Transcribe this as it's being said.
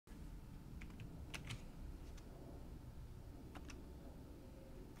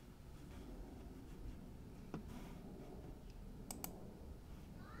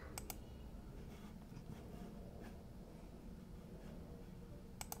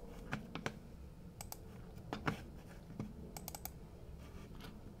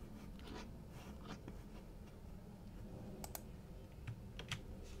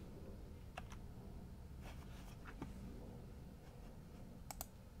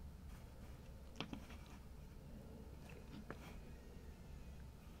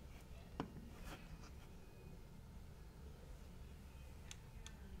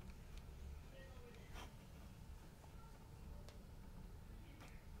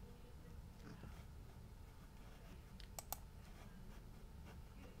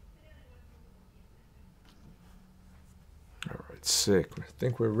That's sick. I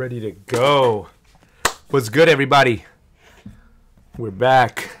think we're ready to go. What's good, everybody? We're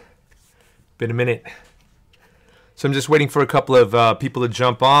back. Been a minute. So I'm just waiting for a couple of people to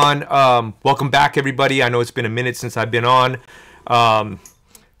jump on. Welcome back, everybody. I know it's been a minute since I've been on.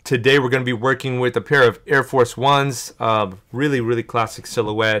 Today we're going to be working with a pair of Air Force Ones. Really classic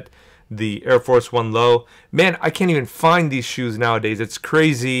silhouette. The Air Force One Low. Man, I can't even find these shoes nowadays. It's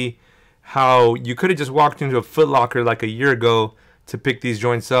crazy how you could have just walked into a Foot Locker like a year ago to pick these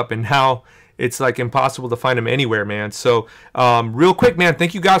joints up, and now it's like impossible to find them anywhere, man. So real quick, man,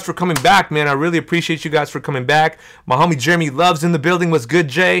 thank you guys for coming back, man. I really appreciate you guys for coming back. My homie Jeremy Love's in the building. What's good,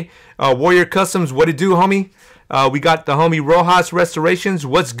 Jay? Warrior Customs, what it do, homie? We got the homie Rojas Restorations.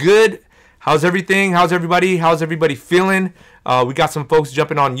 What's good? How's everything? How's everybody? How's everybody feeling? We got some folks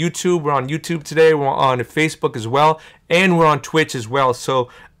jumping on YouTube. We're on YouTube today. We're on Facebook as well, and we're on Twitch as well. So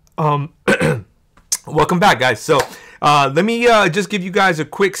welcome back, guys. So let me just give you guys a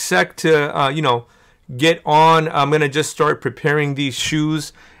quick sec to get on. I'm gonna just start preparing these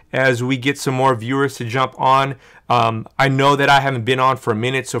shoes as we get some more viewers to jump on. I know that I haven't been on for a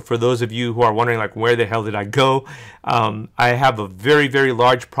minute, so for those of you who are wondering, like, where the hell did I go? I have a very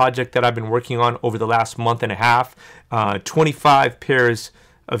large project that I've been working on over the last month and a half. 25 pairs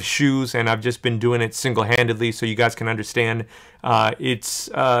of shoes, and I've just been doing it single-handedly, so you guys can understand.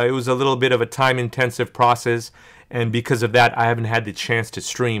 It was a little bit of a time-intensive process, and because of that, I haven't had the chance to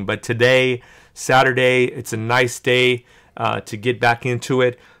stream. But today, Saturday, it's a nice day to get back into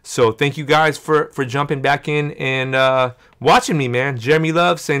it. So thank you guys for jumping back in and watching me, man. Jeremy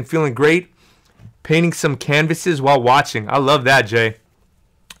Love saying feeling great, painting some canvases while watching. I love that, Jay.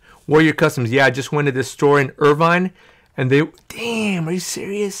 Warrior Customs, yeah, I just went to this store in Irvine, and they, damn, are you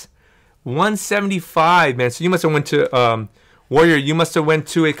serious? $175, man. So you must have went to Warrior. You must have went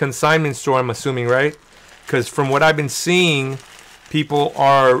to a consignment store, I'm assuming, right? Because from what I've been seeing, people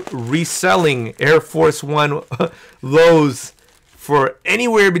are reselling Air Force One lows for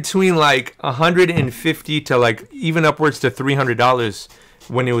anywhere between like $150 to like even upwards to $300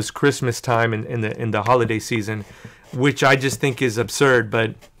 when it was Christmas time and in the holiday season, which I just think is absurd.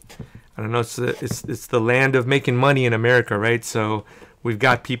 But I don't know, it's the land of making money in America, right? So we've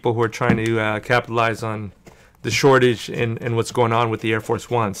got people who are trying to capitalize on the shortage and what's going on with the Air Force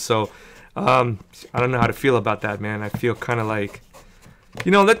Ones. So I don't know how to feel about that, man. I feel kind of like,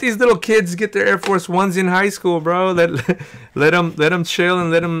 let these little kids get their Air Force Ones in high school, bro. Let them chill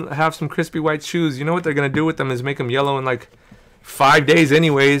and let them have some crispy white shoes. You know what they're gonna do with them is make them yellow in like 5 days,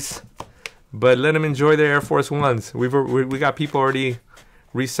 anyways. But let them enjoy their Air Force Ones. We got people already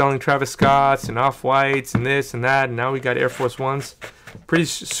reselling Travis Scotts and Off-Whites and this and that, and now we got Air Force Ones. Pretty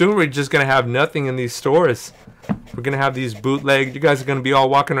soon we're just gonna have nothing in these stores. We're gonna have these bootleg. You guys are gonna be all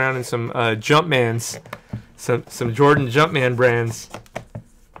walking around in some Jumpmans, some Jordan Jumpman brands.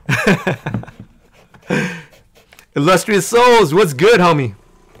 Illustrious Souls, what's good, homie?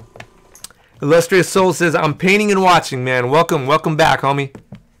 Illustrious Soul says, I'm painting and watching, man. Welcome back, homie.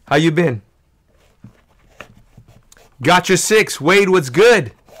 How you been? Got your six. Wade, what's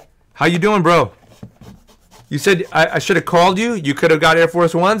good? How you doing, bro? You said I should have called you? You could have got Air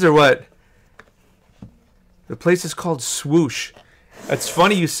Force Ones or what? The place is called Swoosh. It's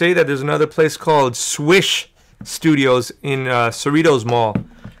funny you say that. There's another place called Swish Studios in Cerritos Mall.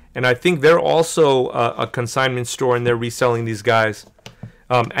 And I think they're also a consignment store, and they're reselling these guys.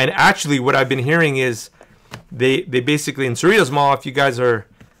 And actually, what I've been hearing is they basically, in Cerritos Mall, if you guys are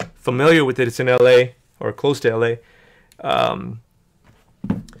familiar with it, it's in LA or close to LA.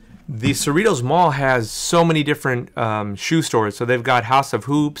 The Cerritos Mall has so many different shoe stores. So they've got House of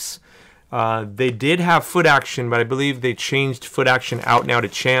Hoops. They did have Foot Action, but I believe they changed Foot Action out now to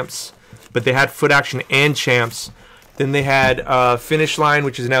Champs. But they had Foot Action and Champs. Then they had Finish Line,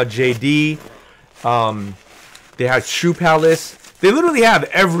 which is now JD. They had Shoe Palace. They literally have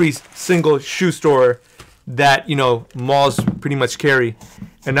every single shoe store that, malls pretty much carry.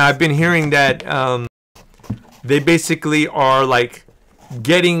 And I've been hearing that they basically are like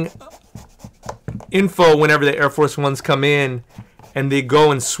getting info whenever the Air Force Ones come in, and they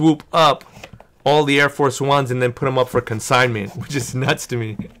go and swoop up all the Air Force Ones and then put them up for consignment, which is nuts to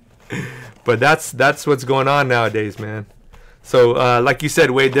me. But that's what's going on nowadays, man. So like you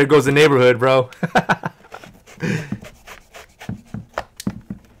said, Wade, there goes the neighborhood, bro.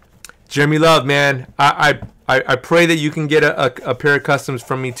 Jeremy Love, man, I pray that you can get a pair of customs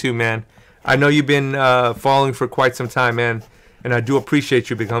from me too, man. I know you've been following for quite some time, man, and I do appreciate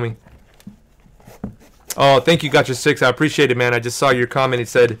you, big homie. Oh, thank you, got your six. I appreciate it, man. I just saw your comment. It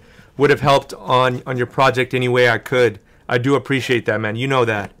said would have helped on your project any way I could. I do appreciate that, man. You know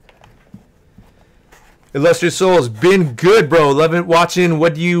that. Illustrious Souls, been good, bro. Love it watching.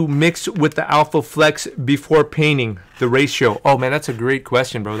 What do you mix with the Alpha Flex before painting? The ratio. Oh man, that's a great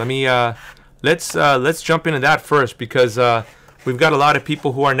question, bro. Let me let's jump into that first, because we've got a lot of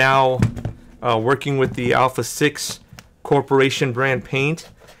people who are now working with the Alpha 6 Corporation brand paint,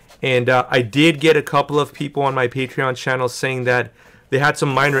 and I did get a couple of people on my Patreon channel saying that they had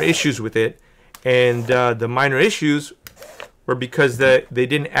some minor issues with it, and the minor issues were because they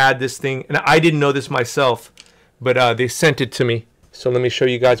didn't add this thing, and I didn't know this myself, but they sent it to me. So let me show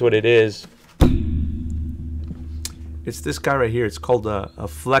you guys what it is. It's this guy right here. It's called a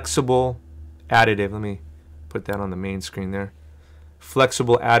flexible additive. Let me put that on the main screen there.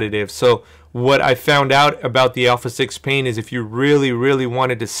 Flexible additive. So what I found out about the Alpha 6 paint is, if you really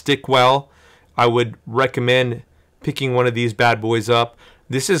wanted to stick well, I would recommend picking one of these bad boys up.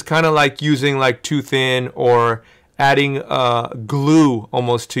 This is kind of like using like Too Thin, or adding glue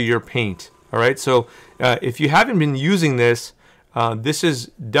almost to your paint. All right, so if you haven't been using this, this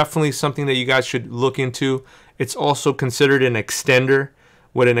is definitely something that you guys should look into. It's also considered an extender.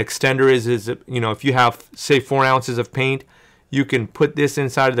 What an extender is, you know, if you have, say, 4 ounces of paint, you can put this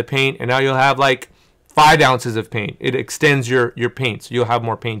inside of the paint, and now you'll have like 5 ounces of paint. It extends your paint, so you'll have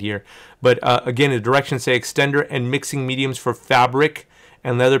more paint here. But again, the directions say extender and mixing mediums for fabric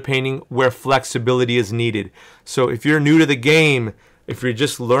and leather painting where flexibility is needed. So if you're new to the game, if you're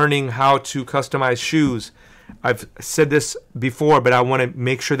just learning how to customize shoes, I've said this before, but I want to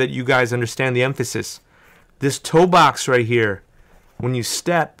make sure that you guys understand the emphasis. This toe box right here, when you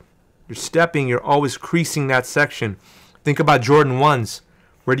step, you're stepping, you're always creasing that section. Think about Jordan 1s.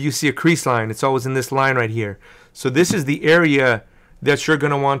 Where do you see a crease line? It's always in this line right here. So this is the area that you're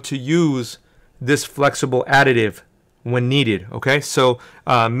going to want to use this flexible additive when needed. Okay, so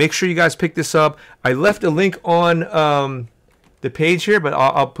make sure you guys pick this up. I left a link on the page here, but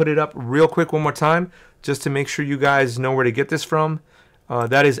I'll put it up real quick one more time, just to make sure you guys know where to get this from.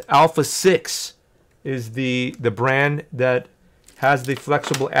 That is Alpha 6 is the brand that has the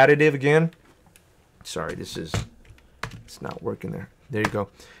flexible additive. Again, sorry, it's not working there. There you go.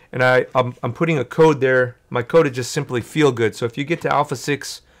 And I'm putting a code there. My code is just simply feel good. So if you get to Alpha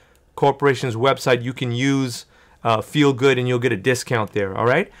 6 Corporation's website, you can use feel good, and you'll get a discount there. All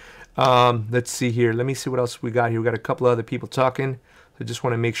right, let's see here. Let me see what else we got here. We got a couple of other people talking, so just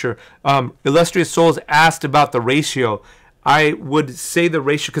want to make sure. Illustrious Souls asked about the ratio. I would say the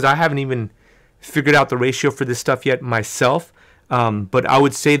ratio, because I haven't even figured out the ratio for this stuff yet myself, but I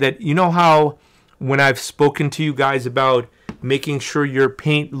would say that, you know how when I've spoken to you guys about making sure your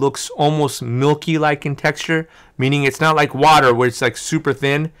paint looks almost milky like in texture, meaning it's not like water where it's like super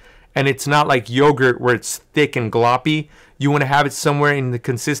thin, and it's not like yogurt where it's thick and gloppy. You want to have it somewhere in the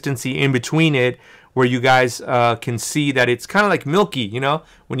consistency in between it, where you guys can see that it's kind of like milky. You know,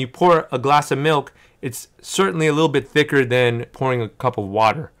 when you pour a glass of milk, it's certainly a little bit thicker than pouring a cup of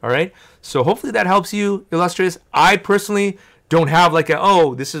water. All right, so hopefully that helps you, Illustrious. I personally don't have like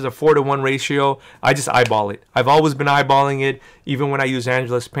this is a 4-to-1 ratio. I just eyeball it. I've always been eyeballing it. Even when I use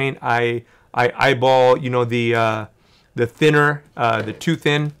Angelus paint, I eyeball, you know, the thinner, the Too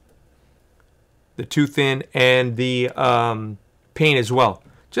Thin, and the paint as well,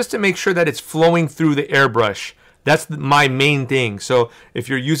 just to make sure that it's flowing through the airbrush. That's my main thing. So if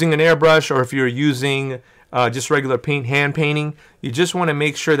you're using an airbrush, or if you're using just regular paint, hand painting, you just want to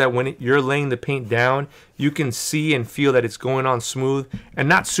make sure that when you're laying the paint down, you can see and feel that it's going on smooth and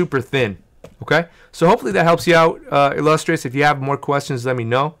not super thin. Okay, so hopefully that helps you out, Illustrious. If you have more questions, let me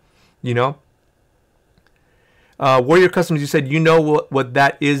know. You know, Warrior Customs, you said you know what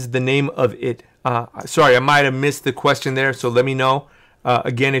that is, the name of it. Sorry, I might have missed the question there, so let me know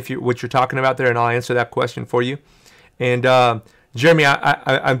again if what you're talking about there, and I'll answer that question for you. And Jeremy,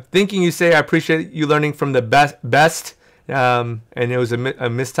 I'm thinking you say I appreciate you learning from the best, and it was a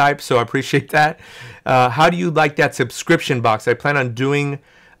mistype, so I appreciate that. How do you like that subscription box? I plan on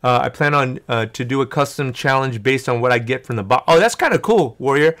to do a custom challenge based on what I get from the box. Oh, that's kind of cool,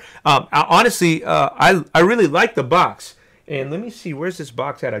 Warrior. Honestly, I really like the box. And let me see, where's this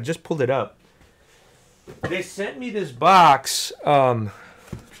box at? I just pulled it up. They sent me this box. Man,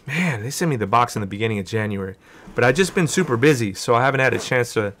 they sent me the box in the beginning of January. But I've just been super busy, so I haven't had a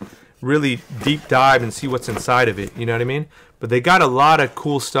chance to really deep dive and see what's inside of it. You know what I mean? But they got a lot of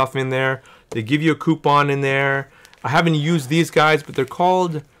cool stuff in there. They give you a coupon in there. I haven't used these guys, but they're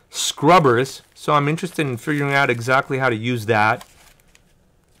called scrubbers. So I'm interested in figuring out exactly how to use that.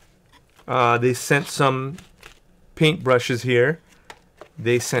 They sent some paint brushes here.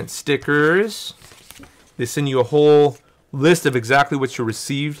 They sent stickers. They send you a whole list of exactly what you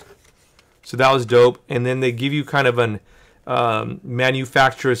received. So that was dope. And then they give you kind of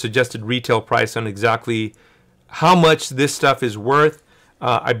manufacturer suggested retail price on exactly how much this stuff is worth.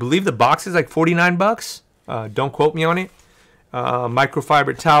 I believe the box is like 49 bucks. Don't quote me on it.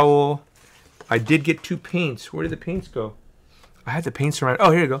 Microfiber towel. I did get 2 paints. Where did the paints go? I had the paints around.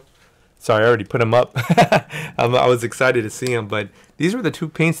 Oh, here you go. Sorry, I already put them up. I was excited to see them, but these were the 2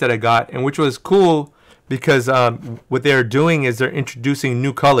 paints that I got, and which was cool because what they're doing is they're introducing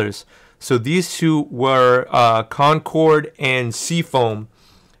new colors. So these 2 were Concord and Seafoam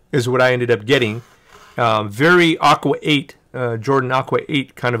is what I ended up getting. Very Aqua 8, Jordan Aqua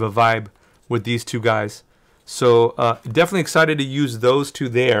 8 kind of a vibe with these 2 guys. So definitely excited to use those 2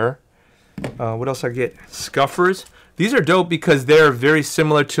 there. What else I get? Scuffers. These are dope because they're very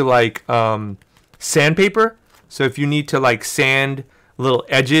similar to like sandpaper. So if you need to like sand little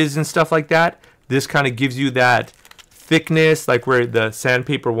edges and stuff like that, this kind of gives you that thickness, like where the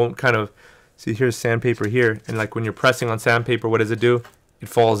sandpaper won't kind of, see here's sandpaper here, and like when you're pressing on sandpaper, what does it do? It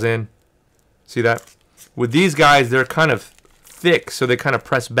falls in. See that? With these guys, they're kind of thick, so they kind of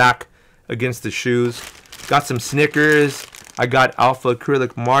press back against the shoes. Got some Snickers. I got Alpha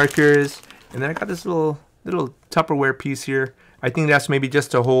acrylic markers, and then I got this little Tupperware piece here. I think that's maybe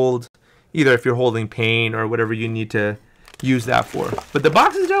just to hold, either if you're holding paint or whatever you need to use that for. But the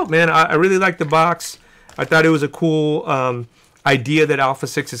box is dope, man. I really like the box. I thought it was a cool idea that Alpha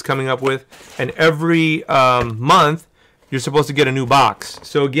 6 is coming up with. And every month, you're supposed to get a new box.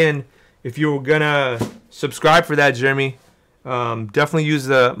 So again, if you're gonna subscribe for that, Jeremy, definitely use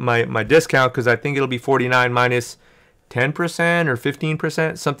my discount, because I think it'll be $49 minus 10% or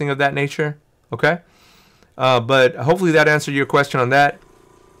 15%, something of that nature. Okay, but hopefully that answered your question on that.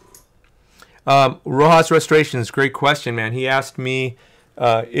 Rojas Restorations, great question, man. He asked me,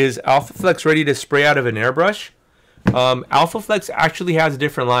 is Alpha Flex ready to spray out of an airbrush? Alpha Flex actually has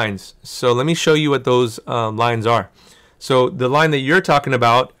different lines, so let me show you what those lines are. So the line that you're talking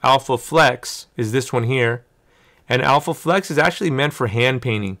about, Alpha Flex, is this one here, and Alpha Flex is actually meant for hand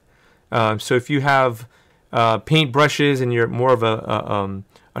painting. So if you have paint brushes and you're more of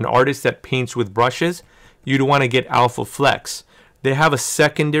an artist that paints with brushes, you'd want to get Alpha Flex. They have a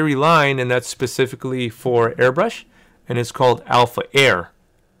secondary line, and that's specifically for airbrush, and it's called Alpha Air.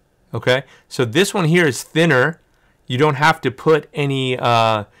 Okay, so this one here is thinner. You don't have to put any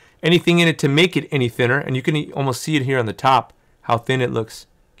anything in it to make it any thinner, and you can almost see it here on the top how thin it looks.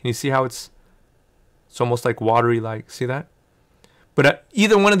 Can you see how it's almost like watery, like, see that? But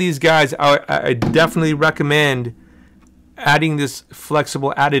either one of these guys, I definitely recommend adding this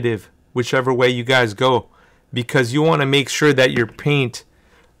flexible additive, whichever way you guys go, because you want to make sure that your paint,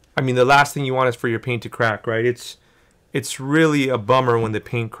 I mean, the last thing you want is for your paint to crack, right? It's really a bummer when the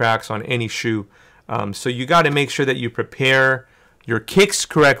paint cracks on any shoe. So you got to make sure that you prepare your kicks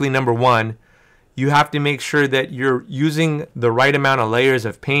correctly, number one. You have to make sure that you're using the right amount of layers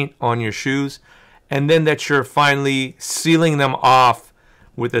of paint on your shoes, and then that you're finally sealing them off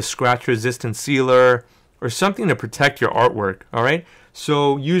with a scratch resistant sealer or something to protect your artwork. All right,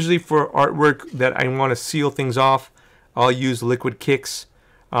 so usually for artwork that I want to seal things off, I'll use liquid kicks.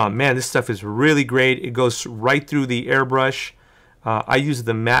 Man, this stuff is really great. It goes right through the airbrush. I use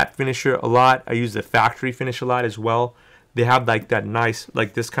the matte finisher a lot. I use the factory finish a lot as well. They have like that nice,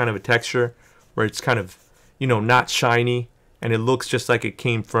 like this kind of a texture where it's kind of, you know, not shiny, and it looks just like it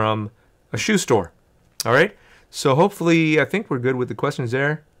came from a shoe store. All right, so hopefully I think we're good with the questions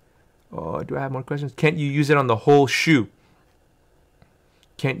there. Oh, do I have more questions? Can't you use it on the whole shoe?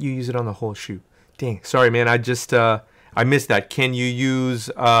 Can't you use it on the whole shoe? Dang, sorry, man. I just I missed that. Can you use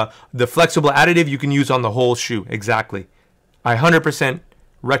the flexible additive? You can use on the whole shoe. Exactly. I 100%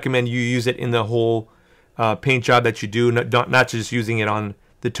 recommend you use it in the whole paint job that you do, not just using it on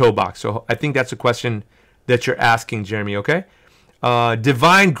the toe box. So I think that's a question that you're asking, Jeremy. Okay.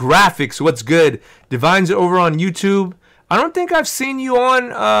 Divine Graphics, what's good? Divine's over on YouTube. I don't think I've seen you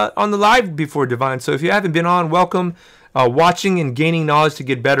on the live before, Divine. So if you haven't been on, welcome. Watching and gaining knowledge to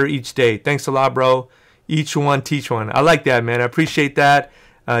get better each day. Thanks a lot, bro. Each one, teach one. I like that, man. I appreciate that.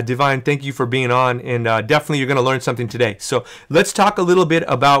 Divine, thank you for being on, and definitely you're going to learn something today. So let's talk a little bit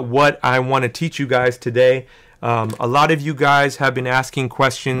about what I want to teach you guys today. A lot of you guys have been asking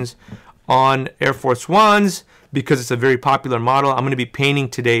questions on Air Force Ones because it's a very popular model. I'm going to be painting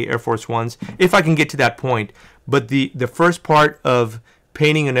today Air Force Ones if I can get to that point. But the first part of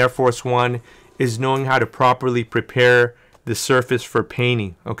painting an Air Force One is knowing how to properly prepare the surface for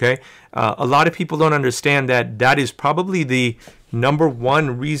painting. Okay, a lot of people don't understand that that is probably the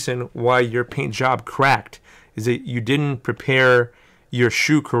 #1 reason why your paint job cracked, is that you didn't prepare your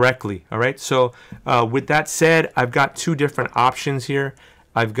shoe correctly. All right, so with that said, I've got 2 different options here.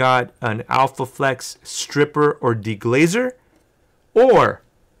 I've got an Alpha Flex stripper or deglazer, Or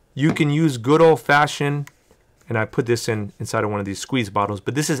you can use good old-fashioned, and I put this inside of one of these squeeze bottles,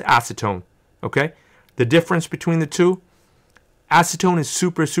 but this is acetone, okay? The difference between the two, acetone is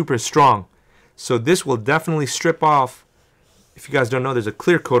super, super strong. So this will definitely strip off. If you guys don't know, there's a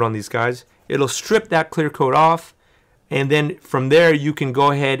clear coat on these guys. It'll strip that clear coat off, and then from there you can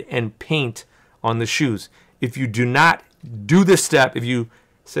go ahead and paint on the shoes. If you do not do this step, if you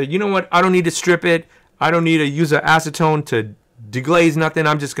say, you know what, I don't need to strip it, I don't need to use an acetone to deglaze nothing,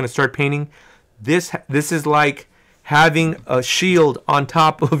 I'm just going to start painting. This is like having a shield on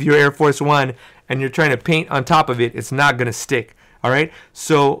top of your Air Force One and you're trying to paint on top of it. It's not going to stick. All right.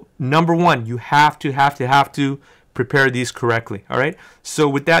 So number one, you have to prepare these correctly. All right. So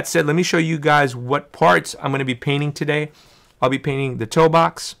with that said, let me show you guys what parts I'm going to be painting today. I'll be painting the toe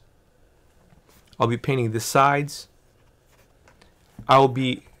box. I'll be painting the sides. I'll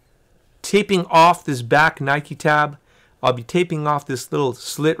be taping off this back Nike tab. I'll be taping off this little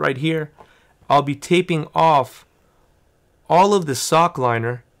slit right here. I'll be taping off all of the sock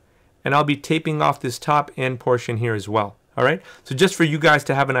liner, and I'll be taping off this top end portion here as well. All right, so just for you guys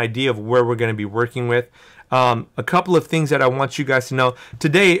to have an idea of where we're going to be working with. A couple of things that I want you guys to know.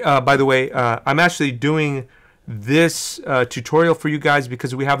 Today, by the way, I'm actually doing this tutorial for you guys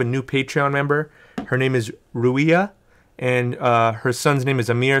because we have a new Patreon member. Her name is Ruia, and her son's name is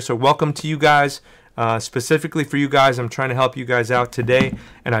Amir. So welcome to you guys. Specifically for you guys, I'm trying to help you guys out today,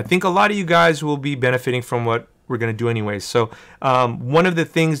 and I think a lot of you guys will be benefiting from what we're going to do anyways. So one of the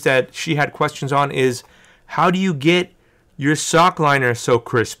things that she had questions on is, how do you get your sock liner so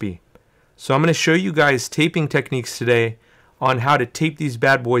crispy? So I'm going to show you guys taping techniques today on how to tape these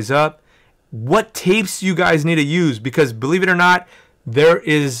bad boys up, what tapes you guys need to use, because believe it or not, there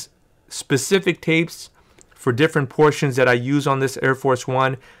is specific tapes for different portions that I use on this Air Force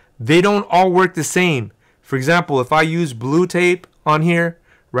One. They don't all work the same. For example, if I use blue tape on here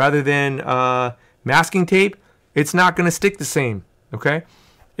rather than masking tape, it's not going to stick the same, okay?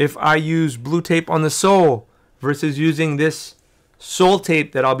 If I use blue tape on the sole versus using this sole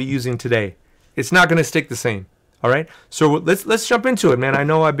tape that I'll be using today, it's not going to stick the same, all right? So let's jump into it, man. I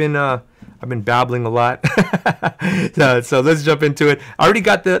know I've been babbling a lot, so let's jump into it. I already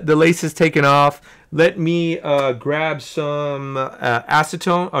got the laces taken off. Let me grab some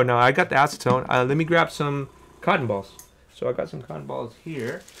acetone. Oh no, I got the acetone. Let me grab some cotton balls. So I got some cotton balls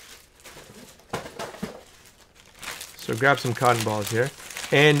here. So grab some cotton balls here.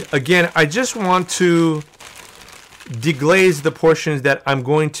 And again, I just want to deglaze the portions that I'm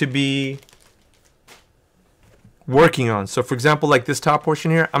going to be working on. So for example, like this top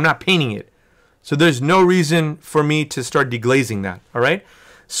portion here, I'm not painting it. So there's no reason for me to start deglazing that, all right?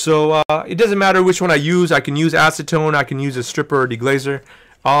 So it doesn't matter which one I use. I can use acetone, I can use a stripper or deglazer.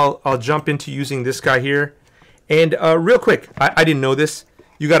 I'll jump into using this guy here. And real quick, I didn't know this.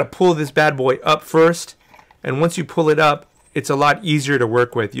 You got to pull this bad boy up first. And once you pull it up, it's a lot easier to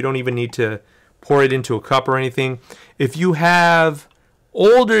work with. You don't even need to pour it into a cup or anything. If you have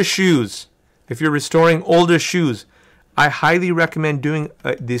older shoes, if you're restoring older shoes, I highly recommend doing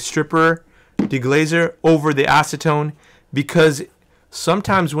the stripper deglazer over the acetone, because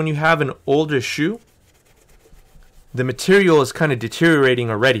sometimes when you have an older shoe, the material is kind of deteriorating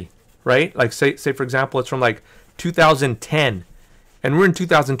already, right? Like say for example, it's from like 2010 and we're in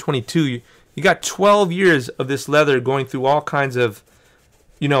 2022. You got 12 years of this leather going through all kinds of,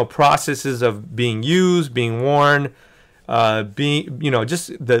 processes of being used, being worn,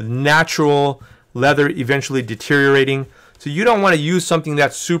 just the natural leather eventually deteriorating. So you don't want to use something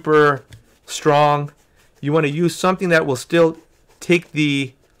that's super strong. You want to use something that will still take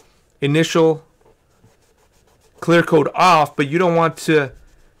the initial clear coat off, but you don't want to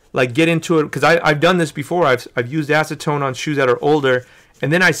like get into it, because I've done this before. I've used acetone on shoes that are older,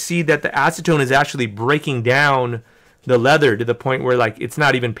 and then I see that the acetone is actually breaking down the leather to the point where like it's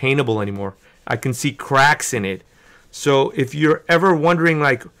not even paintable anymore. I can see cracks in it. So if you're ever wondering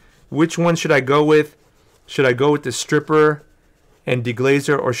like which one should I go with the stripper and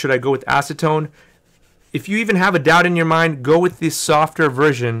deglazer, or should I go with acetone? If you even have a doubt in your mind, go with this softer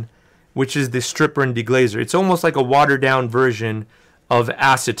version, which is the stripper and deglazer. It's almost like a watered down version of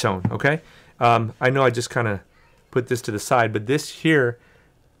acetone, okay? I know I just kind of put this to the side, but this here,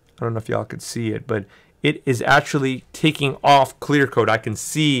 I don't know if y'all could see it, but it is actually taking off clear coat. I can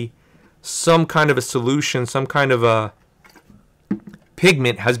see some kind of a solution, some kind of a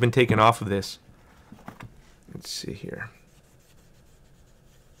pigment has been taken off of this. Let's see here.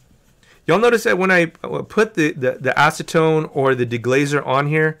 Y'all notice that when I put the acetone or the deglazer on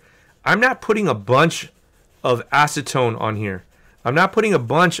here, I'm not putting a bunch of acetone on here. I'm not putting a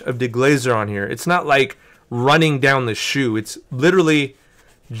bunch of deglazer on here. It's not like running down the shoe. It's literally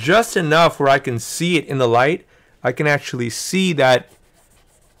just enough where I can see it in the light. I can actually see that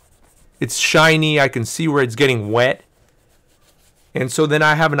it's shiny. I can see where it's getting wet. And so then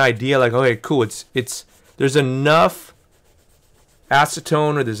I have an idea like, okay, cool. There's enough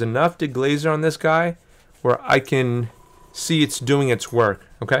acetone or there's enough deglazer on this guy where I can see it's doing its work.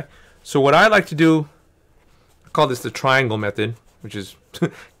 Okay. So what I like to do, I call this the triangle method, which is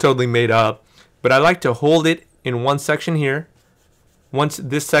totally made up. But I like to hold it in one section here. Once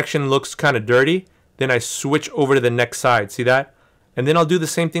this section looks kind of dirty, then I switch over to the next side. See that? And then I'll do the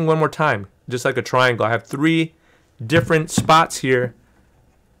same thing one more time, just like a triangle. I have 3 different spots here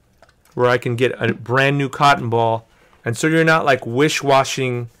where I can get a brand new cotton ball. And so you're not like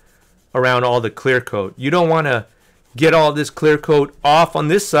wish-washing around all the clear coat. You don't want to get all this clear coat off on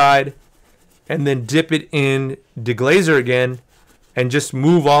this side and then dip it in deglazer again and just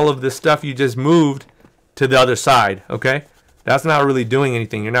move all of the stuff you just moved to the other side, okay? That's not really doing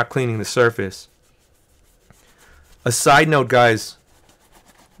anything. You're not cleaning the surface. A side note, guys,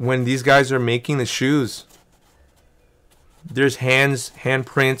 when these guys are making the shoes, there's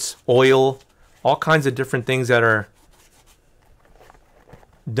handprints, oil, all kinds of different things that are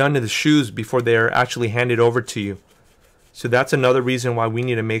done to the shoes before they're actually handed over to you. So that's another reason why we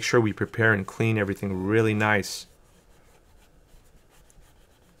need to make sure we prepare and clean everything really nice.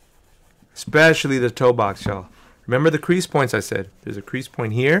 Especially the toe box, y'all. Remember the crease points I said. There's a crease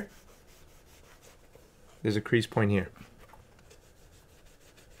point here. There's a crease point here.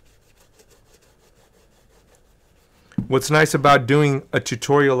 What's nice about doing a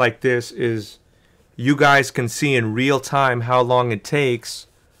tutorial like this is you guys can see in real time how long it takes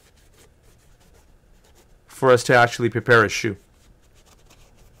for us to actually prepare a shoe.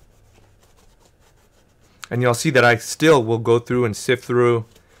 And you'll see that I still will go through and sift through,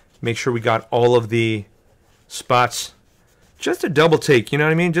 make sure we got all of the spots. Just a double take, you know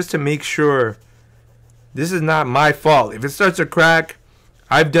what I mean? Just to make sure this is not my fault. If it starts to crack,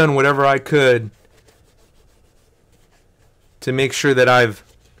 I've done whatever I could to make sure that I've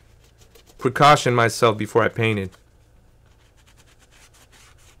precautioned myself before I painted.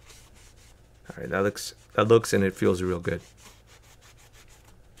 All right, that looks and it feels real good.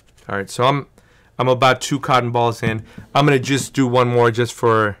 All right, so I'm about 2 cotton balls in. I'm gonna just do one more just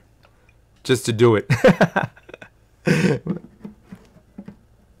to do it.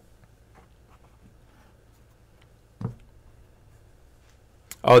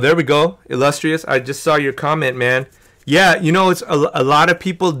 Oh, there we go. Illustrious, I just saw your comment, man. Yeah, you know, it's a lot of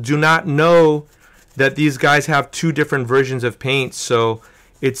people do not know that these guys have 2 different versions of paint. So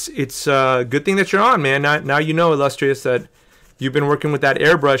it's a good thing that you're on, man. Now you know, Illustrious, that you've been working with that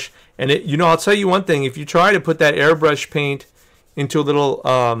airbrush. And you know, I'll tell you one thing. If you try to put that airbrush paint into a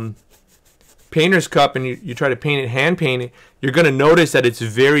little painter's cup and you try to paint it, hand paint it, you're going to notice that it's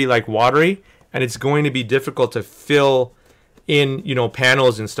very like watery, and it's going to be difficult to fill in, you know,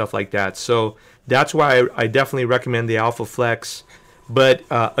 panels and stuff like that. So that's why I definitely recommend the Alpha Flex. But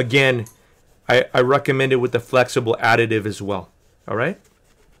again, I recommend it with the flexible additive as well. All right.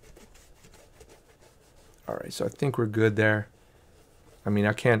 All right. So I think we're good there. I mean,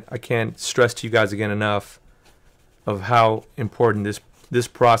 I can't stress to you guys again enough of how important this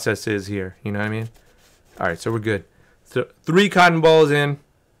process is here. You know what I mean? All right. So we're good. So 3 cotton balls in.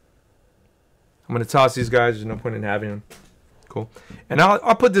 I'm gonna toss these guys. There's no point in having them. Cool. And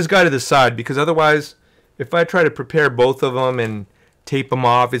I'll put this guy to the side, because otherwise, if I try to prepare both of them and tape them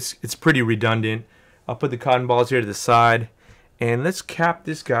off, it's pretty redundant. I'll put the cotton balls here to the side, and let's cap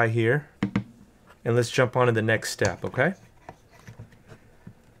this guy here, and let's jump on to the next step, okay?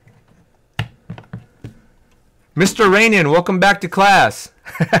 Mr. Rainian, welcome back to class.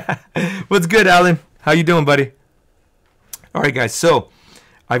 What's good, Alan? How you doing, buddy? All right, guys, so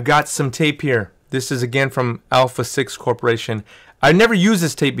I've got some tape here. This is again from Alpha 6 Corporation. I've never used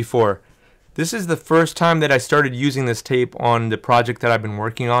this tape before. This is the first time that I started using this tape on the project that I've been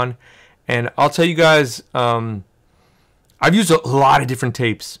working on. And I'll tell you guys, I've used a lot of different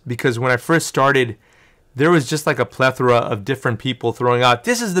tapes, because when I first started, there was just like a plethora of different people throwing out,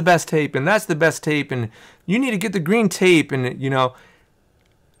 this is the best tape, and that's the best tape, and you need to get the green tape. And, you know,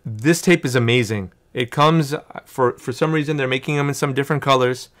 this tape is amazing. It comes, for some reason, they're making them in some different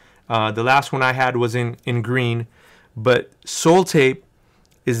colors. The last one I had was in green, but Soul Tape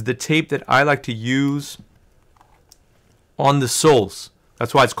is the tape that I like to use on the soles.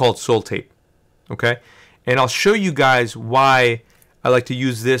 That's why it's called Soul Tape, okay? And I'll show you guys why I like to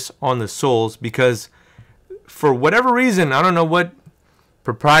use this on the soles, because for whatever reason, I don't know what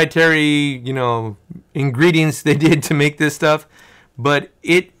proprietary, you know, ingredients they did to make this stuff, but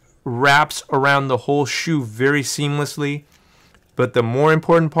it wraps around the whole shoe very seamlessly. But the more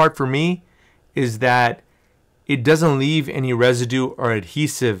important part for me is that it doesn't leave any residue or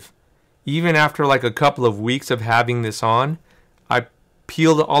adhesive. Even after like a couple of weeks of having this on, I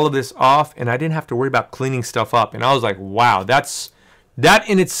peeled all of this off and I didn't have to worry about cleaning stuff up. And I was like, wow, that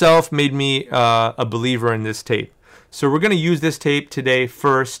in itself made me a believer in this tape. So we're going to use this tape today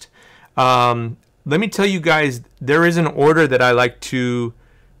first. Let me tell you guys, there is an order that I like to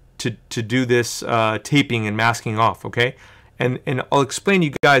do this taping and masking off, okay? And I'll explain to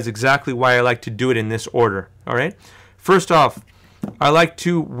you guys exactly why I like to do it in this order, all right? First off, I like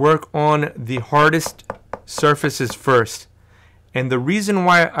to work on the hardest surfaces first. And the reason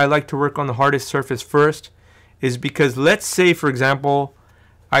why I like to work on the hardest surface first is because, let's say, for example,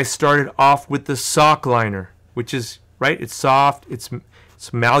 I started off with the sock liner, which is, right, it's soft, it's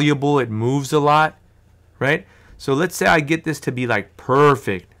malleable, it moves a lot, right? So let's say I get this to be like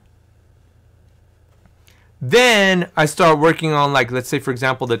perfect. Then I start working on, like, let's say, for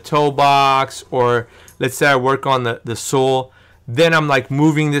example, the toe box, or let's say I work on the sole. Then I'm like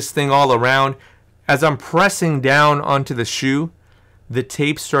moving this thing all around. As I'm pressing down onto the shoe, the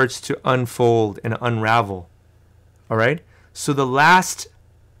tape starts to unfold and unravel. All right? So the last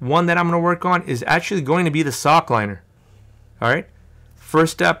one that I'm going to work on is actually going to be the sock liner. All right?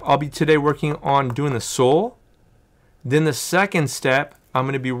 First step, I'll be today working on doing the sole. Then the second step, I'm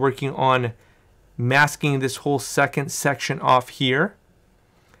going to be working on masking this whole second section off here.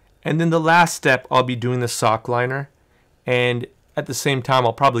 And then the last step, I'll be doing the sock liner. And at the same time,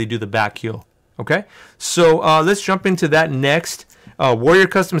 I'll probably do the back heel. Okay? So let's jump into that next. Warrior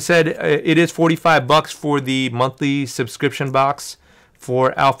Custom said it is $45 for the monthly subscription box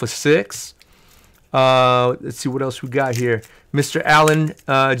for Alpha 6. Let's see what else we got here. Mr. Allen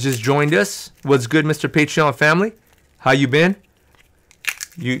just joined us. What's good, Mr. Patreon family? How you been?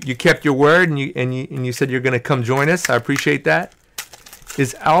 You kept your word and you said you're gonna come join us. I appreciate that.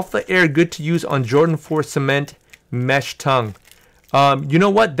 Is Alpha Air good to use on Jordan 4 cement mesh tongue? You know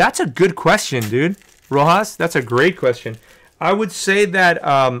what? That's a good question, dude. Rojas, that's a great question. I would say that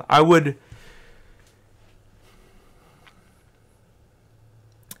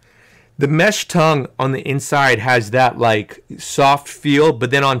the mesh tongue on the inside has that like soft feel,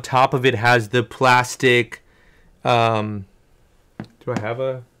 but then on top of it has the plastic. Do I have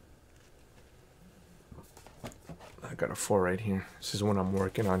a? I got a 4 right here. This is what I'm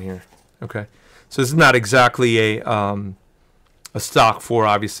working on here. Okay, so this is not exactly a stock 4,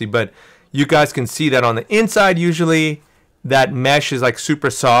 obviously, but you guys can see that on the inside usually that mesh is like super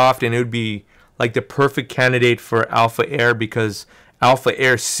soft, and it would be like the perfect candidate for Alpha Air because Alpha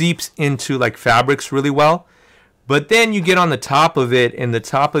Air seeps into like fabrics really well. But then you get on the top of it, and the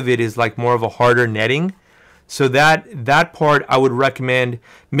top of it is like more of a harder netting. So that part I would recommend.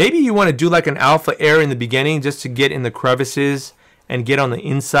 Maybe you want to do like an Alpha Air in the beginning just to get in the crevices and get on the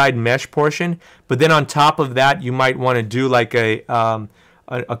inside mesh portion. But then on top of that, you might want to do like a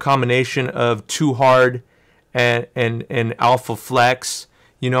combination of Too Hard and Alpha Flex,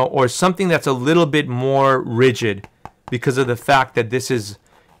 you know, or something that's a little bit more rigid because of the fact that this is,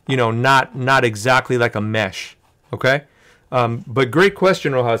 you know, not exactly like a mesh. Okay, but great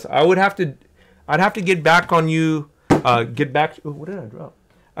question, Rojas. I'd have to get back on you. What did I drop?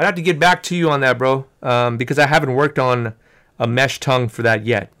 I'd have to get back to you on that, bro, because I haven't worked on a mesh tongue for that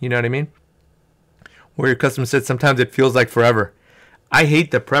yet. You know what I mean? Warrior Custom said sometimes it feels like forever. I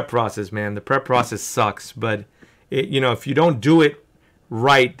hate the prep process, man. The prep process sucks, but you know, if you don't do it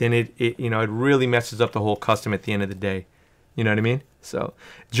right, then it really messes up the whole custom at the end of the day. You know what I mean? So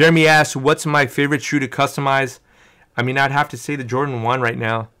Jeremy asks, what's my favorite shoe to customize? I mean, I'd have to say the Jordan 1 right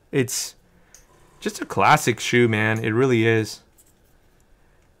now. It's just a classic shoe, man. It really is.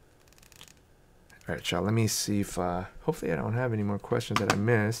 All right, y'all. Let me see if hopefully I don't have any more questions that I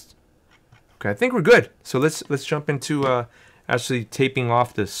missed. Okay, I think we're good. So let's jump into actually taping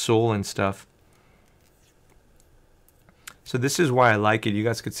off the sole and stuff. So this is why I like it. You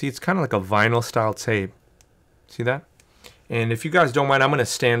guys could see it's kind of like a vinyl style tape. See that? And if you guys don't mind, I'm going to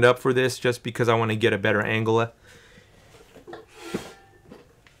stand up for this just because I want to get a better angle.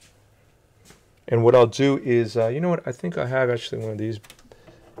 And what I'll do is, you know what? I think I have actually one of these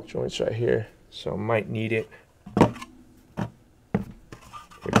joints right here. So I might need it. Here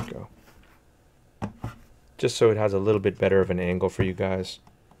we go. Just so it has a little bit better of an angle for you guys.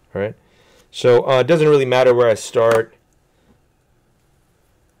 All right. So it doesn't really matter where I start.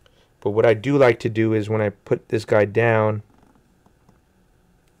 But what I do like to do is when I put this guy down,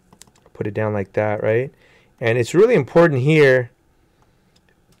 put it down like that, right? And it's really important here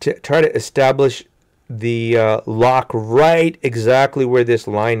to try to establish the lock right exactly where this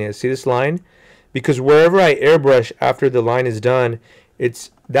line is. See this line? Because wherever I airbrush after the line is done,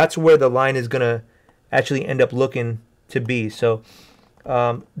 that's where the line is gonna actually end up looking to be. So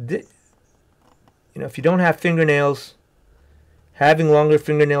you know, if you don't have fingernails, having longer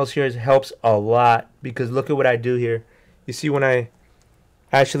fingernails here helps a lot, because look at what I do here. You see, when I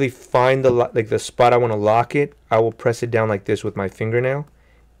actually find the spot I want to lock it, I will press it down like this with my fingernail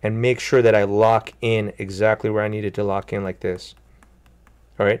and make sure that I lock in exactly where I need it to lock in, like this.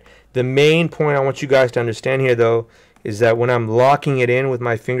 Alright, the main point I want you guys to understand here though is that when I'm locking it in with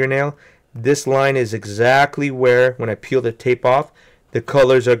my fingernail, this line is exactly where, when I peel the tape off, the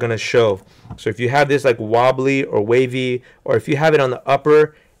colors are going to show. So if you have this like wobbly or wavy, or if you have it on the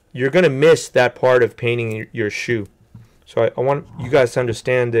upper, you're going to miss that part of painting your shoe. So I want you guys to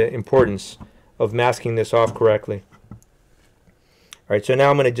understand the importance of masking this off correctly. Alright, so now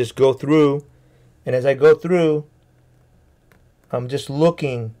I'm going to just go through, and as I go through, I'm just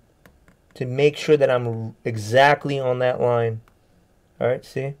looking to make sure that I'm exactly on that line. Alright,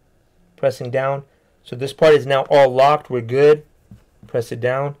 see? Pressing down. So this part is now all locked. We're good. Press it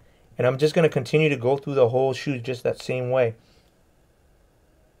down. And I'm just going to continue to go through the whole shoe just that same way.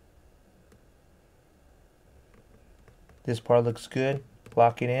 This part looks good.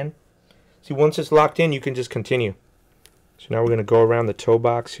 Lock it in. See, once it's locked in, you can just continue. So now we're going to go around the toe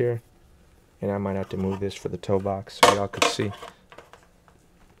box here. And I might have to move this for the toe box so y'all could see.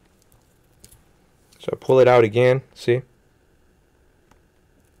 So I pull it out again. See?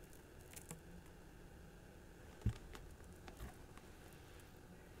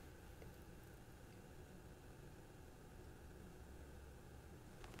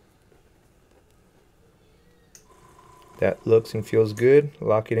 That looks and feels good.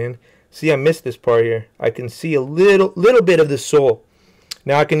 Lock it in. See, I missed this part here. I can see a little bit of the sole.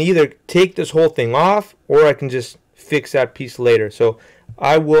 Now I can either take this whole thing off, or I can just fix that piece later. So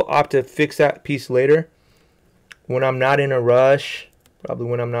I will opt to fix that piece later when I'm not in a rush, probably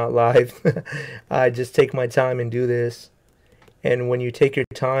when I'm not live. I just take my time and do this. And when you take your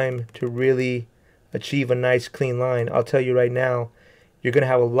time to really achieve a nice clean line, I'll tell you right now, you're going to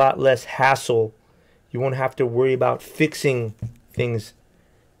have a lot less hassle. You won't have to worry about fixing things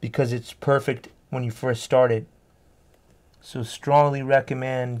because it's perfect when you first started. So strongly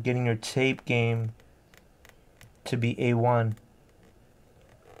recommend getting your tape game to be A1.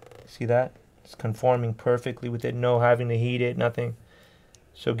 See that? It's conforming perfectly with it, no having to heat it, nothing.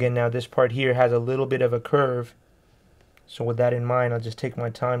 So again, now this part here has a little bit of a curve. So with that in mind, I'll just take my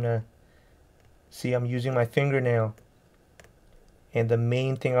time to see. I'm using my fingernail. And the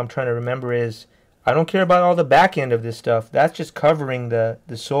main thing I'm trying to remember is I don't care about all the back end of this stuff. That's just covering the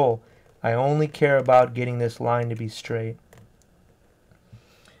sole. I only care about getting this line to be straight.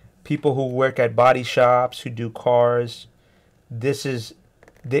 People who work at body shops, who do cars,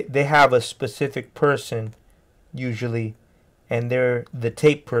 they have a specific person usually, and they're the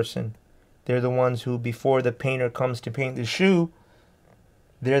tape person. They're the ones who, before the painter comes to paint the shoe,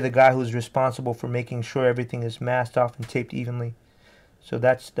 they're the guy who's responsible for making sure everything is masked off and taped evenly. So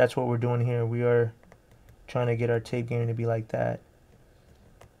that's what we're doing here. We are trying to get our tape game to be like that.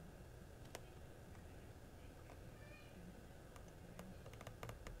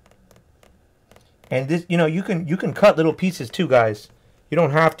 And this, you know, you can cut little pieces too, guys. You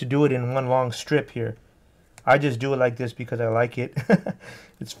don't have to do it in one long strip here. I just do it like this because I like it.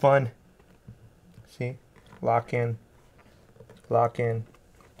 It's fun. See? Lock in. Lock in.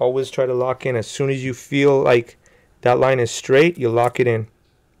 Always try to lock in. As soon as you feel like that line is straight, you lock it in.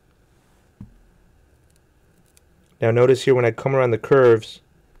 Now notice here when I come around the curves,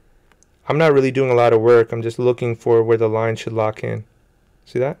 I'm not really doing a lot of work. I'm just looking for where the line should lock in.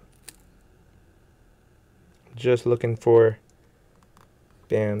 See that? Just looking for,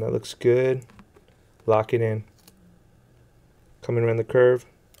 bam, that looks good. Lock it in. Coming around the curve.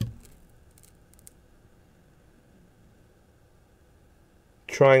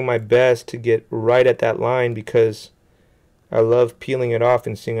 Trying my best to get right at that line because I love peeling it off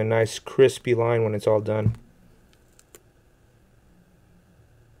and seeing a nice crispy line when it's all done.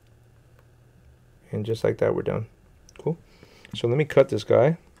 And just like that, we're done. Cool. So let me cut this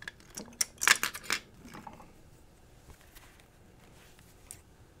guy.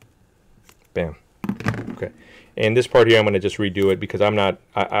 Bam. Okay. And this part here, I'm going to just redo it because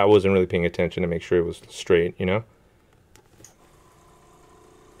I wasn't really paying attention to make sure it was straight, you know.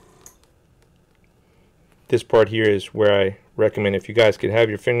 This part here is where I recommend if you guys could have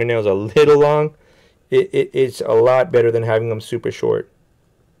your fingernails a little long, it's a lot better than having them super short.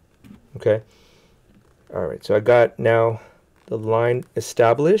 Okay. Alright, so I got now the line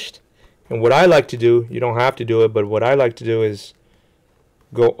established, And what I like to do, you don't have to do it, but what I like to do is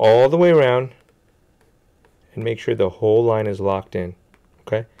go all the way around and make sure the whole line is locked in.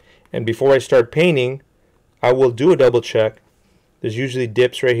 Okay? And before I start painting, I will do a double check. There's usually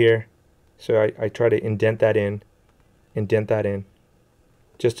dips right here. So I try to indent that in,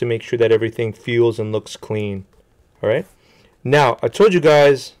 just to make sure that everything feels and looks clean. Alright? Now, I told you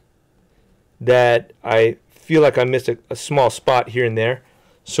guys that I feel like I missed a small spot here and there.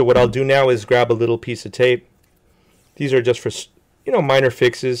 So what I'll do now is grab a little piece of tape. These are just for, you know, minor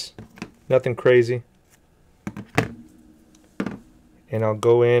fixes. Nothing crazy. And I'll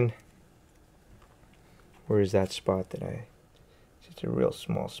go in. Where is that spot that it's just a real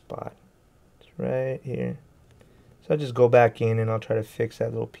small spot. It's right here. So I'll just go back in and I'll try to fix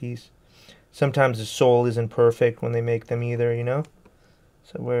that little piece. Sometimes the sole isn't perfect when they make them either, you know.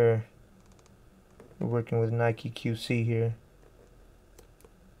 So we're working with Nike QC here.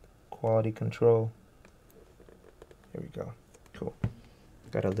 Quality control. There we go. Cool.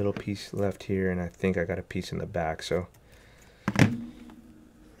 Got a little piece left here, and I think I got a piece in the back. So there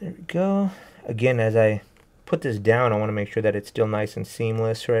we go. Again, as I put this down, I want to make sure that it's still nice and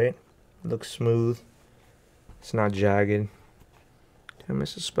seamless, right? It looks smooth. It's not jagged. Did I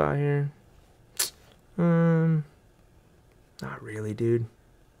miss a spot here? Not really, dude.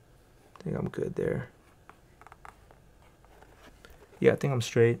 I think I'm good there. Yeah, I think I'm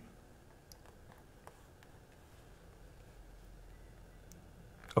straight.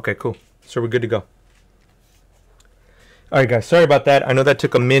 Okay, cool. So we're good to go. Alright guys, sorry about that. I know that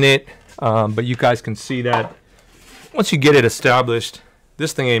took a minute, but you guys can see that once you get it established,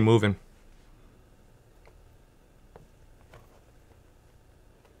 this thing ain't moving.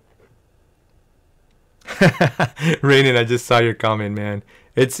 Rainin, I just saw your comment, man.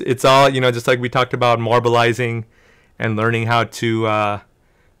 It's all, you know, just like we talked about marbleizing and learning how to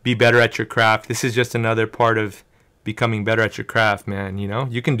be better at your craft. This is just another part of becoming better at your craft, man. You know,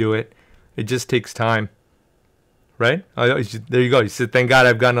 you can do it. It just takes time, right? Oh, there you go. You said, thank God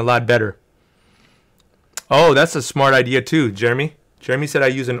I've gotten a lot better. Oh, that's a smart idea too, Jeremy. Jeremy said I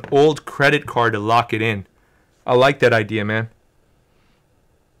use an old credit card to lock it in. I like that idea, man.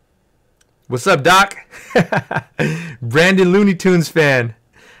 What's up, Doc? Brandon Looney Tunes fan.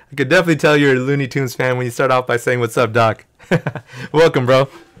 I could definitely tell you're a Looney Tunes fan when you start off by saying, what's up, Doc? Welcome, bro.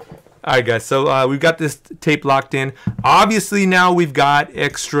 Alright, guys, so we've got this tape locked in. Obviously, now we've got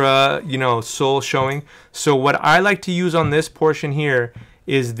extra, you know, sole showing. So what I like to use on this portion here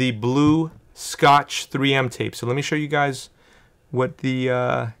is the blue Scotch 3M tape. So let me show you guys what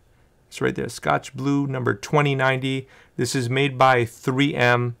the, it's right there, Scotch Blue number 2090. This is made by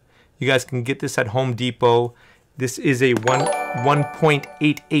 3M. You guys can get this at Home Depot. This is a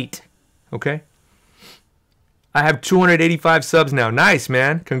 1.88, okay? I have 285 subs now. Nice,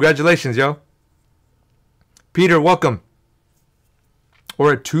 man. Congratulations, yo. Peter, welcome.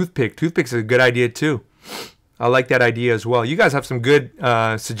 Or a toothpick. Toothpick's a good idea, too. I like that idea as well. You guys have some good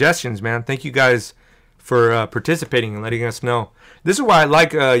suggestions, man. Thank you guys for participating and letting us know. This is why I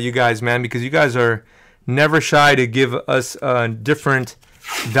like you guys, man, because you guys are never shy to give us different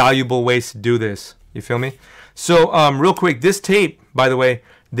valuable ways to do this. You feel me? So real quick, this tape, by the way,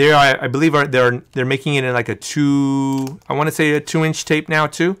 I believe they're making it in like a I want to say a 2-inch tape now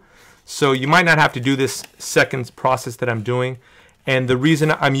too. So you might not have to do this second process that I'm doing. And the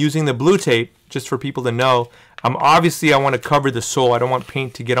reason I'm using the blue tape, just for people to know, obviously I want to cover the sole. I don't want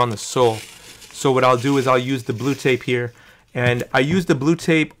paint to get on the sole. So what I'll do is I'll use the blue tape here, and I use the blue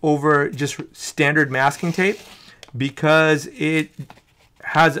tape over just standard masking tape because it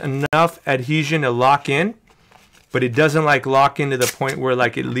has enough adhesion to lock in, but it doesn't like lock into the point where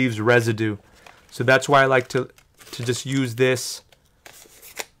like it leaves residue. So that's why I like to just use this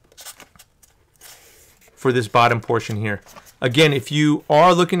for this bottom portion here. Again, if you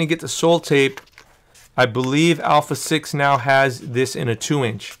are looking to get the sole tape, I believe Alpha 6 now has this in a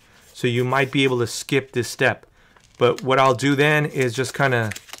 2-inch. So you might be able to skip this step. But what I'll do then is just kind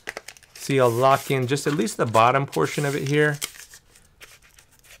of, see, I'll lock in just at least the bottom portion of it here.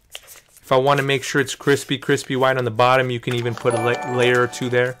 If I want to make sure it's crispy white on the bottom, you can even put a layer or two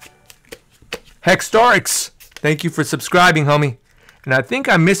there. Hextarix, thank you for subscribing, homie. And I think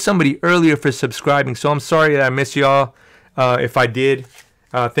I missed somebody earlier for subscribing, so I'm sorry that I missed y'all. If I did,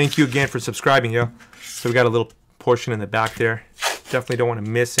 thank you again for subscribing, yo. So we got a little portion in the back there. Definitely don't want to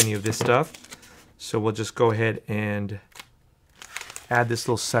miss any of this stuff. So we'll just go ahead and add this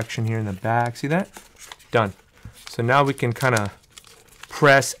little section here in the back. See that? Done. So now we can kind of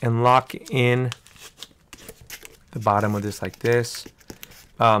press and lock in the bottom of this like this.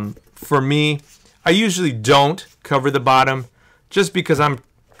 For me, I usually don't cover the bottom just because I'm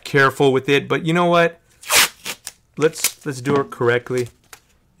careful with it. But you know what? Let's do it correctly.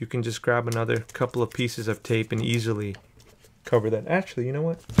 You can just grab another couple of pieces of tape and easily cover that. Actually, you know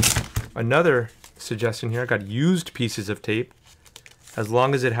what? Another suggestion here, I got used pieces of tape. As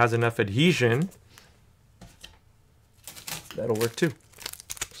long as it has enough adhesion, that'll work too.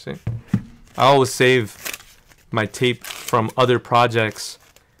 See? I always save my tape from other projects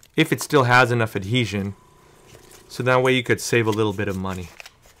if it still has enough adhesion. So that way you could save a little bit of money.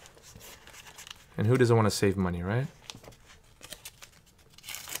 And who doesn't want to save money, right?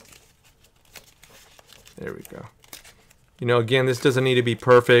 There we go. You know, again, this doesn't need to be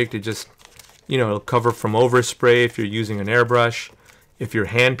perfect. It just, you know, it'll cover from overspray if you're using an airbrush. If you're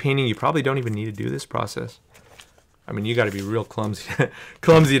hand painting, you probably don't even need to do this process. I mean, you got to be real clumsy,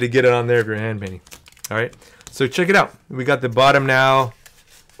 clumsy to get it on there if you're hand painting. All right, so check it out. We got the bottom now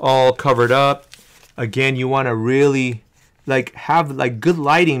all covered up. Again, you want to really have good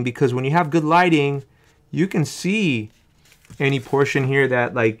lighting, because when you have good lighting, you can see any portion here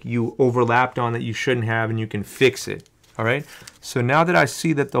that you overlapped on that you shouldn't have, and you can fix it. All right, so now that I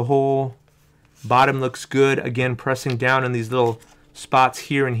see that the whole bottom looks good, again, pressing down on these little spots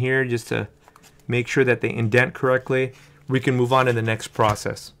here and here just to make sure that they indent correctly, we can move on to the next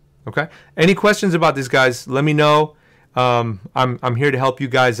process. Okay, any questions about this, guys? Let me know. I'm here to help you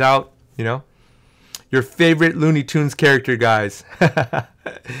guys out. You know, your favorite Looney Tunes character, guys.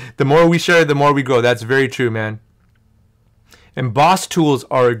 The more we share, the more we grow. That's very true, man. Emboss tools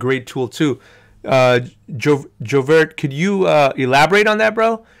are a great tool too. Jovert, could you elaborate on that,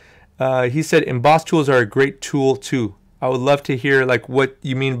 bro? He said emboss tools are a great tool too. I would love to hear what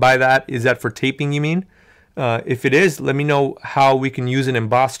you mean by that. Is that for taping, you mean? If it is, let me know how we can use an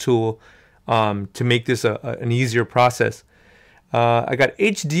emboss tool to make this an easier process. I got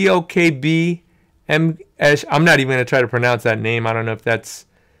HDOKB MS. I'm not even going to try to pronounce that name. I don't know if that's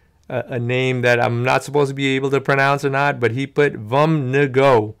a name that I'm not supposed to be able to pronounce or not, but he put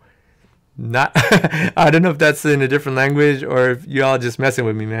Vumnego. Not I don't know if that's in a different language or if you all just messing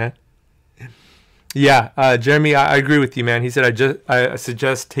with me, man. Yeah, Jeremy, I agree with you, man. He said I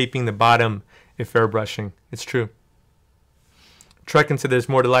suggest taping the bottom if airbrushing. It's true. Trekken said there's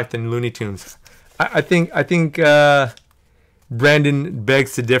more to life than Looney Tunes. I think Brandon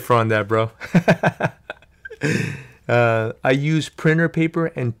begs to differ on that, bro. I use printer paper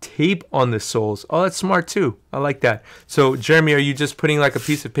and tape on the soles. Oh, that's smart too. I like that. So, Jeremy, are you just putting a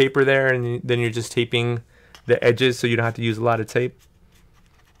piece of paper there and then you're just taping the edges so you don't have to use a lot of tape?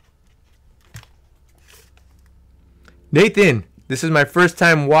 Nathan, this is my first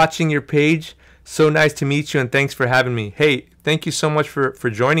time watching your page. So nice to meet you, and thanks for having me. Hey, thank you so much for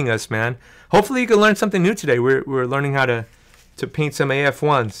joining us, man. Hopefully you can learn something new today. We're learning how to paint some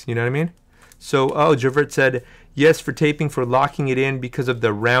AF1s, you know what I mean? So, oh, Javert said, yes, for taping, for locking it in because of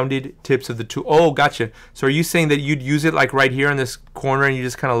the rounded tips of the tool. Oh, gotcha. So are you saying that you'd use it right here in this corner and you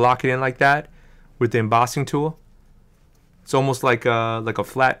just kind of lock it in like that with the embossing tool? It's almost like a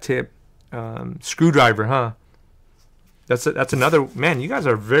flat tip screwdriver, huh? That's another, man, you guys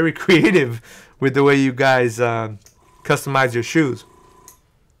are very creative with the way you guys customize your shoes.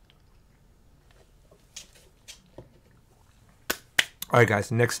 All right,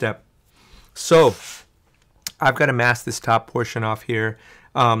 guys, next step. So I've got to mask this top portion off here.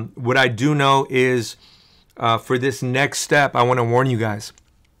 What I do know is for this next step, I want to warn you guys.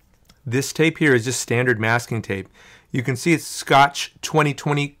 This tape here is just standard masking tape. You can see it's Scotch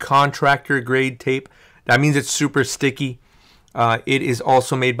 2020 contractor grade tape. That means it's super sticky. It is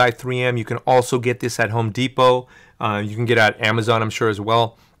also made by 3M. You can also get this at Home Depot. You can get it at Amazon, I'm sure, as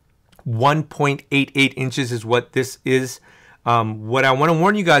well. 1.88 inches is what this is. What I want to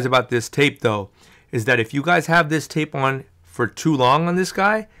warn you guys about this tape, though, is that if you guys have this tape on for too long on this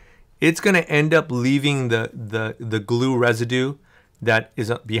guy, it's going to end up leaving the glue residue that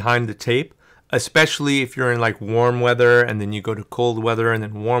is behind the tape, especially if you're in warm weather and then you go to cold weather and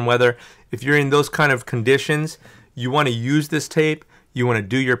then warm weather. If you're in those kind of conditions, you want to use this tape, you want to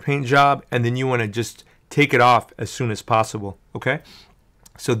do your paint job, and then you want to just take it off as soon as possible, okay?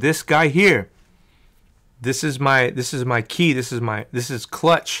 So this guy here, this is my key, this is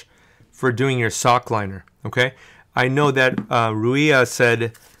clutch for doing your sock liner, okay? I know that Ruia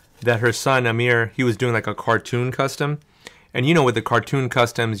said that her son Amir, he was doing a cartoon custom, and you know with the cartoon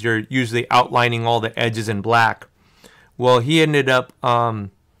customs you're usually outlining all the edges in black. Well, he ended up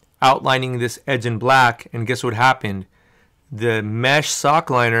outlining this edge in black, and guess what happened? The mesh sock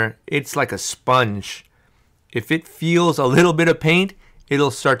liner, it's like a sponge. If it feels a little bit of paint,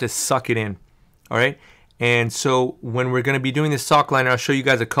 it'll start to suck it in, all right? And so when we're going to be doing this sock liner, I'll show you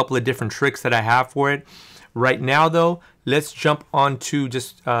guys a couple of different tricks that I have for it. Right now, though, let's jump on to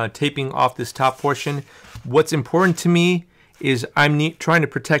just taping off this top portion. What's important to me is I'm trying to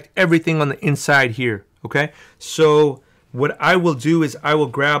protect everything on the inside here, okay? So what I will do is I will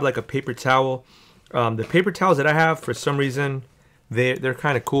grab like a paper towel. The paper towels that I have, for some reason, they're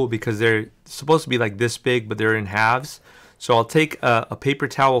kind of cool because they're supposed to be like this big, but they're in halves. So I'll take a paper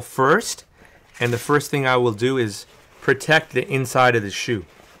towel first, and the first thing I will do is protect the inside of the shoe.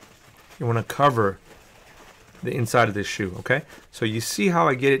 You want to cover the inside of this shoe, okay? So you see how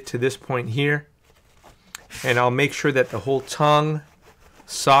I get it to this point here, and I'll make sure that the whole tongue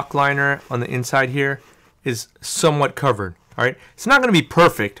sock liner on the inside here is somewhat covered. All right, it's not going to be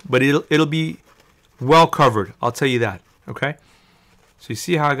perfect, but it'll be well covered. I'll tell you that. Okay, so you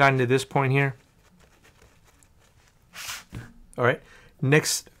see how I got into this point here. All right,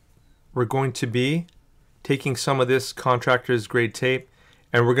 next we're going to be taking some of this contractor's grade tape,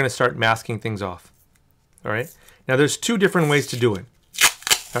 and we're going to start masking things off. All right, now there's two different ways to do it.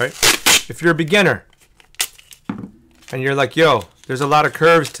 All right, if you're a beginner and you're like, yo, there's a lot of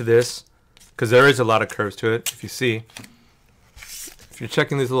curves to this, because there is a lot of curves to it. If you see, if you're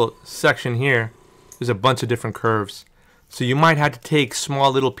checking this little section here, there's a bunch of different curves. So you might have to take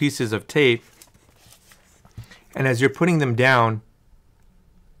small little pieces of tape, and as you're putting them down,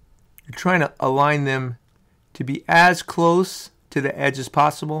 you're trying to align them to be as close to the edge as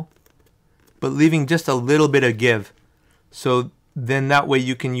possible, but leaving just a little bit of give. So then that way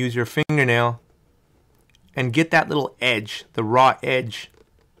you can use your fingernail and get that little edge, the raw edge.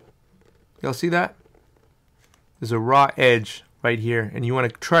 Y'all see that? There's a raw edge right here, and you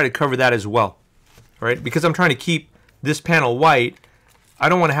want to try to cover that as well. All right? Because I'm trying to keep this panel white, I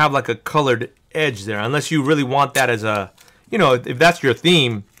don't want to have like a colored edge there, unless you really want that as a, you know, if that's your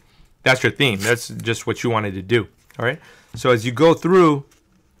theme, that's your theme. That's just what you wanted to do. All right? So as you go through,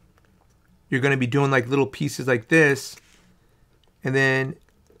 you're going to be doing like little pieces like this, and then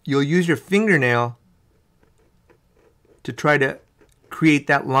you'll use your fingernail to try to create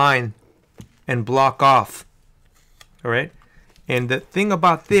that line and block off. All right, and the thing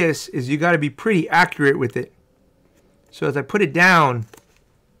about this is you got to be pretty accurate with it. So as I put it down,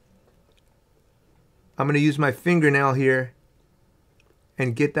 I'm going to use my fingernail here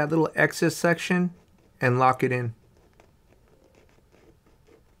and get that little excess section and lock it in.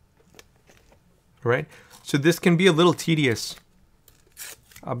 All right, so this can be a little tedious.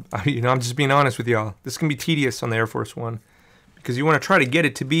 You know, I'm just being honest with y'all. This can be tedious on the Air Force One because you want to try to get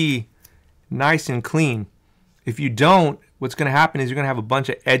it to be nice and clean. If you don't, what's going to happen is you're going to have a bunch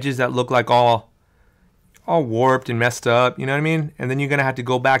of edges that look like all warped and messed up, you know what I mean? And then you're going to have to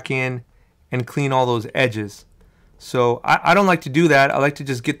go back in and clean all those edges. So I don't like to do that. I like to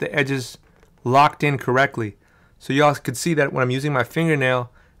just get the edges locked in correctly. So y'all could see that when I'm using my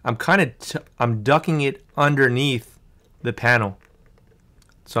fingernail, I'm ducking it underneath the panel.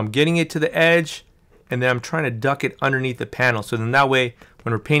 So I'm getting it to the edge, and then I'm trying to duck it underneath the panel. So then that way,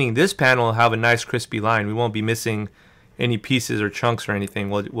 when we're painting this panel, we'll have a nice crispy line. We won't be missing any pieces or chunks or anything.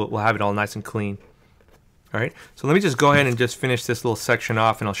 We'll have it all nice and clean. All right, so let me just go ahead and just finish this little section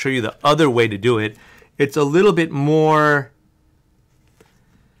off, and I'll show you the other way to do it. It's a little bit more,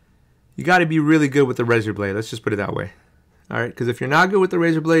 you got to be really good with the razor blade. Let's just put it that way. All right, because if you're not good with the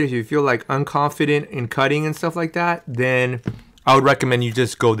razor blade, if you feel like unconfident in cutting and stuff like that, then I would recommend you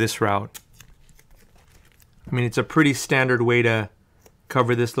just go this route. I mean, it's a pretty standard way to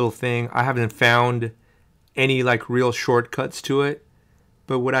cover this little thing. I haven't found any like real shortcuts to it,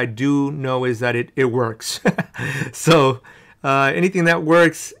 but what I do know is that it works. So anything that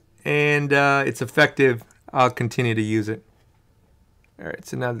works and it's effective, I'll continue to use it. All right,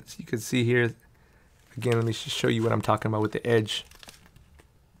 so now that you can see here, again, let me just show you what I'm talking about with the edge.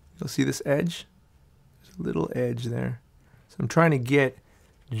 You'll see this edge? There's a little edge there. So I'm trying to get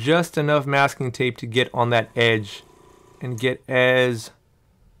just enough masking tape to get on that edge and get as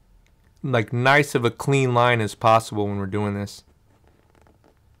like nice of a clean line as possible when we're doing this.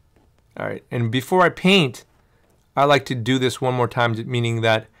 All right, and before I paint, I like to do this one more time, meaning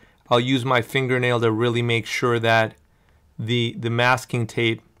that I'll use my fingernail to really make sure that the masking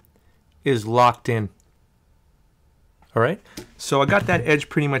tape is locked in. All right, so I got that edge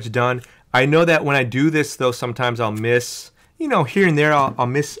pretty much done. I know that when I do this though, sometimes I'll miss, you know, here and there I'll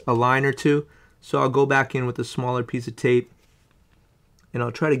miss a line or two. So I'll go back in with a smaller piece of tape and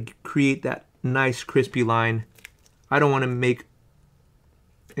I'll try to create that nice crispy line. I don't want to make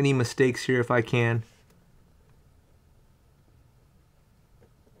any mistakes here if I can.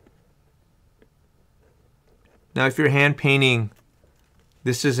 Now if you're hand painting,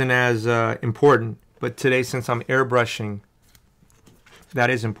 this isn't as important, but today since I'm airbrushing, that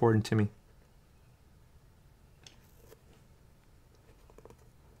is important to me.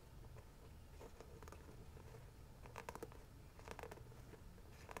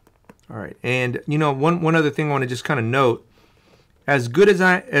 All right, and you know, one other thing I want to just kind of note, as good as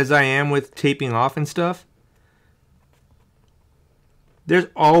I am with taping off and stuff, there's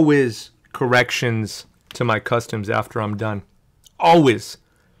always corrections to my customs after I'm done. Always.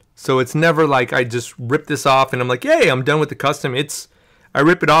 So it's never like I just rip this off and I'm like, hey, I'm done with the custom. It's I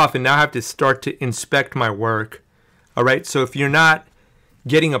rip it off and now I have to start to inspect my work. All right, so if you're not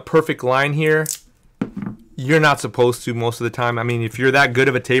getting a perfect line here, you're not supposed to most of the time. I mean, if you're that good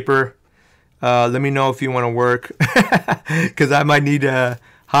of a taper, let me know if you want to work, because I might need to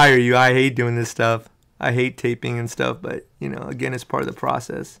hire you. I hate doing this stuff. I hate taping and stuff, but you know, again, it's part of the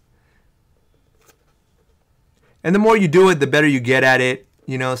process. And the more you do it, the better you get at it,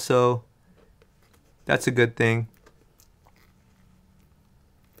 you know, so that's a good thing.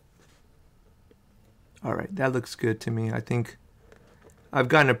 All right, that looks good to me. I think I've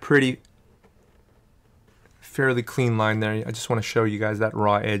gotten a fairly clean line there. I just want to show you guys that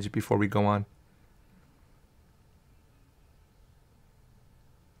raw edge before we go on.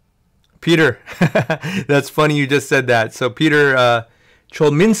 Peter, that's funny you just said that. So Peter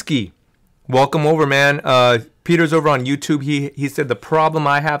Cholminski, welcome over, man. Peter's over on YouTube. He said the problem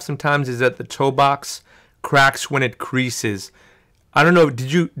I have sometimes is that the toe box cracks when it creases. I don't know,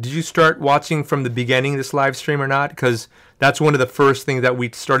 did you start watching from the beginning this live stream or not? Because that's one of the first things that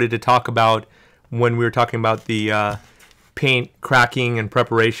we started to talk about when we were talking about the paint cracking and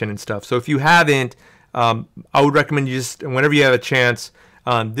preparation and stuff. So if you haven't, I would recommend you just, whenever you have a chance,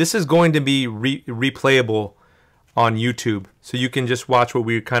 this is going to be replayable on YouTube. So you can just watch what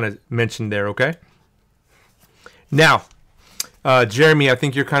we kind of mentioned there, okay? Now, Jeremy, I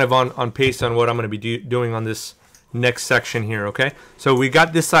think you're kind of on pace on what I'm going to be doing on this next section here, okay? So we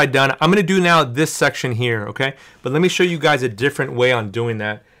got this side done. I'm going to do now this section here, okay? But let me show you guys a different way on doing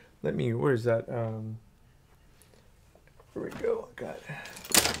that. Let me, where's that? Here we go. Got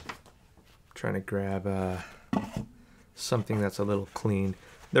trying to grab something that's a little clean.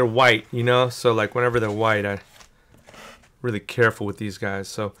 They're white, you know? So like whenever they're white, I'm really careful with these guys.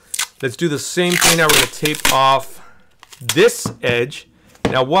 So let's do the same thing now. We're going to tape off this edge.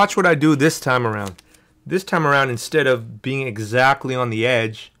 Now watch what I do this time around. This time around, instead of being exactly on the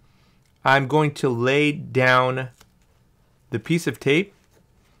edge, I'm going to lay down the piece of tape.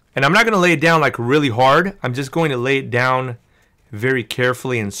 And I'm not going to lay it down like really hard. I'm just going to lay it down very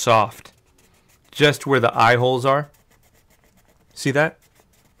carefully and soft. Just where the eye holes are. See that?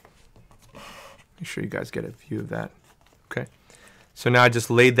 Make sure you guys get a view of that. Okay. So now I just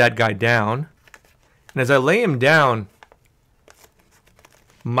laid that guy down. And as I lay him down,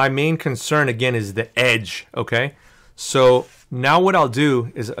 my main concern again is the edge, okay? So now what I'll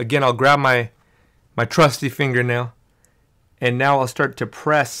do is, again, I'll grab my trusty fingernail, and now I'll start to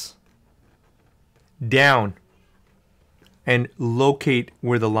press down and locate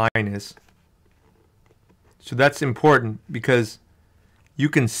where the line is. So that's important because you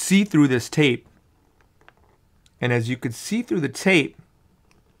can see through this tape, and as you can see through the tape,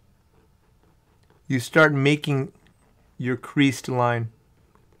 you start making your creased line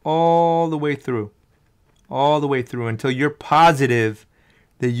all the way through until you're positive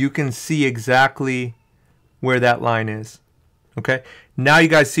that you can see exactly where that line is. Okay, now you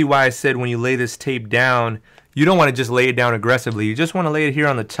guys see why I said when you lay this tape down, you don't want to just lay it down aggressively. You just want to lay it here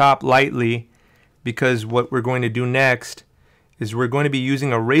on the top lightly, because what we're going to do next is we're going to be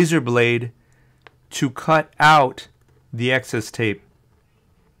using a razor blade to cut out the excess tape.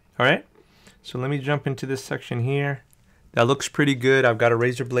 All right, so let me jump into this section here. That looks pretty good. I've got a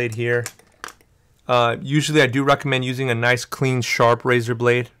razor blade here. Usually I do recommend using a nice clean sharp razor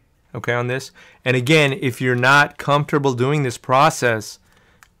blade, okay, on this. And again, if you're not comfortable doing this process,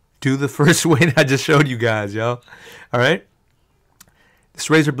 do the first way that I just showed you guys, yo. All right? This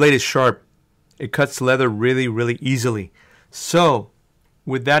razor blade is sharp. It cuts leather really, really easily. So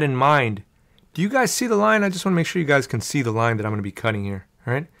with that in mind, do you guys see the line? I just want to make sure you guys can see the line that I'm going to be cutting here,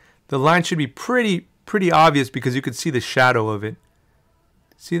 all right? The line should be pretty obvious because you could see the shadow of it.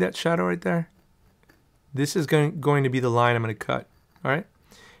 See that shadow right there? This is going to be the line I'm going to cut. All right.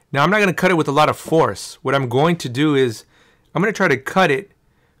 Now I'm not going to cut it with a lot of force. What I'm going to do is I'm going to try to cut it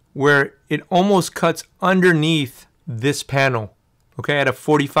where it almost cuts underneath this panel. Okay, at a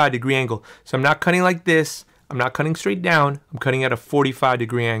 45-degree angle. So I'm not cutting like this. I'm not cutting straight down. I'm cutting at a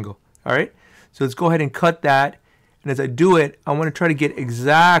 45-degree angle. All right. So let's go ahead and cut that. And as I do it, I want to try to get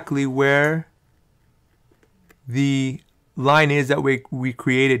exactly where the line is that we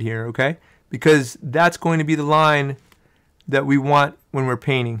created here, okay? Because that's going to be the line that we want when we're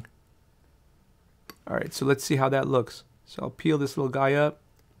painting. All right, so let's see how that looks. So I'll peel this little guy up.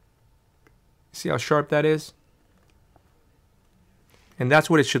 See how sharp that is? And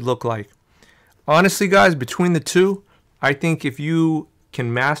that's what it should look like. Honestly, guys, between the two, I think if you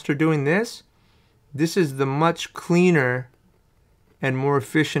can master doing this, this is the much cleaner and more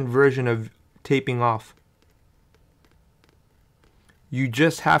efficient version of taping off. You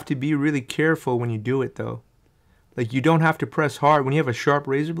just have to be really careful when you do it, though. Like, you don't have to press hard. When you have a sharp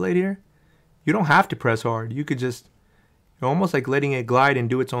razor blade here, you don't have to press hard. You could just, you're almost like letting it glide and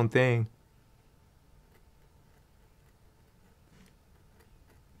do its own thing.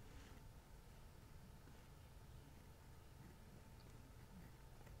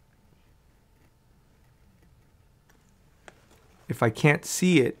 If I can't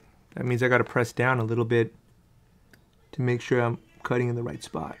see it, that means I got to press down a little bit to make sure I'm cutting in the right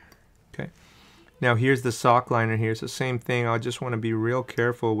spot. Okay. Now here's the sock liner here. It's the same thing. I just want to be real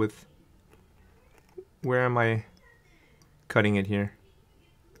careful with where am I cutting it here.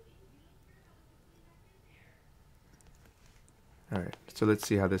 Alright, so let's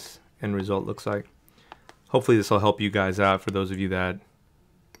see how this end result looks like. Hopefully this will help you guys out for those of you that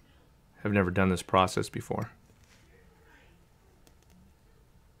have never done this process before.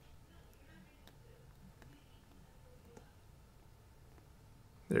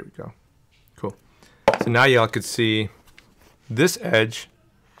 There we go. Cool. So now y'all could see this edge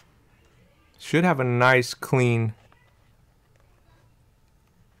should have a nice, clean,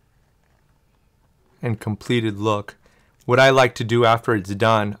 and completed look. What I like to do after it's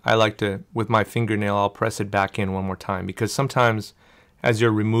done, I like to, with my fingernail, I'll press it back in one more time, because sometimes as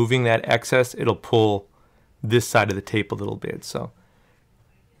you're removing that excess, it'll pull this side of the tape a little bit. So,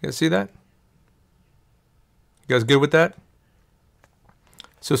 you guys see that? You guys good with that?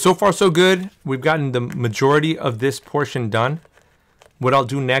 So far so good. We've gotten the majority of this portion done. What I'll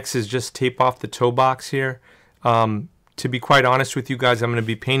do next is just tape off the toe box here. To be quite honest with you guys, I'm going to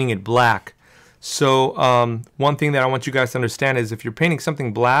be painting it black. So one thing that I want you guys to understand is if you're painting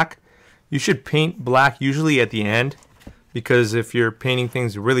something black, you should paint black usually at the end, because if you're painting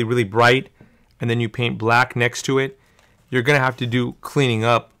things really, really bright and then you paint black next to it, you're going to have to do cleaning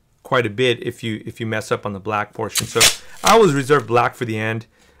up quite a bit if you mess up on the black portion. So I always reserve black for the end.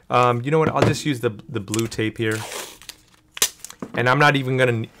 You know what? I'll just use the blue tape here. And I'm not even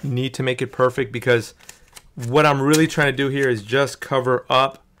going to need to make it perfect, because what I'm really trying to do here is just cover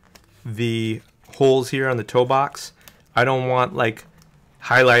up the holes here on the toe box. I don't want like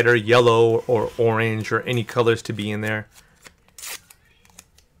highlighter yellow or orange or any colors to be in there.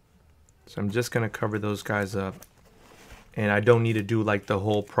 So I'm just going to cover those guys up. And I don't need to do like the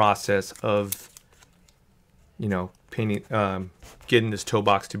whole process of, you know, painting, getting this toe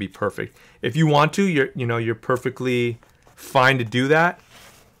box to be perfect. If you want to, you're perfectly fine to do that.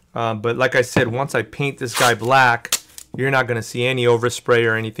 But like I said, once I paint this guy black, you're not going to see any overspray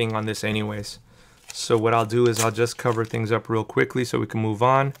or anything on this anyways. So what I'll do is I'll just cover things up real quickly so we can move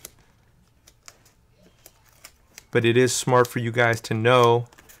on. But it is smart for you guys to know.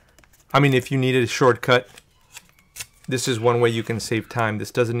 I mean, if you needed a shortcut, this is one way you can save time.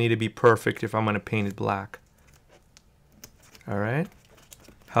 This doesn't need to be perfect if I'm going to paint it black. Alright,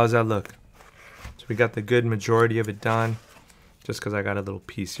 how's that look? So we got the good majority of it done. Just because I got a little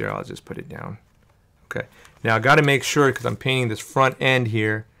piece here, I'll just put it down. Okay, now I got to make sure, because I'm painting this front end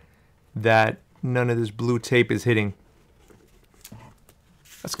here, that none of this blue tape is hitting.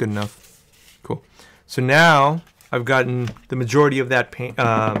 That's good enough. Cool. So now I've gotten the majority of that paint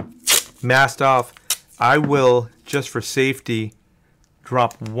masked off. I will, just for safety,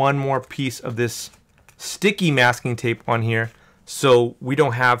 drop one more piece of this sticky masking tape on here so we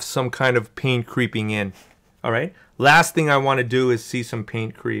don't have some kind of paint creeping in. All right, last thing I want to do is see some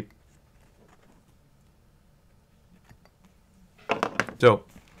paint creep. So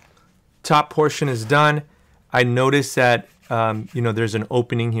top portion is done. I noticed that you know, there's an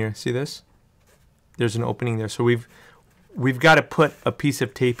opening here. See this? There's an opening there. So we've got to put a piece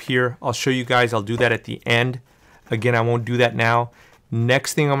of tape here. I'll show you guys. I'll do that at the end. Again, I won't do that now.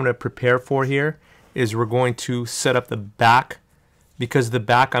 Next thing I'm going to prepare for here is we're going to set up the back, because the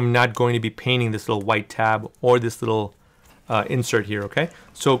back I'm not going to be painting this little white tab or this little insert here, okay?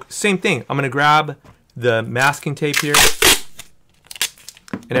 So same thing. I'm going to grab the masking tape here.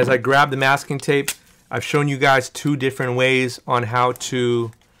 And as I grab the masking tape, I've shown you guys two different ways on how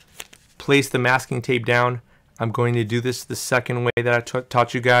to place the masking tape down. I'm going to do this the second way that I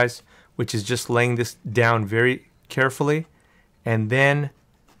taught you guys, which is just laying this down very carefully and then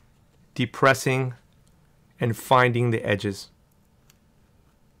depressing and finding the edges.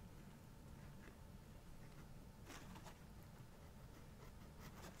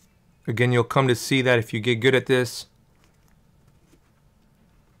 Again, you'll come to see that if you get good at this,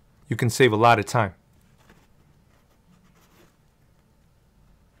 you can save a lot of time.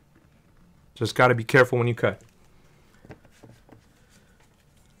 Just got to be careful when you cut.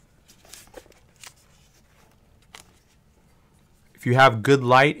 If you have good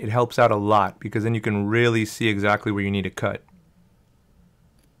light, it helps out a lot because then you can really see exactly where you need to cut.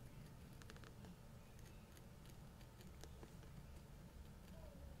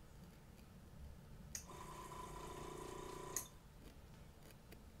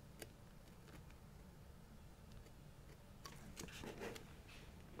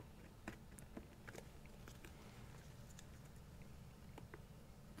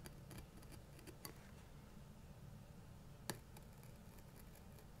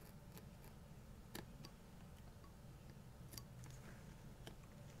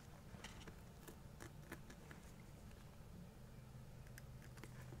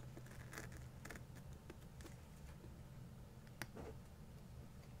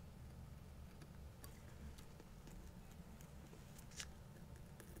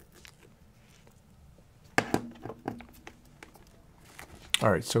 All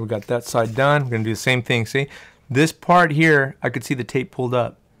right, so we got that side done. We're gonna do the same thing. See, this part here, I could see the tape pulled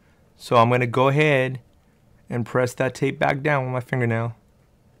up. So I'm gonna go ahead and press that tape back down with my fingernail.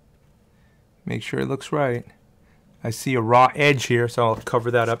 Make sure it looks right. I see a raw edge here, so I'll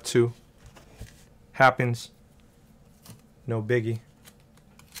cover that up too. Happens. No biggie.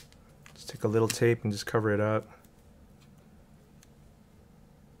 Just take a little tape and just cover it up.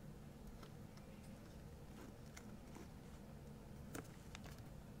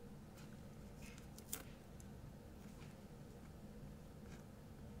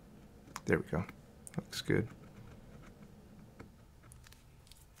 There we go. Looks good.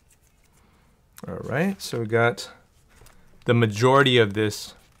 All right, so we got the majority of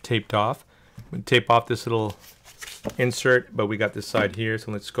this taped off. We tape off this little insert, but we got this side here,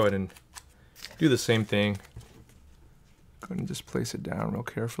 so let's go ahead and do the same thing. Go ahead and just place it down real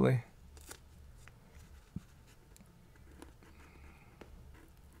carefully.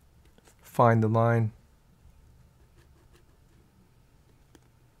 Find the line.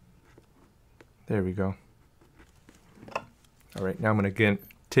 There we go. All right, now I'm going to again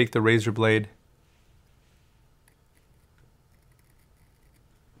take the razor blade.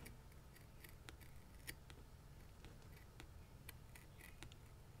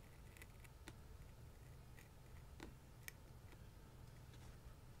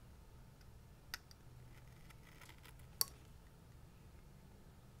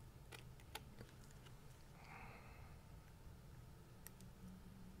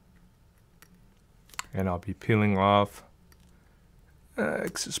 And I'll be peeling off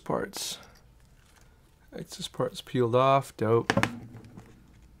excess parts. Excess parts peeled off. Dope.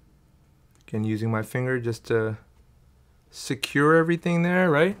 Again, using my finger just to secure everything there,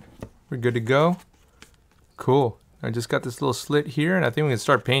 right? We're good to go. Cool. I just got this little slit here, and I think we can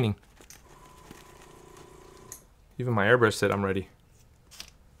start painting. Even my airbrush said I'm ready.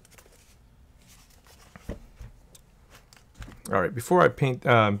 All right, before I paint,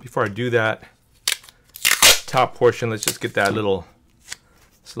 before I do that, top portion, let's just get that little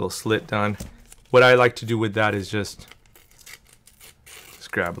slit done. What I like to do with that is just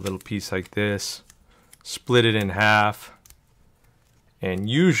grab a little piece like this, split it in half, and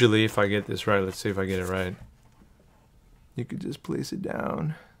usually if I get this right, let's see if I get it right, you could just place it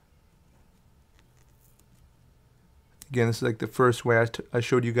down. Again, this is like the first way I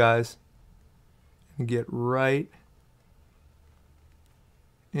showed you guys, and get right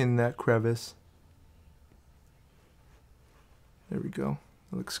in that crevice. There we go.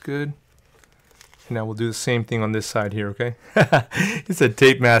 That looks good. And now we'll do the same thing on this side here, okay? It's a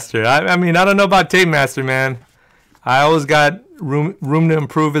tape master. I mean, I don't know about tape master, man. I always got room to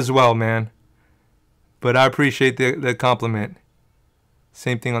improve as well, man. But I appreciate the compliment.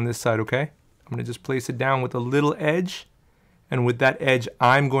 Same thing on this side, okay? I'm going to just place it down with a little edge. And with that edge,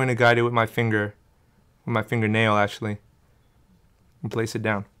 I'm going to guide it with my finger. With my fingernail, actually. And place it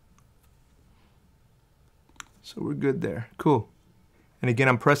down. So we're good there. Cool. And again,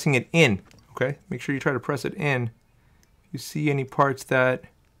 I'm pressing it in, okay? Make sure you try to press it in. If you see any parts that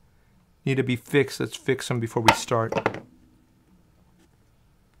need to be fixed, let's fix them before we start.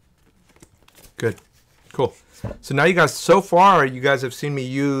 Good. Cool. So now you guys, so far, you guys have seen me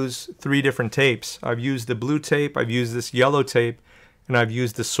use 3 different tapes. I've used the blue tape, I've used this yellow tape, and I've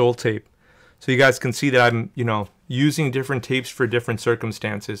used the soul tape. So you guys can see that I'm, using different tapes for different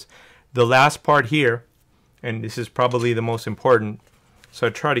circumstances. The last part here, and this is probably the most important, so I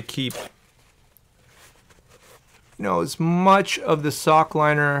try to keep, as much of the sock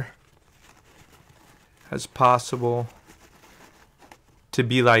liner as possible to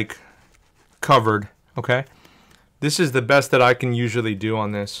be like covered, okay? This is the best that I can usually do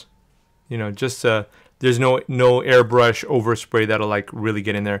on this. You know, just there's no airbrush overspray that'll like really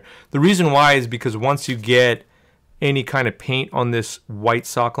get in there. The reason why is because once you get any kind of paint on this white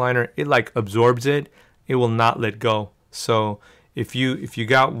sock liner, it like absorbs it. It will not let go. So if you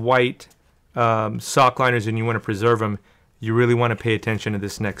got white sock liners and you want to preserve them, you really want to pay attention to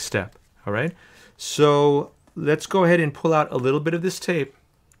this next step. All right. So let's go ahead and pull out a little bit of this tape.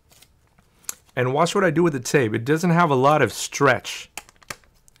 And watch what I do with the tape. It doesn't have a lot of stretch.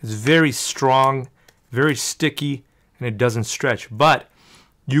 It's very strong, very sticky, and it doesn't stretch. But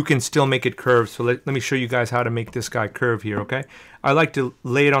you can still make it curve. So let me show you guys how to make this guy curve here, okay? I like to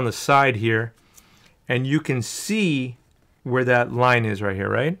lay it on the side here, and you can see where that line is right here,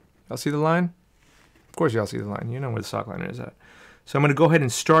 right? Y'all see the line? Of course y'all see the line. You know where the sock liner is at. So I'm going to go ahead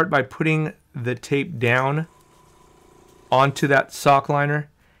and start by putting the tape down onto that sock liner.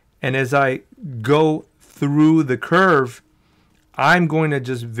 And as I go through the curve, I'm going to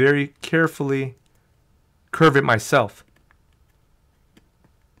just very carefully curve it myself.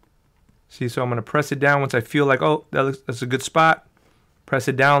 See, so I'm going to press it down once I feel like, oh, that's a good spot. Press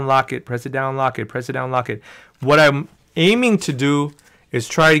it down, lock it, press it down, lock it, press it down, lock it. What I'm aiming to do is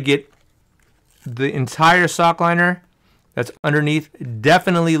try to get the entire sock liner that's underneath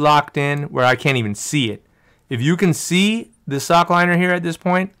definitely locked in where I can't even see it. If you can see the sock liner here at this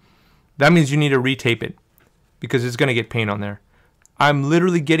point, that means you need to retape it because it's going to get paint on there. I'm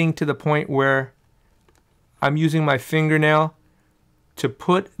literally getting to the point where I'm using my fingernail to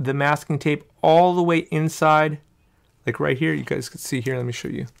put the masking tape all the way inside, like right here. You guys can see here. Let me show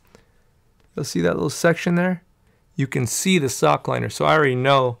you. You'll see that little section there? You can see the sock liner. So I already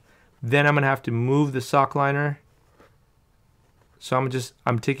know. Then I'm going to have to move the sock liner. So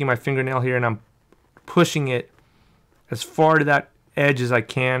I'm taking my fingernail here and I'm pushing it as far to that edge as I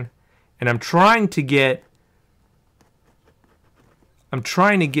can. And I'm trying to get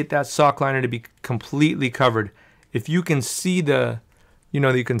that sock liner to be completely covered. If you can see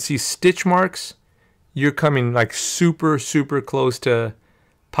you can see stitch marks, you're coming like super, super close to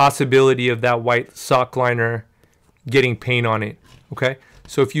possibility of that white sock liner getting paint on it, okay?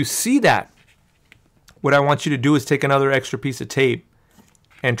 So if you see that, what I want you to do is take another extra piece of tape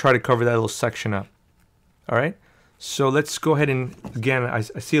and try to cover that little section up, all right? So let's go ahead and, again, I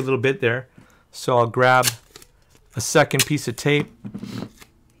see a little bit there. So I'll grab a second piece of tape.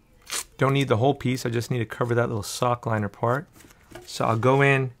 Don't need the whole piece. I just need to cover that little sock liner part. So I'll go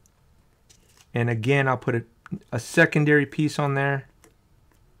in, and again, I'll put a secondary piece on there.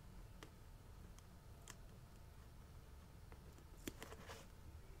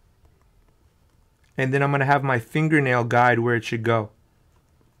 And then I'm going to have my fingernail guide where it should go.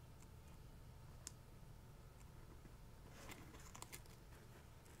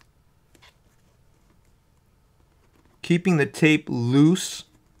 Keeping the tape loose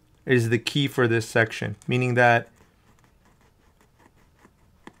is the key for this section, meaning that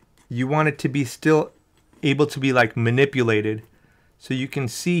you want it to be still able to be like manipulated. So you can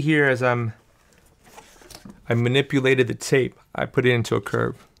see here as I manipulated the tape, I put it into a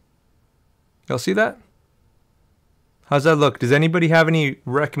curve. Y'all see that? How's that look? Does anybody have any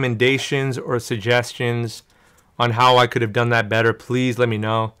recommendations or suggestions on how I could have done that better? Please let me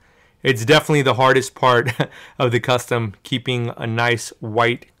know. It's definitely the hardest part of the custom, keeping a nice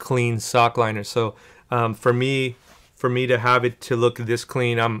white clean sock liner. So for me to have it to look this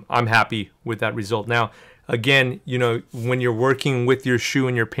clean, I'm happy with that result. Now again, you know, when you're working with your shoe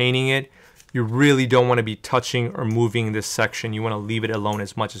and you're painting it, you really don't want to be touching or moving this section. You want to leave it alone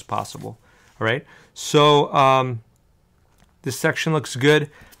as much as possible. All right, so this section looks good.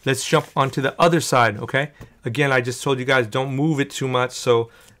 Let's jump onto the other side, okay? Again, I just told you guys don't move it too much.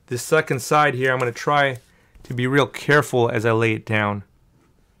 So this second side here, I'm going to try to be real careful as I lay it down.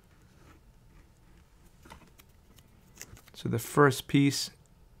 So the first piece,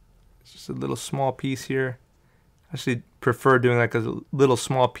 it's just a little small piece here. I actually prefer doing like a little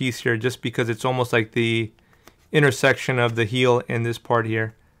small piece here just because it's almost like the intersection of the heel and this part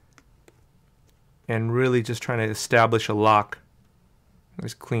here. And really just trying to establish a lock.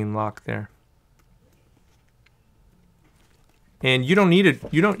 Nice clean lock there. And you don't need it.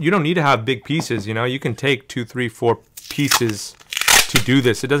 You don't need to have big pieces. You know, you can take 2, 3, 4 pieces to do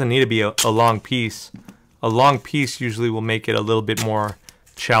this. It doesn't need to be a long piece. A long piece usually will make it a little bit more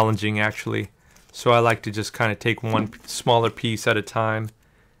challenging, actually. So I like to just kind of take one smaller piece at a time,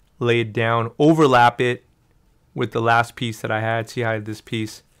 lay it down, overlap it with the last piece that I had. See, I had this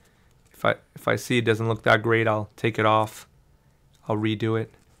piece. If I see it doesn't look that great, I'll take it off. I'll redo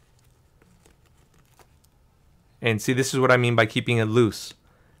it. And see, this is what I mean by keeping it loose.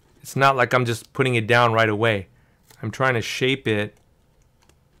 It's not like I'm just putting it down right away. I'm trying to shape it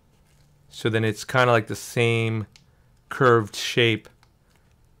So then it's kind of like the same curved shape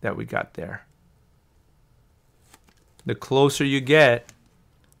that we got there. The closer you get,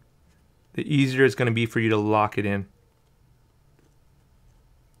 the easier it's going to be for you to lock it in.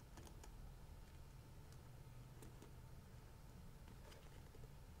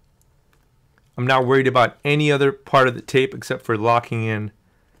 I'm not worried about any other part of the tape except for locking in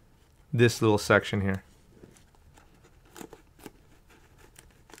this little section here.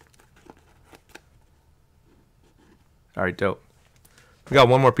 All right, dope. We got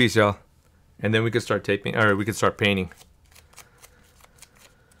one more piece, y'all, and then we can start taping, or we can start painting.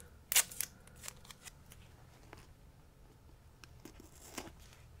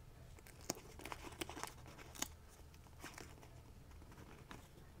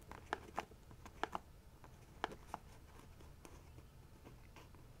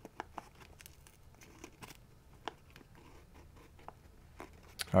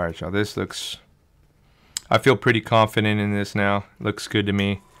 All right, y'all, this looks, I feel pretty confident in this now. Looks good to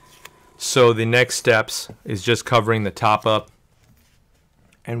me. So the next steps is just covering the top up,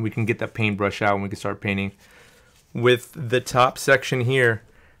 and we can get that paintbrush out and we can start painting. With the top section here,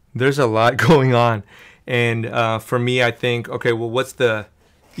 there's a lot going on. And for me, I think, okay, well, what's the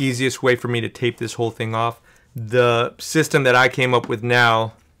easiest way for me to tape this whole thing off? The system that I came up with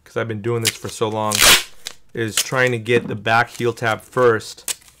now, because I've been doing this for so long, is trying to get the back heel tab first.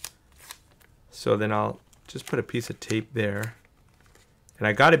 So then I'll just put a piece of tape there. And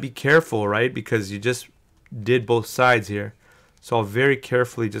I got to be careful, right? Because you just did both sides here. So I'll very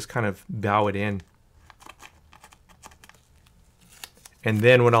carefully just kind of bow it in. And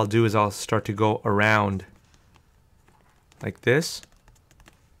then what I'll do is I'll start to go around like this.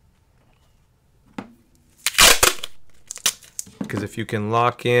 Because if you can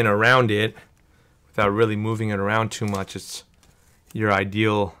lock in around it without really moving it around too much, it's your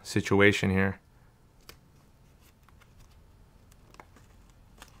ideal situation here.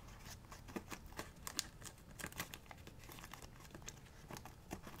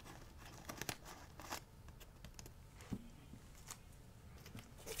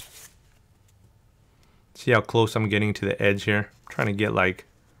 See how close I'm getting to the edge here? I'm trying to get like,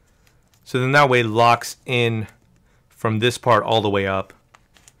 so then that way it locks in from this part all the way up.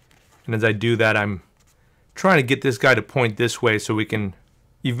 And as I do that, I'm trying to get this guy to point this way so we can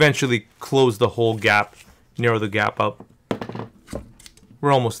eventually close the whole gap, narrow the gap up.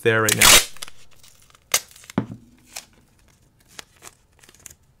 We're almost there right now.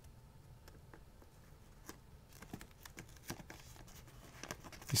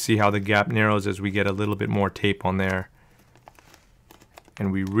 You see how the gap narrows as we get a little bit more tape on there.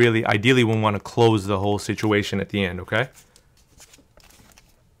 And we really, ideally, we want to close the whole situation at the end, okay?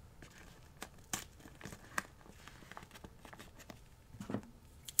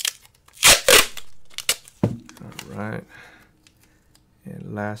 All right.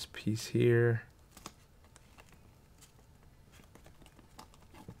 And last piece here.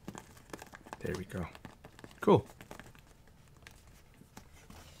 There we go. Cool.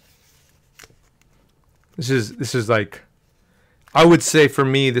 This is like, I would say for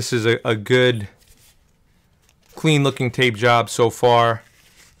me, this is a good, clean looking tape job so far.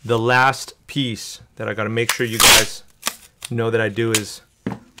 The last piece that I got to make sure you guys know that I do is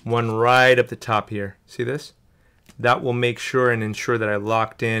one right up the top here. See this? That will make sure and ensure that I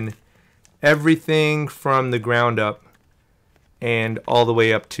locked in everything from the ground up and all the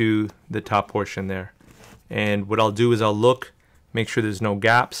way up to the top portion there. And what I'll do is I'll look, make sure there's no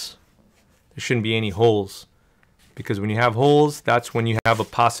gaps. There shouldn't be any holes, because when you have holes, that's when you have a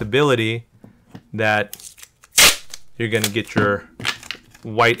possibility that you're going to get your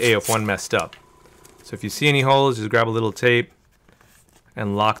white AF1 messed up. So if you see any holes, just grab a little tape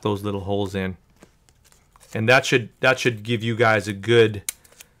and lock those little holes in. And that should give you guys a good,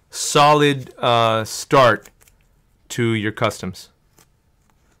 solid start to your customs.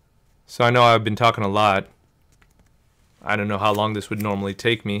 So I know I've been talking a lot. I don't know how long this would normally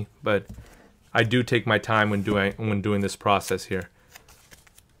take me, but I do take my time when doing this process here,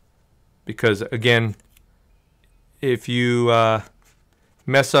 because again, if you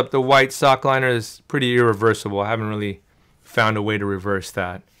mess up the white sock liner, it's pretty irreversible. I haven't really found a way to reverse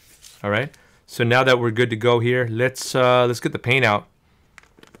that. All right, so now that we're good to go here, let's get the paint out.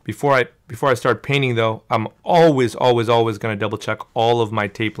 Before I start painting though, I'm always going to double check all of my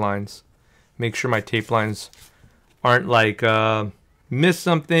tape lines. Make sure my tape lines aren't like miss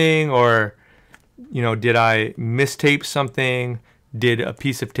something, or you know, did I mistape something? Did a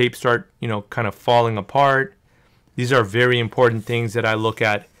piece of tape start, you know, kind of falling apart? These are very important things that I look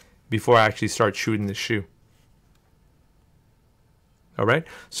at before I actually start shooting the shoe. All right,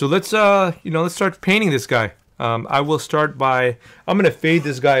 so let's let's start painting this guy. I will start by, I'm gonna fade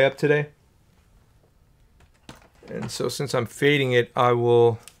this guy up today. And so since I'm fading it, I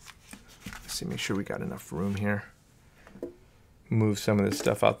will, let's see, make sure we got enough room here. Move some of this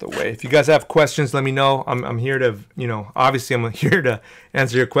stuff out the way. If you guys have questions, let me know. I'm here to, obviously I'm here to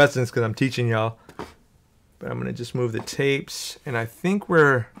answer your questions because I'm teaching y'all. But I'm gonna just move the tapes, and I think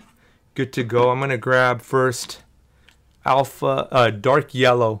we're good to go. I'm gonna grab first Alpha, dark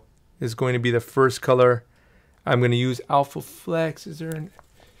yellow is going to be the first color. I'm gonna use Alpha Flex. Is there an,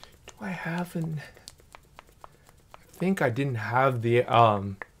 do I have an, I think I didn't have the,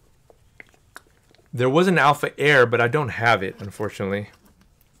 there was an Alpha Air, but I don't have it, unfortunately.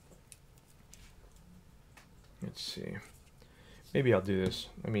 Let's see. Maybe I'll do this.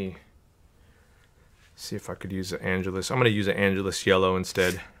 Let me see if I could use the Angelus. I'm going to use an Angelus yellow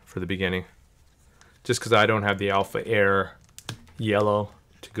instead for the beginning. Just because I don't have the Alpha Air yellow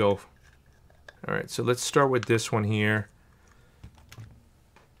to go. Alright, so let's start with this one here.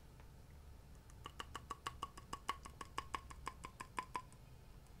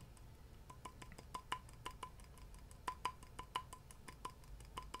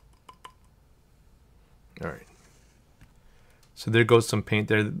 All right, so there goes some paint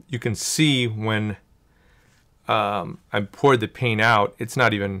there. You can see when I poured the paint out, it's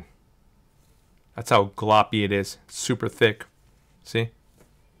not even, that's how gloppy it is. It's super thick. See?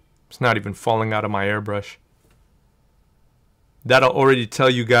 It's not even falling out of my airbrush. That'll already tell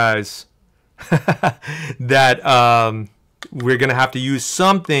you guys that we're going to have to use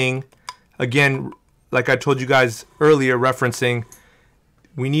something. Again, like I told you guys earlier, referencing,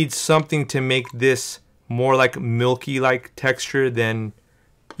 we need something to make this more like milky-like texture than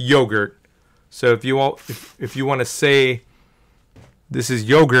yogurt. So if you want to say this is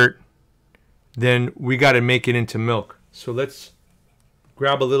yogurt, then we got to make it into milk. So let's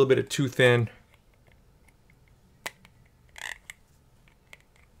grab a little bit of Too Thin.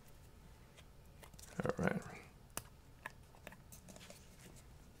 All right.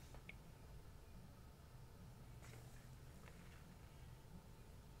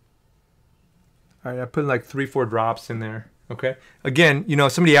 All right, I put like 3-4 drops in there. Okay. Again,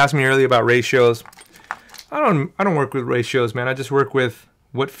 somebody asked me earlier about ratios. I don't work with ratios, man. I just work with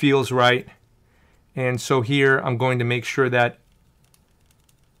what feels right. And so here I'm going to make sure that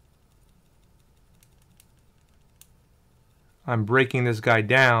I'm breaking this guy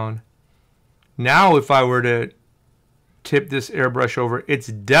down. Now, if I were to tip this airbrush over, it's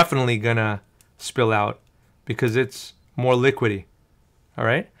definitely gonna spill out because it's more liquidy. All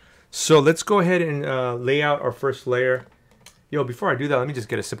right. So let's go ahead and lay out our first layer. Yo, before I do that, let me just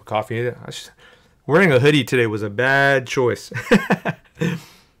get a sip of coffee. Wearing a hoodie today was a bad choice.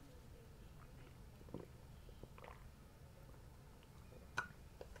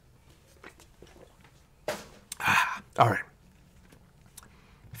 All right.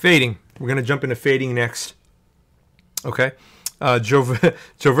 Fading. We're going to jump into fading next. Okay.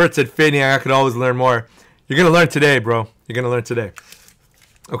 Jovert said fading, I could always learn more. You're going to learn today, bro. You're going to learn today.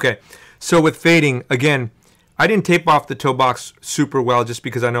 Okay, so with fading, again, I didn't tape off the toe box super well just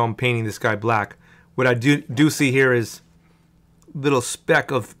because I know I'm painting this guy black. What I do see here is a little speck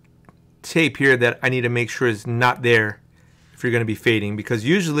of tape here that I need to make sure is not there if you're going to be fading. Because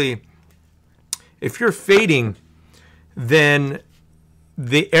usually, if you're fading, then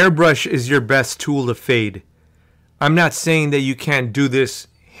the airbrush is your best tool to fade. I'm not saying that you can't do this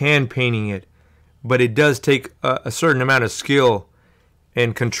hand painting it, but it does take a certain amount of skill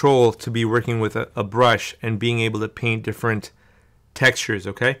and control to be working with a brush and being able to paint different textures.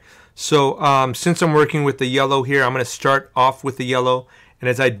 Okay, so since I'm working with the yellow here, I'm going to start off with the yellow, and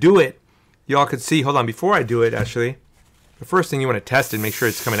as I do it, y'all can see, hold on, before I do it, actually, the first thing you want to test it, make sure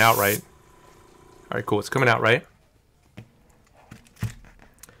it's coming out right. All right, cool, it's coming out right.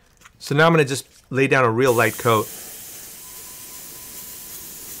 So now I'm going to just lay down a real light coat.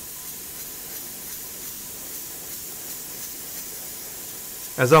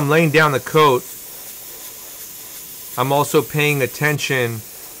 As I'm laying down the coat, I'm also paying attention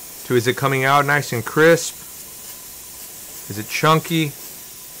to, is it coming out nice and crisp? Is it chunky?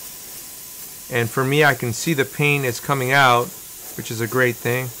 And for me, I can see the paint is coming out, which is a great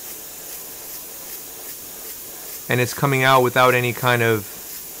thing. And it's coming out without any kind of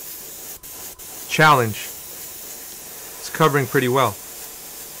challenge. It's covering pretty well.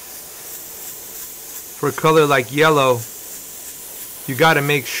 For a color like yellow, you got to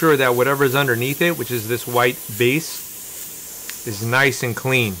make sure that whatever's underneath it, which is this white base, is nice and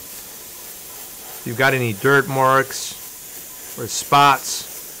clean. If you've got any dirt marks or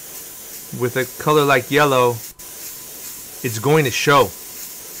spots with a color like yellow, it's going to show.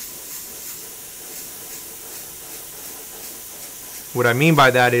 What I mean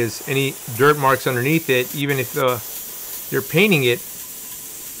by that is any dirt marks underneath it, even if you're painting it,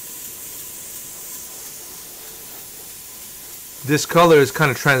 this color is kind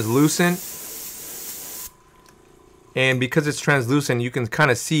of translucent. And because it's translucent, you can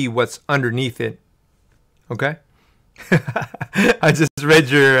kind of see what's underneath it. Okay? I just read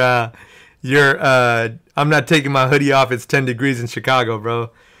your I'm not taking my hoodie off, it's 10 degrees in Chicago,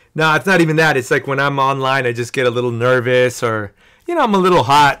 bro. No, it's not even that. It's like when I'm online, I just get a little nervous, or you know, I'm a little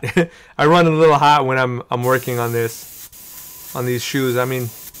hot. I run a little hot when I'm working on these shoes. I mean,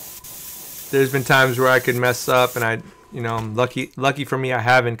 there's been times where I could mess up, and I'm lucky for me I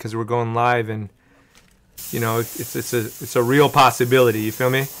haven't, because we're going live, and you know, it's a real possibility. You feel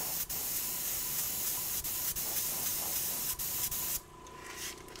me?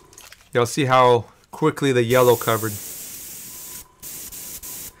 You'll see how quickly the yellow covered.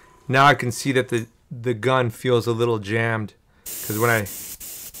 Now I can see that the gun feels a little jammed, because when I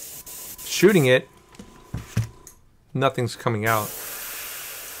shooting it, nothing's coming out,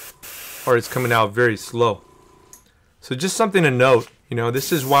 or it's coming out very slow. So just something to note. You know,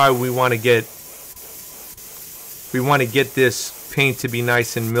 this is why we want to get this paint to be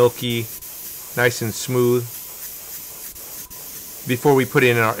nice and milky, nice and smooth, before we put it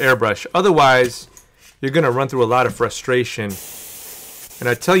in our airbrush. Otherwise, you're going to run through a lot of frustration. And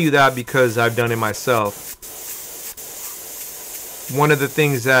I tell you that because I've done it myself. One of the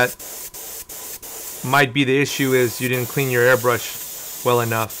things that might be the issue is you didn't clean your airbrush well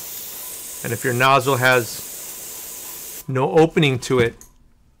enough. And if your nozzle has no opening to it,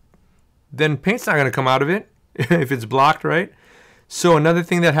 then paint's not going to come out of it if it's blocked, right? So another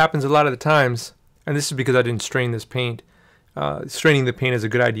thing that happens a lot of the times, and this is because I didn't strain this paint, straining the paint is a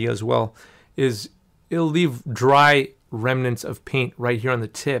good idea as well, is it'll leave dry remnants of paint right here on the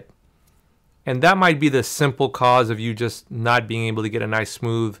tip. And that might be the simple cause of you just not being able to get a nice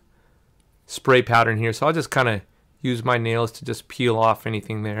smooth spray pattern here. So I'll just kind of use my nails to just peel off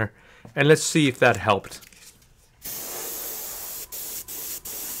anything there. And let's see if that helped.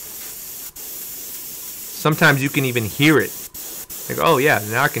 Sometimes you can even hear it. Like, oh yeah,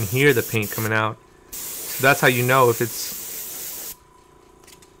 now I can hear the paint coming out. So that's how you know if it's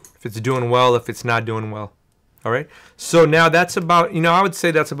doing well, if it's not doing well. All right. So now that's about, you know, I would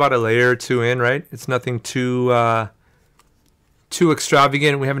say that's about a layer or two in, right? It's nothing too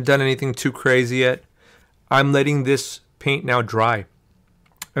extravagant. We haven't done anything too crazy yet. I'm letting this paint now dry.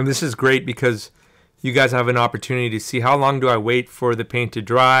 And this is great because you guys have an opportunity to see how long do I wait for the paint to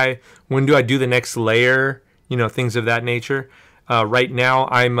dry? When do I do the next layer? You know, things of that nature. Right now,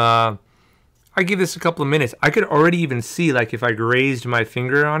 I give this a couple of minutes. I could already even see, like, if I grazed my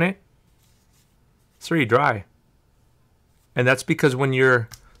finger on it, it's already dry. And that's because when you're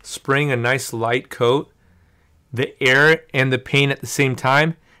spraying a nice light coat, the air and the paint at the same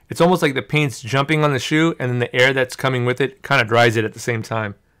time, it's almost like the paint's jumping on the shoe, and then the air that's coming with it kind of dries it at the same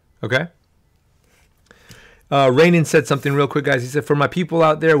time. Okay? Rainin said something real quick, guys. He said, for my people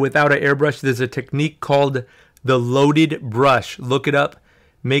out there without an airbrush, there's a technique called the loaded brush. Look it up.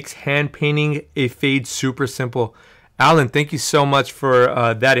 Makes hand painting a fade super simple. Alan, thank you so much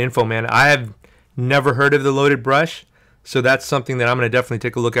for that info, man. I have never heard of the loaded brush, so that's something that I'm going to definitely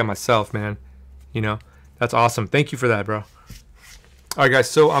take a look at myself, man. You know, that's awesome. Thank you for that, bro. All right, guys,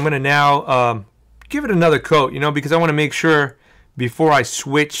 so I'm going to now give it another coat, you know, because I want to make sure before I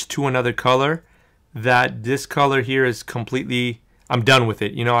switch to another color that this color here is completely, I'm done with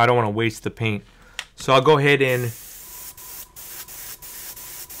it. You know, I don't want to waste the paint. So I'll go ahead and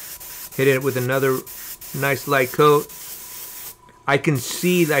hit it with another nice light coat. I can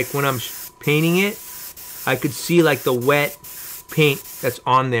see, like, when I'm painting it, I could see, like, the wet paint that's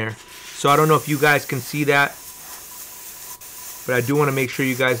on there. So I don't know if you guys can see that, but I do want to make sure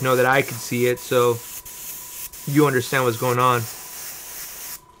you guys know that I can see it so you understand what's going on.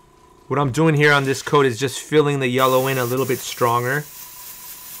 What I'm doing here on this coat is just filling the yellow in a little bit stronger.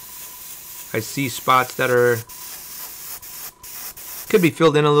 I see spots that could be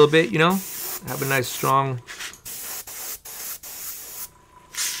filled in a little bit, you know. Have a nice strong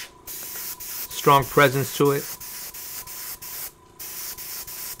presence to it.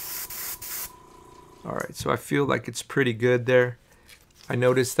 All right, so I feel like it's pretty good there. I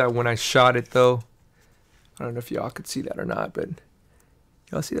noticed that when I shot it though, I don't know if y'all could see that or not, but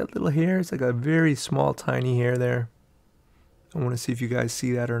y'all see that little hair? It's like a very small, tiny hair there. I want to see if you guys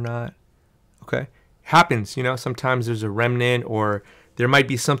see that or not. Okay, happens, you know. Sometimes there's a remnant, or there might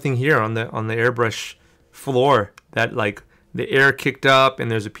be something here on the airbrush floor that, like, the air kicked up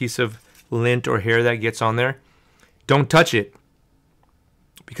and there's a piece of lint or hair that gets on there. don't touch it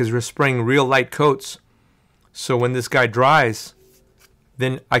because we're spraying real light coats. So when this guy dries,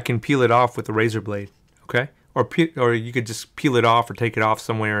 then I can peel it off with a razor blade, okay? Or you could just peel it off or take it off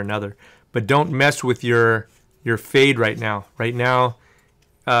some way or another. But don't mess with your fade right now. Right now,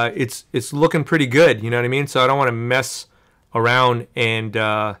 it's looking pretty good, you know what I mean? So I don't want to mess around and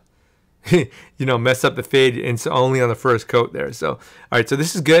you know, mess up the fade, and it's only on the first coat there. So all right, so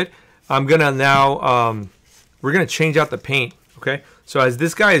this is good. I'm gonna now we're gonna change out the paint, okay? So as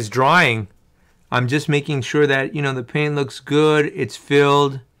this guy is drying, I'm just making sure that, you know, the paint looks good, it's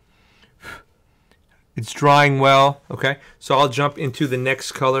filled, it's drying well, okay? So I'll jump into the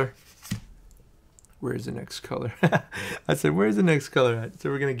next color. Where's the next color? I said, where's the next color at? So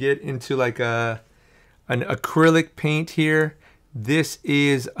we're gonna get into like an acrylic paint here. This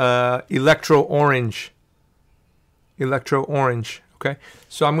is electro orange. Electro orange, okay?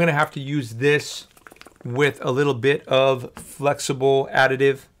 So I'm gonna have to use this with a little bit of flexible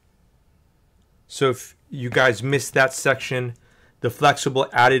additive. So if you guys missed that section, the flexible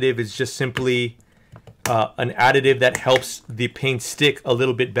additive is just simply an additive that helps the paint stick a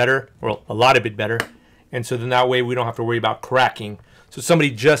little bit better, or a lot of bit better. And so then that way we don't have to worry about cracking. So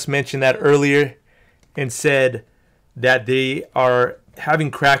somebody just mentioned that earlier and said that they are having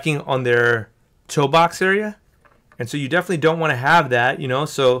cracking on their toe box area. And so you definitely don't want to have that, you know,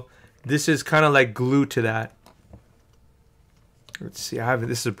 so this is kind of like glue to that. Let's see,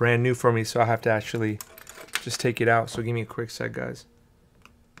 this is brand new for me, so I have to actually just take it out. So give me a quick sec, guys.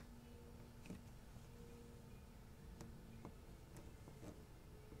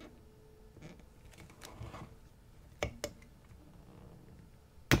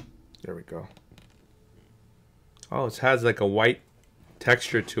 There we go. Oh, it has like a white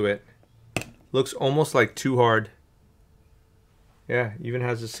texture to it. Looks almost like Too Hard. Yeah, even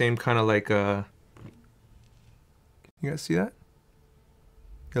has the same kind of like you guys see that?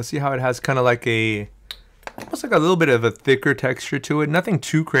 You'll see how it has kind of like almost like a little bit of a thicker texture to it. Nothing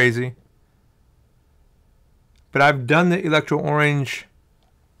too crazy. But I've done the electro orange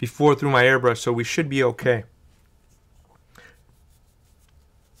before through my airbrush, so we should be okay.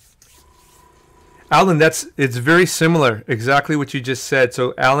 Alan, it's very similar, exactly what you just said.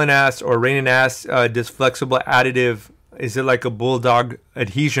 So Alan asked, or Rainen asked, does flexible additive, is it like a Bulldog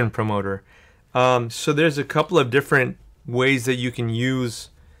adhesion promoter? So there's a couple of different ways that you can use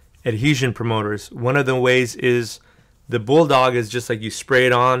adhesion promoters. One of the ways is the Bulldog is just like you spray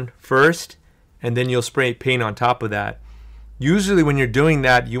it on first, and then you'll spray paint on top of that. Usually when you're doing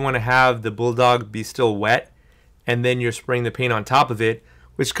that, you want to have the Bulldog be still wet, and then you're spraying the paint on top of it,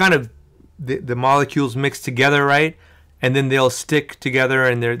 which kind of the molecules mix together, right? And then they'll stick together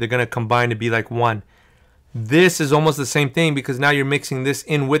and they're going to combine to be like one. This is almost the same thing because now you're mixing this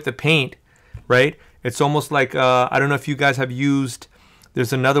in with the paint, right? It's almost like, I don't know if you guys have used,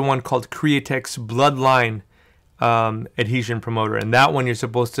 there's another one called Createx Bloodline adhesion promoter. And that one you're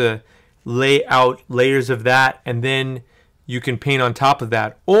supposed to lay out layers of that and then you can paint on top of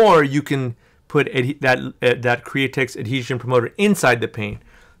that. Or you can put that Createx adhesion promoter inside the paint.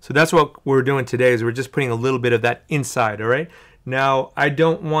 So that's what we're doing today, is we're just putting a little bit of that inside, all right? Now, I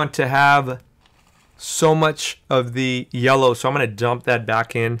don't want to have so much of the yellow, so I'm going to dump that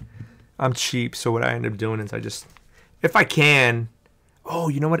back in. I'm cheap, so what I end up doing is I just, if I can, oh,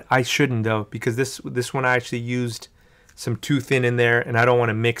 you know what? I shouldn't, though, because this one I actually used some too thin in there, and I don't want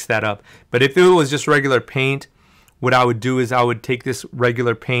to mix that up. But if it was just regular paint, what I would do is I would take this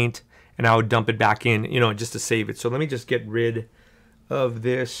regular paint, and I would dump it back in, you know, just to save it. So let me just get rid of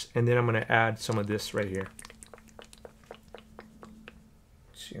this, and then I'm going to add some of this right here.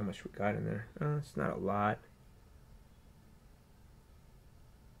 Let's see how much we got in there. It's not a lot.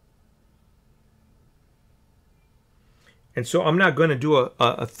 And so I'm not going to do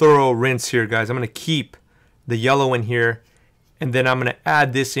a thorough rinse here, guys. I'm going to keep the yellow in here, and then I'm going to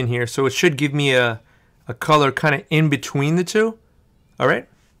add this in here. So it should give me a color kind of in between the two. All right.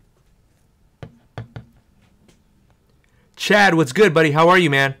 Chad, what's good, buddy? How are you,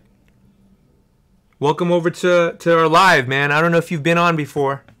 man? Welcome over to our live, man. I don't know if you've been on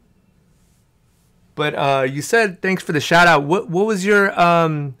before, but you said thanks for the shout out. What was your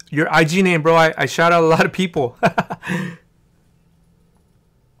IG name, bro? I shout out a lot of people. All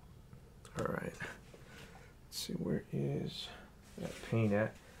right. Let's see, where is that paint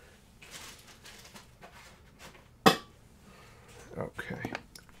at? Okay.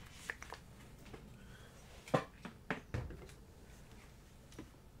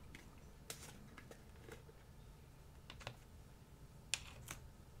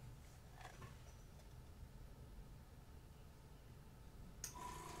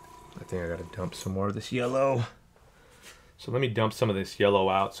 I think I gotta dump some more of this yellow. So let me dump some of this yellow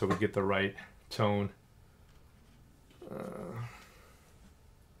out so we get the right tone.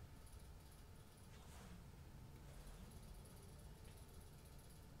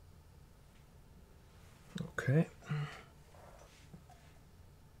 Okay.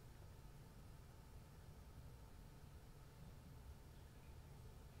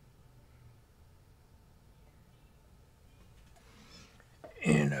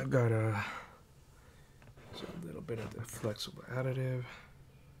 And I've got a little bit of the flexible additive.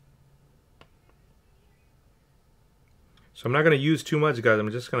 So I'm not going to use too much, guys.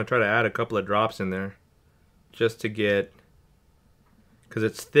 I'm just going to try to add a couple of drops in there just to get, because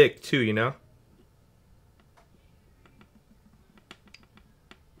it's thick too, you know.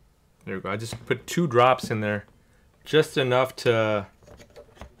 There we go. I just put 2 drops in there, just enough to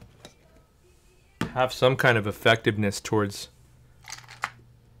have some kind of effectiveness towards.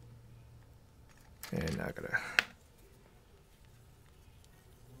 And I gotta.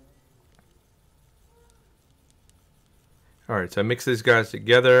 All right, so I mix these guys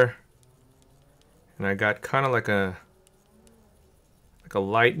together, and I got kind of like a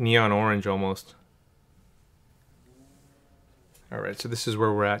light neon orange almost. All right, so this is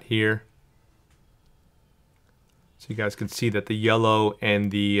where we're at here. So you guys can see that the yellow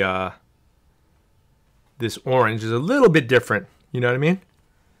and the this orange is a little bit different. You know what I mean?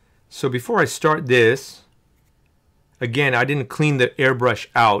 So before I start this, again, I didn't clean the airbrush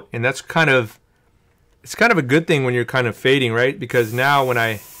out, and that's kind of, it's kind of a good thing when you're kind of fading, right? Because now when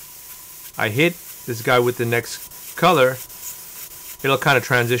I hit this guy with the next color, it'll kind of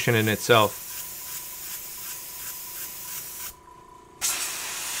transition in itself.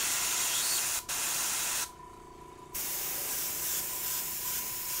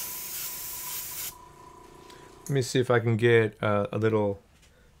 Let me see if I can get a little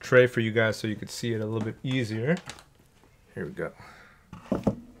tray for you guys so you could see it a little bit easier. Here we go.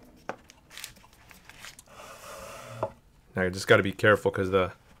 Now you just got to be careful because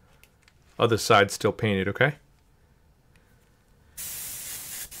the other side's still painted, okay?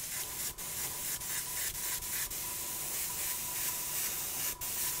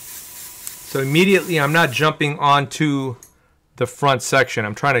 So immediately I'm not jumping onto the front section.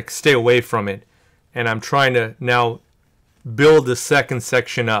 I'm trying to stay away from it. And I'm trying to now build the second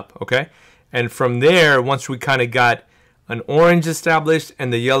section up, okay? And from there, once we kind of got an orange established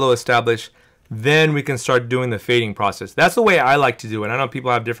and the yellow established, then we can start doing the fading process. That's the way I like to do it. I know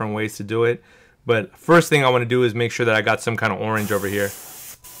people have different ways to do it, but first thing I want to do is make sure that I got some kind of orange over here.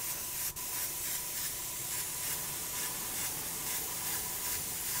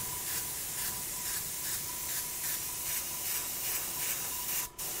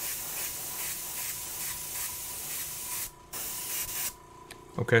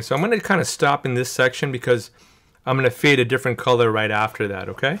 Okay, so I'm going to kind of stop in this section because I'm going to fade a different color right after that,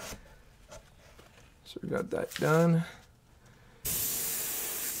 okay? So we got that done.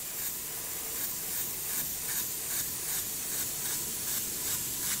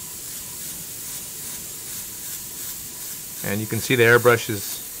 And you can see the airbrush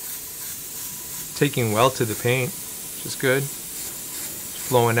is taking well to the paint, which is good. It's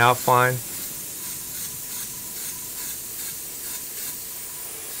flowing out fine.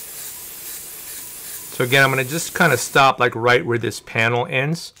 So again, I'm going to just kind of stop like right where this panel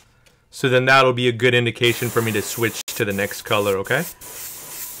ends. So then that'll be a good indication for me to switch to the next color, okay?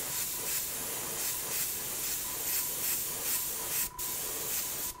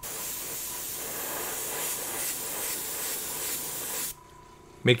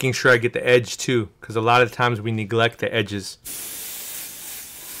 Making sure I get the edge too, because a lot of times we neglect the edges.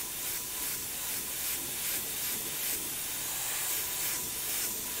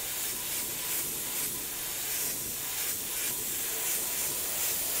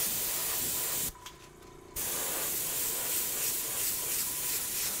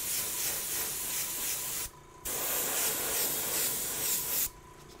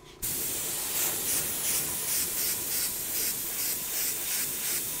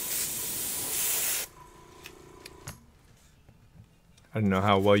 I don't know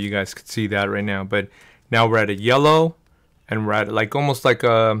how well you guys could see that right now, but now we're at a yellow, and we're at like almost like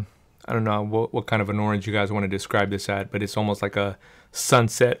a, I don't know what kind of an orange you guys want to describe this at, but it's almost like a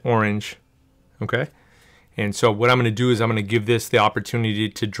sunset orange, okay? And so what I'm going to do is I'm going to give this the opportunity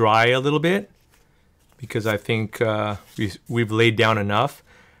to dry a little bit, because I think we've laid down enough.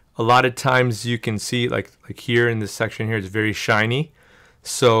 A lot of times you can see like here in this section here, it's very shiny.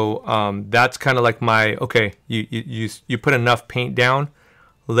 So that's kind of like my, okay, you put enough paint down,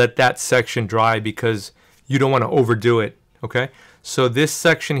 let that section dry because you don't want to overdo it, okay? So this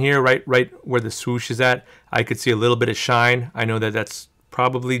section here, right where the swoosh is at, I could see a little bit of shine. I know that that's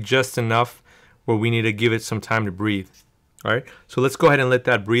probably just enough where we need to give it some time to breathe. All right, so let's go ahead and let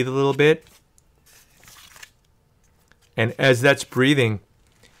that breathe a little bit. And as that's breathing,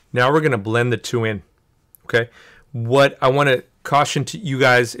 now we're gonna blend the two in, okay? What I wanna caution to you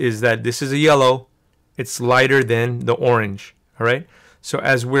guys is that this is a yellow. It's lighter than the orange, all right? So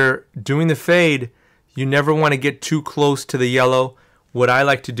as we're doing the fade, you never wanna get too close to the yellow. What I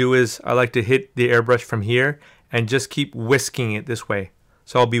like to do is I like to hit the airbrush from here and just keep whisking it this way.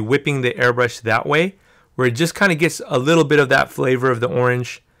 So I'll be whipping the airbrush that way, where it just kind of gets a little bit of that flavor of the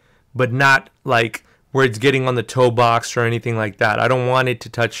orange, but not like where it's getting on the toe box or anything like that. I don't want it to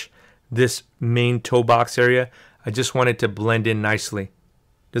touch this main toe box area. I just want it to blend in nicely.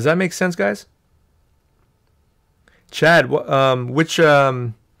 Does that make sense, guys? Chad, which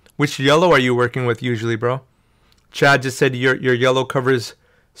yellow are you working with usually, bro? Chad just said your yellow covers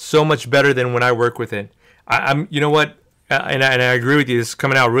so much better than when I work with it. I'm you know what? And I agree with you. This is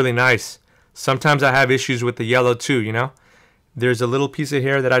coming out really nice. Sometimes I have issues with the yellow too, you know? There's a little piece of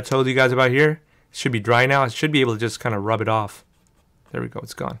hair that I told you guys about here. It should be dry now. I should be able to just kind of rub it off. There we go.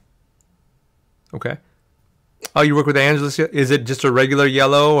 It's gone. Okay. Oh, you work with Angeles? Is it just a regular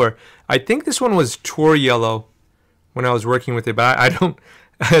yellow? Or I think this one was tour yellow when I was working with it. But I don't,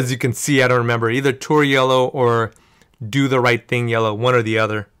 as you can see, I don't remember. Either tour yellow or do the right thing yellow. One or the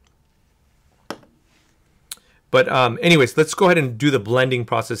other. But anyways, let's go ahead and do the blending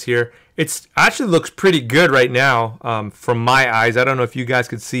process here. It's actually looks pretty good right now from my eyes. I don't know if you guys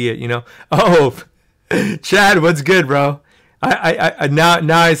could see it, you know. Oh, Chad, what's good, bro?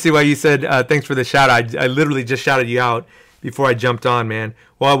 Now I see why you said thanks for the shout out. I literally just shouted you out before I jumped on, man.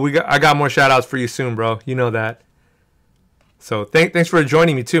 Well, I got more shout outs for you soon, bro. You know that. So thanks for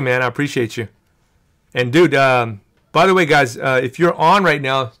joining me too, man. I appreciate you. And dude, by the way, guys, if you're on right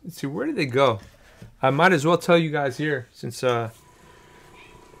now, let's see, where did they go? I might as well tell you guys here, since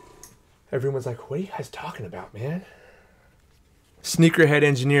everyone's like, what are you guys talking about, man? Sneakerhead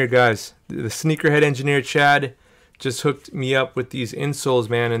Engineer, guys. The Sneakerhead Engineer, Chad, just hooked me up with these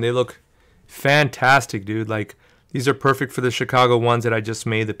insoles, man, and they look fantastic, dude. Like, these are perfect for the Chicago ones that I just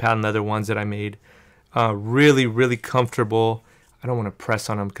made, the patent leather ones that I made. Really, really comfortable. I don't want to press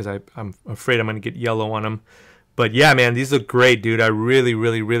on them because I'm afraid I'm going to get yellow on them. But yeah, man, these look great, dude. I really,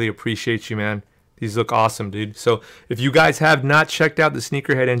 really, really appreciate you, man. These look awesome, dude. So if you guys have not checked out the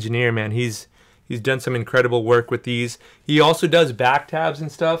Sneakerhead Engineer, man, he's done some incredible work with these. He also does back tabs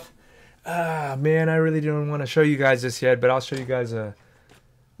and stuff. Man, I really don't want to show you guys this yet, but I'll show you guys a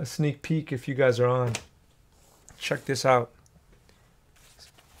sneak peek if you guys are on. Check this out.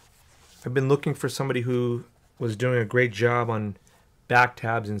 I've been looking for somebody who was doing a great job on back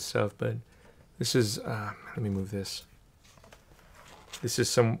tabs and stuff, but this is, let me move this. This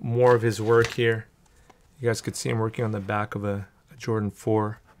is some more of his work here. You guys could see him working on the back of a Jordan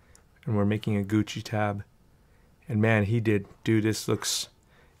 4, and we're making a Gucci tab. And man, he did, dude, this looks,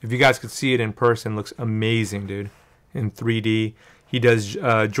 if you guys could see it in person, looks amazing, dude, in 3D. He does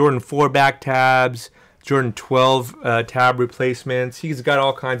Jordan 4 back tabs, Jordan 12 tab replacements. He's got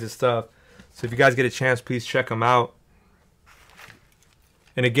all kinds of stuff. So if you guys get a chance, please check him out.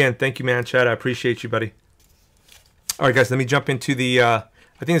 And again, thank you, man, Chad. I appreciate you, buddy. All right, guys, let me jump into the,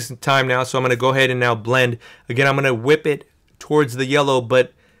 I think it's time now, so I'm going to go ahead and now blend. Again, I'm going to whip it towards the yellow,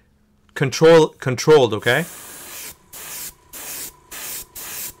 but controlled, okay?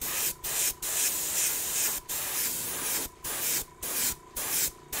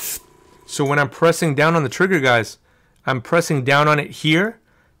 So when I'm pressing down on the trigger, guys, I'm pressing down on it here.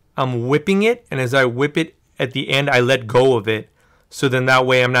 I'm whipping it, and as I whip it at the end, I let go of it. So then that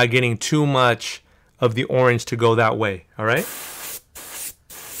way I'm not getting too much of the orange to go that way, all right?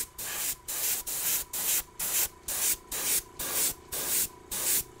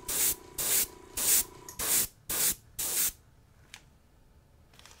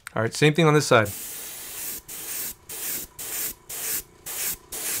 All right, same thing on this side.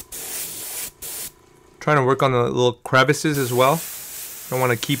 Trying to work on the little crevices as well. I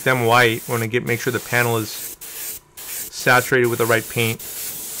want to keep them white. I want to make sure the panel is saturated with the right paint.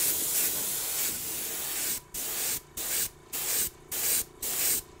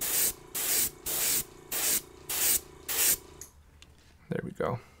 There we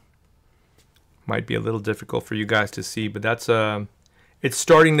go. Might be a little difficult for you guys to see, but that's it's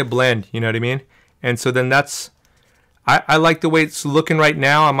starting to blend, you know what I mean? And so then that's, I like the way it's looking right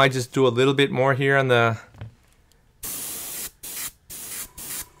now. I might just do a little bit more here on the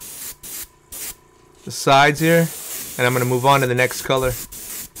sides here, and I'm going to move on to the next color.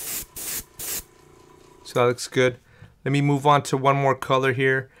 So that looks good. Let me move on to one more color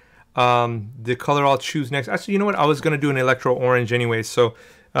here. The color I'll choose next. Actually, you know what? I was going to do an electro orange anyway. So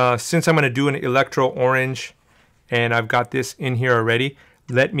since I'm going to do an electro orange and I've got this in here already,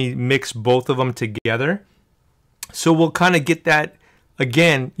 let me mix both of them together. So we'll kind of get that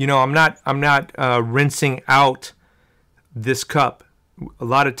again. You know, I'm not rinsing out this cup. A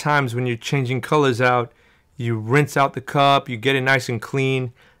lot of times when you're changing colors out, you rinse out the cup, you get it nice and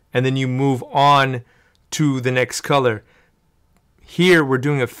clean, and then you move on to the next color. Here we're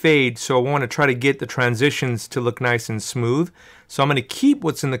doing a fade, so I want to try to get the transitions to look nice and smooth. So I'm going to keep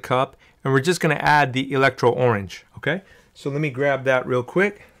what's in the cup, and we're just going to add the electro orange. Okay, so let me grab that real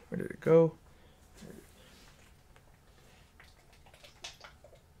quick. Where did it go?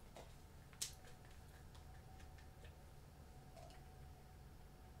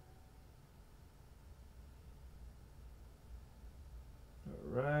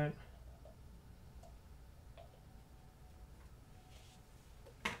 All right.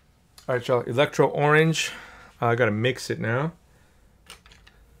 All right, y'all, electro orange. I gotta mix it now.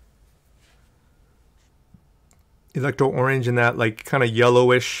 Electro orange and that like kind of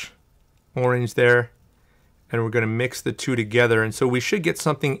yellowish orange there. And we're gonna mix the two together. And so we should get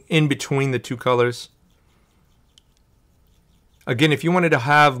something in between the two colors. Again, if you wanted to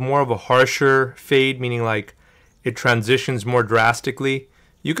have more of a harsher fade, meaning like it transitions more drastically,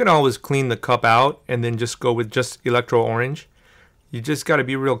 you can always clean the cup out and then just go with just electro orange. You just got to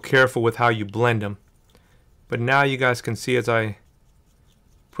be real careful with how you blend them. But now you guys can see as I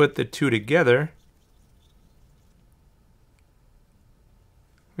put the two together,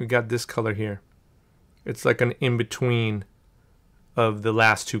 we got this color here. It's like an in-between of the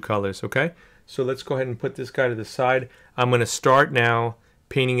last two colors, okay? So let's go ahead and put this guy to the side. I'm going to start now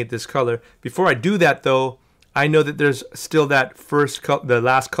painting it this color. Before I do that though, I know that there's still that the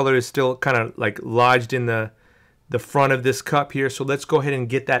last color is still kind of like lodged in the front of this cup here. So let's go ahead and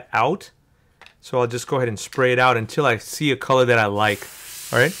get that out. So I'll just go ahead and spray it out until I see a color that I like.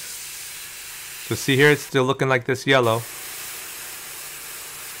 All right. So see here, it's still looking like this yellow.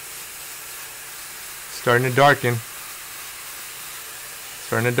 Starting to darken.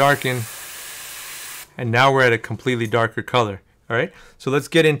 Starting to darken. And now we're at a completely darker color. All right, so let's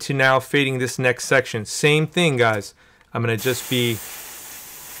get into now fading this next section. Same thing, guys. I'm going to just be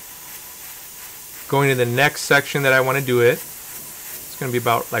going to the next section that I want to do it. It's going to be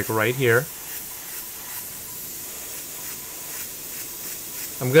about like right here.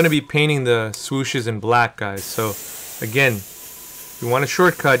 I'm going to be painting the swooshes in black, guys. So again, if you want a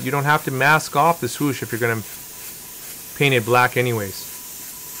shortcut, you don't have to mask off the swoosh if you're going to paint it black anyways.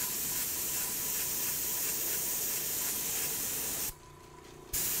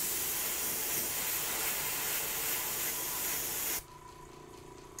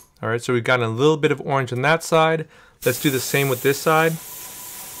 All right, so we've gotten a little bit of orange on that side. Let's do the same with this side.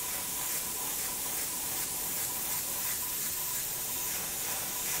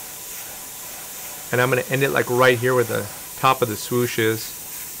 And I'm going to end it like right here where the top of the swoosh is.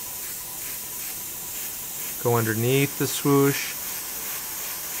 Go underneath the swoosh.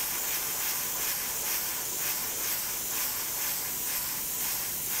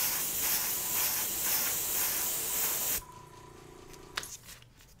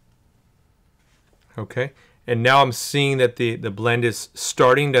 Okay, and now I'm seeing that the blend is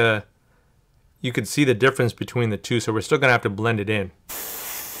starting to, you can see the difference between the two, so we're still gonna have to blend it in.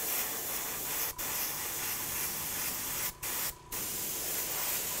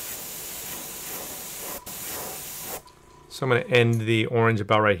 So I'm gonna end the orange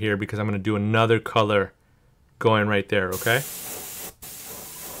about right here because I'm gonna do another color going right there, okay?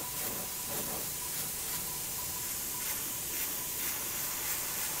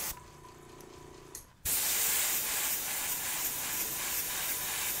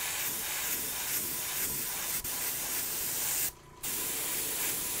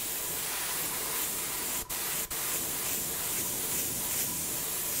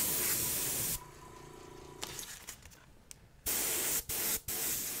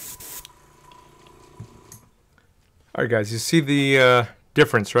 All right, guys, you see the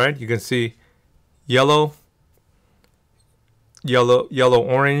difference, right? You can see yellow,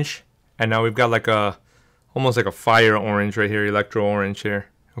 orange, and now we've got like almost like a fire orange right here, electro orange here.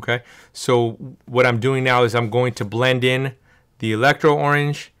 Okay, so what I'm doing now is I'm going to blend in the electro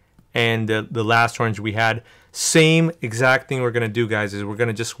orange and the last orange we had. Same exact thing we're gonna do, guys, is we're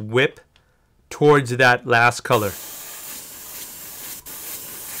gonna just whip towards that last color.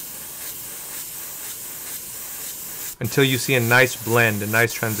 Until you see a nice blend, a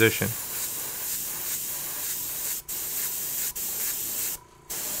nice transition.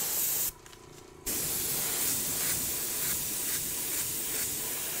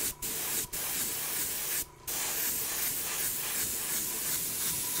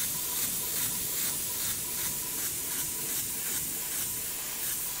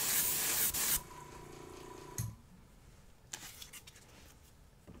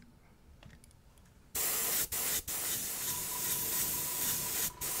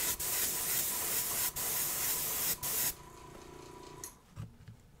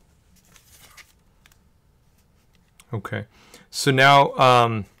 Okay, so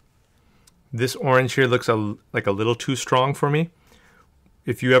now this orange here looks like a little too strong for me.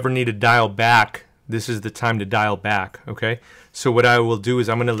 If you ever need to dial back, this is the time to dial back, okay? So what I will do is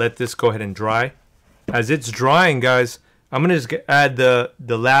I'm going to let this go ahead and dry. As it's drying, guys, I'm going to just add the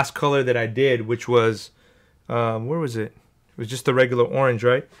last color that I did, which was, where was it? It was just the regular orange,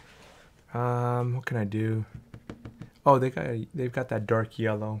 right? What can I do? Oh, they've got that dark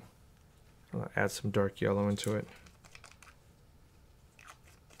yellow. I'll add some dark yellow into it.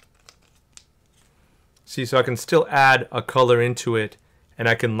 See, so I can still add a color into it, and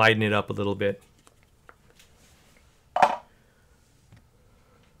I can lighten it up a little bit.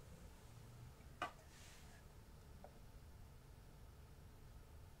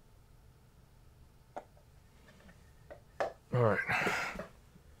 All right.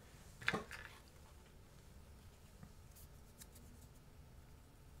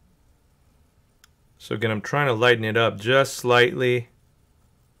 So again, I'm trying to lighten it up just slightly,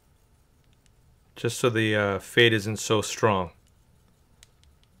 just so the fade isn't so strong.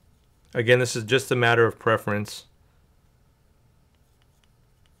 Again, this is just a matter of preference.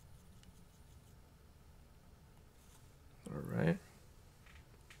 All right. I'm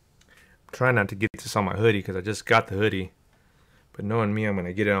trying not to get this on my hoodie because I just got the hoodie. But knowing me, I'm going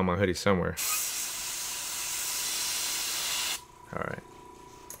to get it on my hoodie somewhere. All right.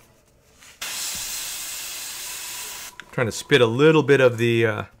 I'm trying to spit a little bit of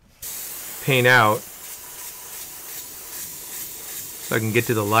the paint out so I can get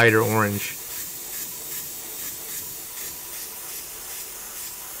to the lighter orange.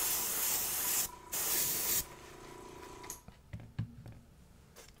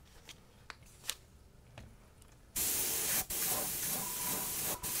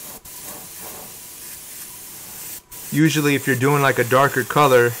 Usually if you're doing like a darker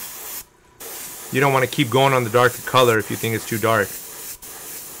color, you don't want to keep going on the darker color if you think it's too dark.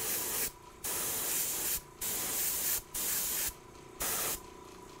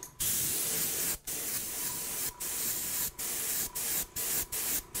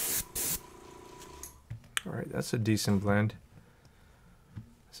 All right, that's a decent blend.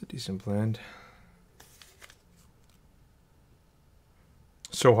 That's a decent blend.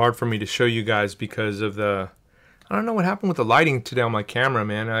 So hard for me to show you guys because of the, I don't know what happened with the lighting today on my camera,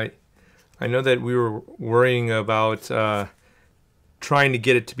 man. I know that we were worrying about trying to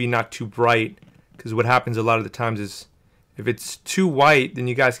get it to be not too bright, because what happens a lot of the times is if it's too white, then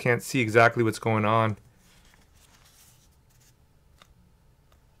you guys can't see exactly what's going on.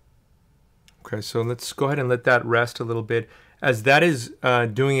 Okay, so let's go ahead and let that rest a little bit. As that is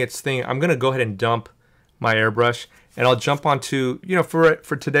doing its thing, I'm going to go ahead and dump my airbrush, and I'll jump onto, you know, for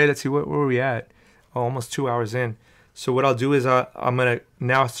today, let's see, where are we at? Oh, almost 2 hours in. So what I'll do is I'm going to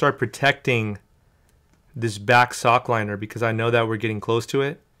now start protecting this back sock liner because I know that we're getting close to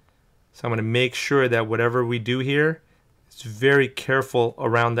it. So I'm going to make sure that whatever we do here is very careful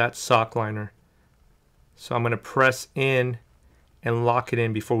around that sock liner. So I'm going to press in and lock it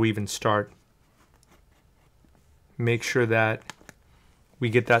in before we even start. Make sure that we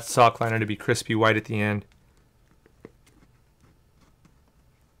get that sock liner to be crispy white at the end.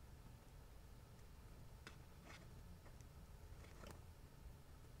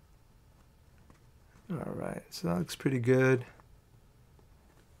 All right, so that looks pretty good.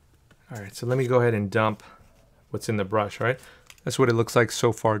 All right, so let me go ahead and dump what's in the brush, right? That's what it looks like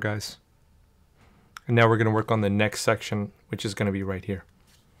so far, guys. And now we're gonna work on the next section, which is gonna be right here.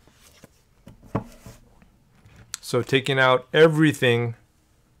 So taking out everything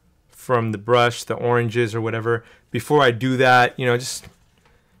from the brush, the oranges or whatever. Before I do that, you know, just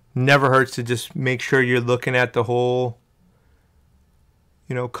never hurts to just make sure you're looking at the whole,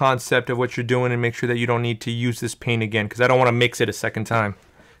 you know, concept of what you're doing and make sure that you don't need to use this paint again because I don't want to mix it a second time.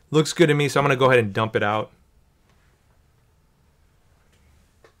 Looks good to me, so I'm going to go ahead and dump it out.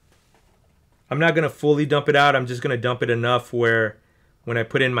 I'm not going to fully dump it out. I'm just going to dump it enough where when I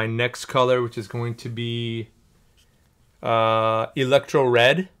put in my next color, which is going to be electro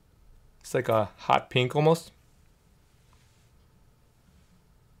red, it's like a hot pink almost.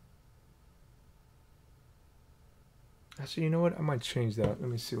 Actually, you know what? I might change that. Let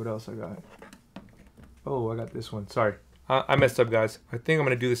me see what else I got. Oh, I got this one. Sorry. I messed up, guys. I think I'm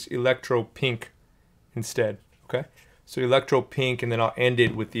going to do this electro pink instead. Okay? So electro pink, and then I'll end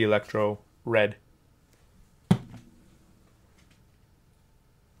it with the electro red. All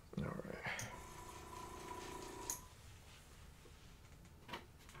right.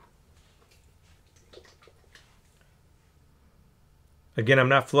 Again, I'm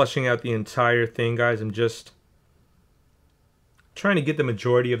not flushing out the entire thing, guys. I'm just trying to get the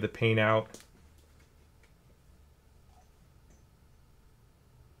majority of the paint out.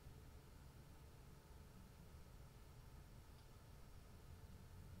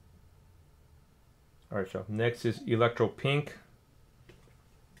 All right, so next is Electro Pink.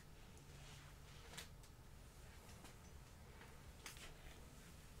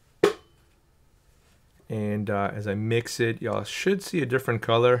 And as I mix it, y'all should see a different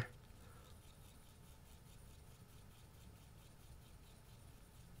color.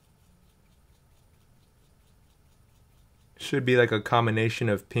 Should be like a combination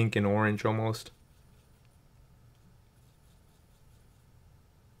of pink and orange almost.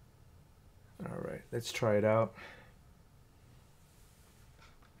 All right, let's try it out.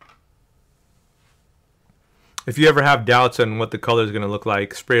 If you ever have doubts on what the color is going to look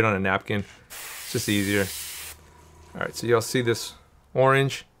like, spray it on a napkin. It's just easier. All right, so y'all see this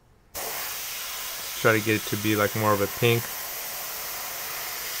orange. Try to get it to be like more of a pink.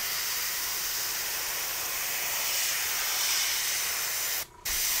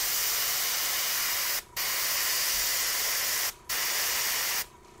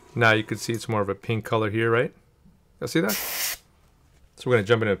 Now you can see it's more of a pink color here, right? Y'all see that? So we're gonna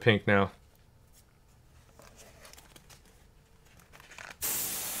jump into pink now.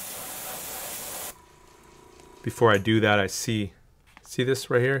 Before I do that, I see this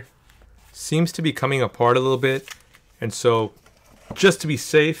right here? Seems to be coming apart a little bit. And so just to be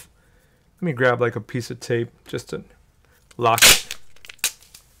safe, let me grab like a piece of tape just to lock it.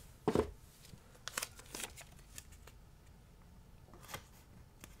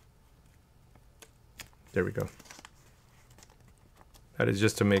 There we go. That is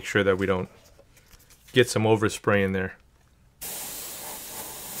just to make sure that we don't get some overspray in there.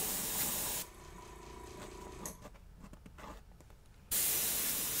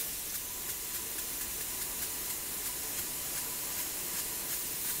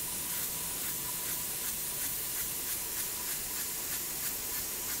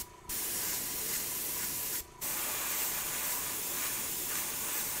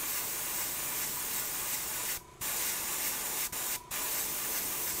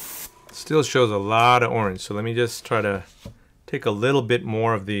 Still shows a lot of orange, so let me just try to take a little bit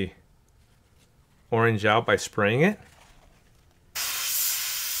more of the orange out by spraying it.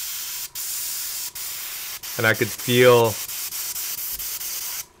 And I could feel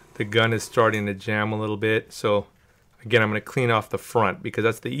the gun is starting to jam a little bit. So again, I'm going to clean off the front because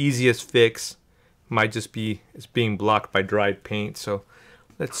that's the easiest fix. Might just be it's being blocked by dried paint. So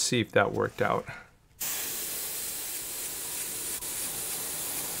let's see if that worked out.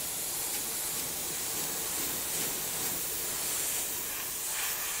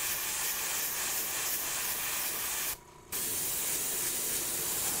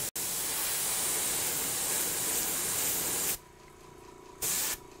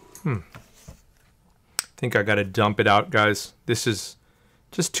 I think I gotta dump it out, guys. This is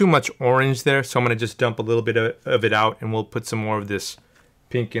just too much orange there, so I'm gonna just dump a little bit of it out and we'll put some more of this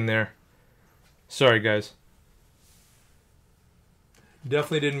pink in there. Sorry, guys.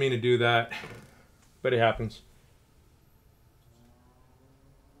 Definitely didn't mean to do that, but it happens.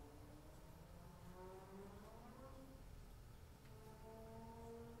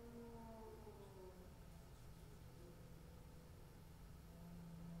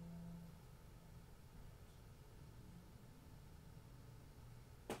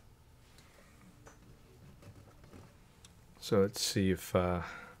 So let's see if that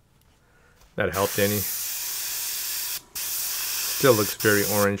helped any. Still looks very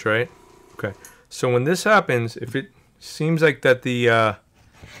orange, right? Okay. So when this happens, if it seems like that the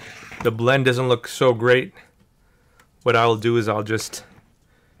blend doesn't look so great, what I'll do is I'll just,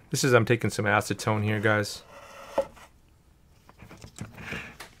 I'm taking some acetone here, guys.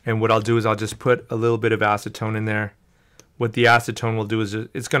 And what I'll do is I'll just put a little bit of acetone in there. What the acetone will do is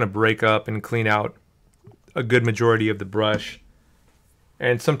it's going to break up and clean out a good majority of the brush.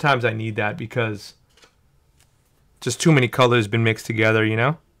 And sometimes I need that because just too many colors been mixed together, you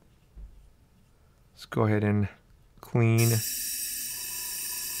know? Let's go ahead and clean.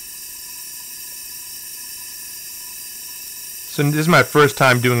 So this is my first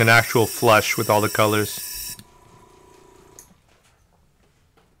time doing an actual flush with all the colors.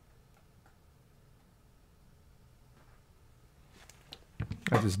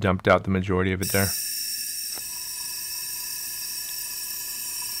 I just dumped out the majority of it there.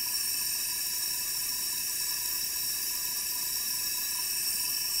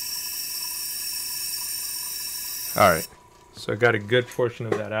 All right, so I got a good portion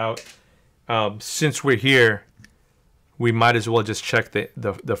of that out. Since we're here, we might as well just check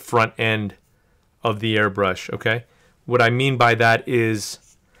the front end of the airbrush, okay? What I mean by that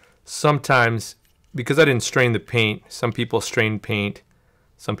is sometimes, because I didn't strain the paint, some people strain paint,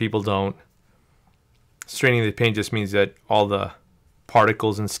 some people don't. Straining the paint just means that all the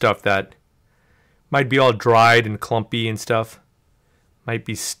particles and stuff that Might be all dried and clumpy and stuff. Might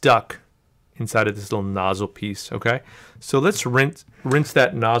be stuck inside of this little nozzle piece, okay? So let's rinse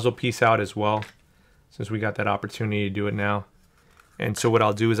that nozzle piece out as well, since we got that opportunity to do it now. And so what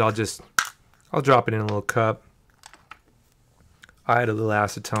I'll do is I'll drop it in a little cup. I add a little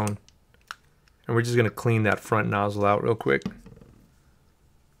acetone. And we're just gonna clean that front nozzle out real quick.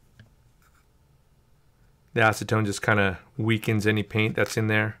 The acetone just kind of weakens any paint that's in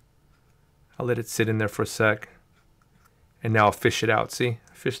there. I'll let it sit in there for a sec. And now I'll fish it out, see?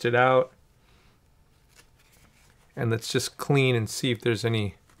 I fished it out. And let's just clean and see if there's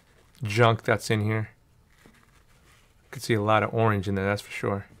any junk that's in here. I could see a lot of orange in there, that's for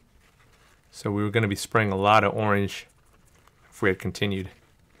sure. So we were going to be spraying a lot of orange if we had continued.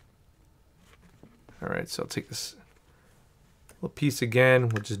 Alright, so I'll take this little piece again.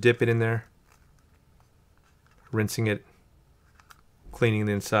 We'll just dip it in there. Rinsing it. Cleaning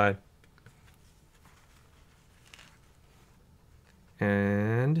the inside.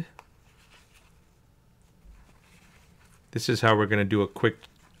 And this is how we're going to do a quick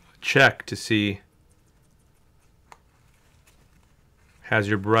check to see, has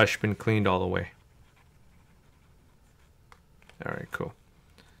your brush been cleaned all the way? Alright, cool.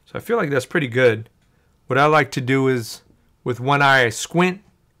 So I feel like that's pretty good. What I like to do is, with one eye I squint,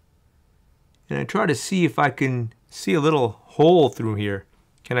 and I try to see if I can see a little hole through here.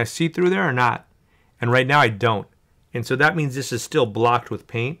 Can I see through there or not? And right now I don't. And so that means this is still blocked with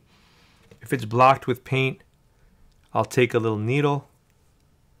paint. If it's blocked with paint, I'll take a little needle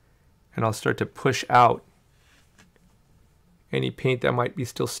and I'll start to push out any paint that might be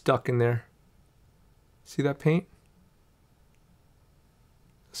still stuck in there. See that paint?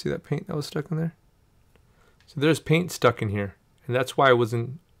 See that paint that was stuck in there? So there's paint stuck in here, and that's why I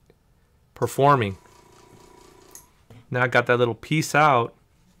wasn't performing. Now I got that little piece out.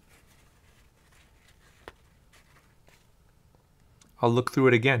 I'll look through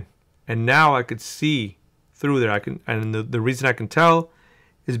it again, and now I could see through there. And the reason I can tell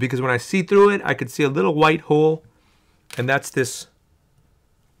is because when I see through it, I could see a little white hole, and that's this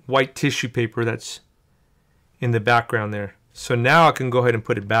white tissue paper that's in the background there. So now I can go ahead and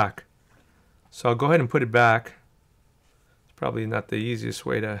put it back. So I'll go ahead and put it back. It's probably not the easiest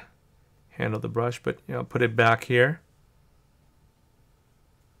way to handle the brush, but you know, put it back here.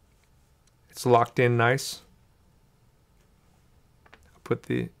 It's locked in nice. Put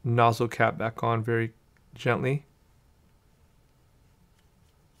the nozzle cap back on very gently.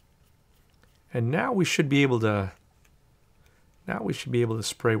 And now we should be able to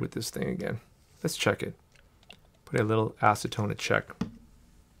spray with this thing again. Let's check it. Put a little acetone to check.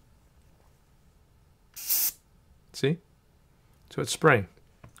 See? So it's spraying.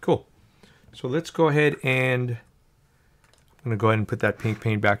 Cool. So let's go ahead and I'm going to go ahead and put that pink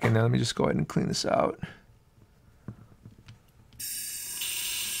paint back in there. Let me just go ahead and clean this out.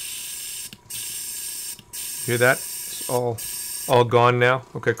 Hear that? It's all gone now.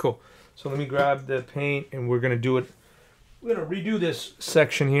 Okay, cool. So let me grab the paint and we're gonna do it. We're gonna redo this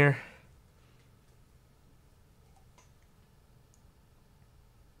section here.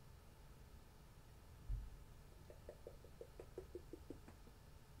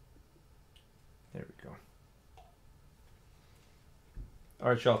 There we go. All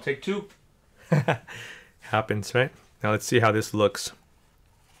right, y'all, take two. Happens, right? Now let's see how this looks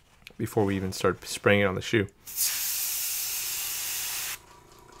before we even start spraying it on the shoe.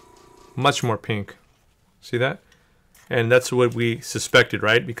 Much more pink. See that? And that's what we suspected,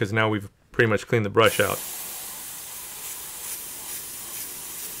 right? Because now we've pretty much cleaned the brush out.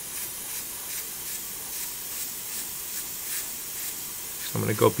 So I'm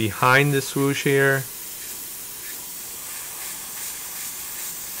going to go behind the swoosh here.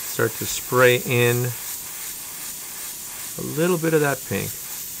 Start to spray in a little bit of that pink.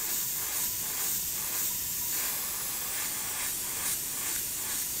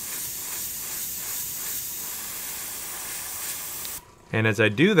 And as I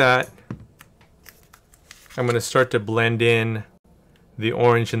do that, I'm going to start to blend in the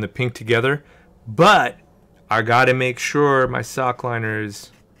orange and the pink together. But I got to make sure my sock liner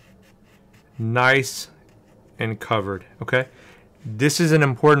is nice and covered, okay? This is an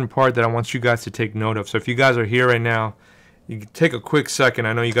important part that I want you guys to take note of. So if you guys are here right now, you can take a quick second.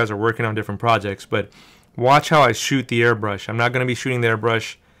 I know you guys are working on different projects, but watch how I shoot the airbrush. I'm not going to be shooting the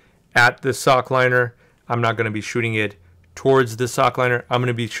airbrush at the sock liner. I'm not going to be shooting it towards the sock liner. I'm going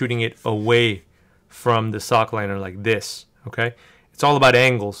to be shooting it away from the sock liner like this, okay? It's all about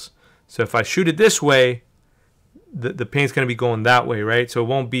angles. So if I shoot it this way, the paint's going to be going that way, right? So it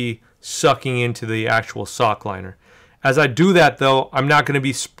won't be sucking into the actual sock liner. As I do that though, I'm not going to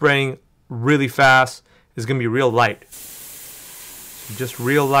be spraying really fast. It's going to be real light. So just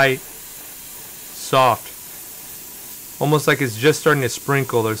real light, soft. Almost like it's just starting to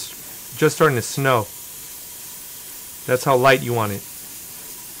sprinkle or just starting to snow. That's how light you want it.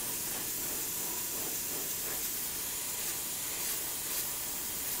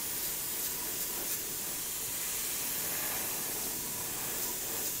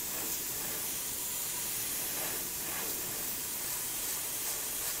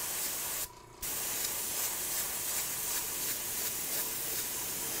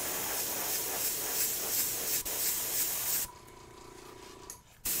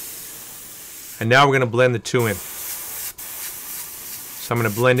 And now we're going to blend the two in. So I'm going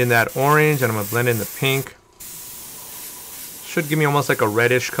to blend in that orange and I'm going to blend in the pink. Should give me almost like a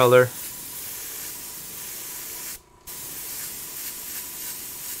reddish color.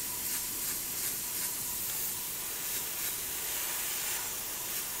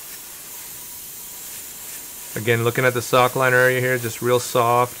 Again, looking at the sock liner area here, just real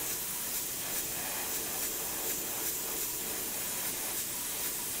soft.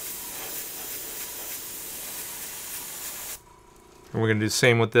 And we're going to do the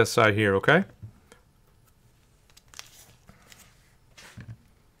same with this side here, okay?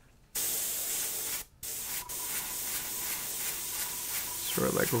 Sort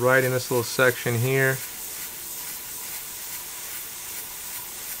of like right in this little section here.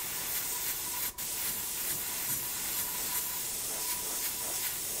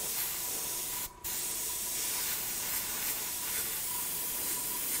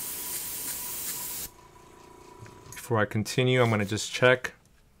 Before I continue, I'm going to just check.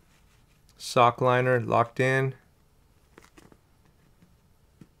 Sock liner locked in.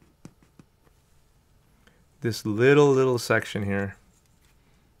 This little section here,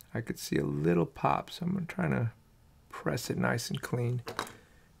 I could see a little pop, so I'm trying to press it nice and clean.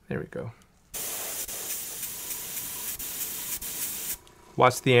 There we go.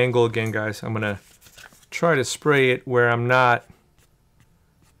 Watch the angle again, guys. I'm going to try to spray it where I'm not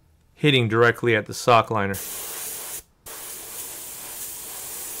hitting directly at the sock liner.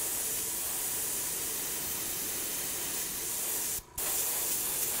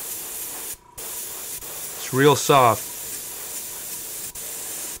 Real soft.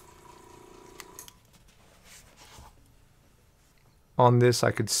 On this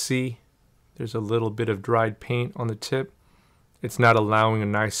I could see there's a little bit of dried paint on the tip. It's not allowing a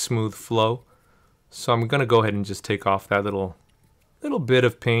nice smooth flow. So I'm gonna go ahead and just take off that little bit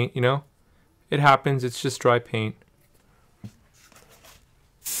of paint, you know. It happens, it's just dry paint.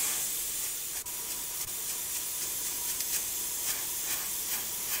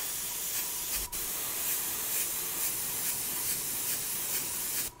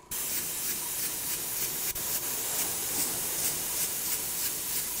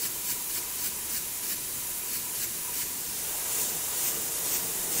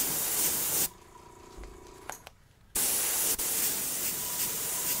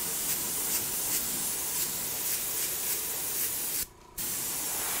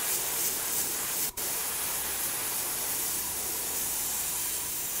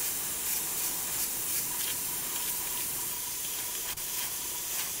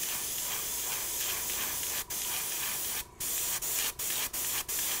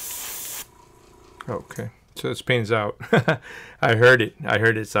 Okay, so this paint's out. I heard it. I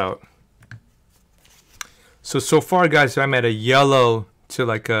heard it's out. So far, guys, I'm at a yellow to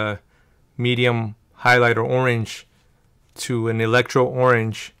like a medium highlighter orange to an electro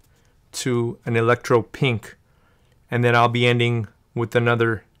orange to an electro pink. And then I'll be ending with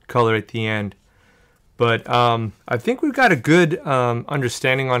another color at the end. But I think we've got a good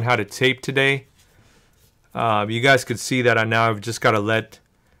understanding on how to tape today. You guys could see that I've just got to let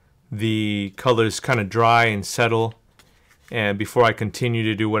the colors kind of dry and settle and before I continue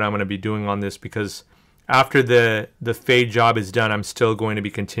to do what I'm going to be doing on this, because after the fade job is done, I'm still going to be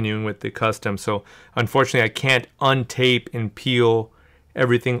continuing with the custom. So unfortunately I can't untape and peel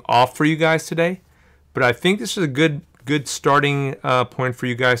everything off for you guys today, but I think this is a good starting point for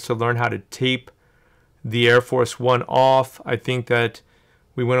you guys to learn how to tape the Air Force One off. I think that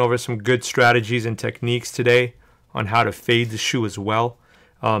we went over some good strategies and techniques today on how to fade the shoe as well.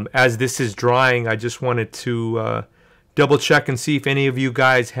 As this is drying, I just wanted to double check and see if any of you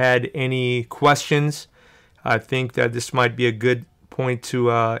guys had any questions. I think that this might be a good point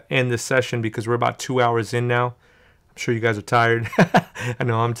to end the session because we're about 2 hours in now. I'm sure you guys are tired. I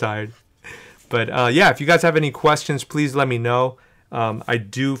know I'm tired. But yeah, if you guys have any questions, please let me know. I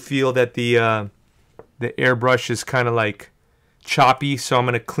do feel that the airbrush is kind of like choppy, so I'm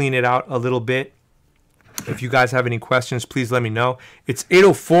going to clean it out a little bit. If you guys have any questions, please let me know. It's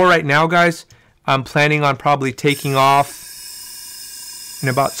 8:04 right now, guys. I'm planning on probably taking off in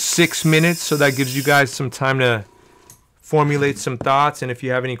about 6 minutes, so that gives you guys some time to formulate some thoughts. And if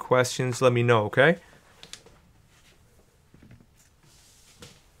you have any questions, let me know, okay?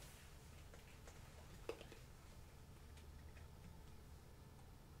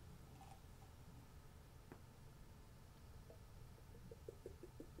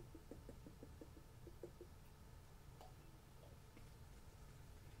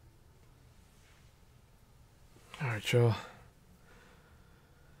 All right, y'all.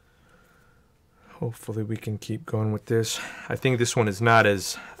 Hopefully we can keep going with this. I think this one is not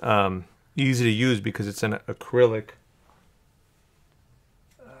as easy to use because it's an acrylic.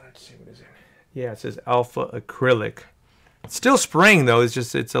 Let's see, what is it? Yeah, it says alpha acrylic. It's still spraying though.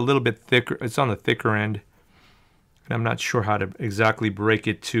 It's a little bit thicker. It's on the thicker end, and I'm not sure how to exactly break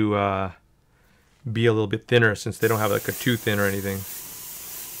it to be a little bit thinner since they don't have like a too thin or anything.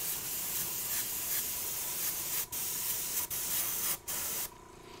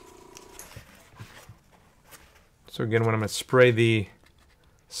 So again, when I'm going to spray the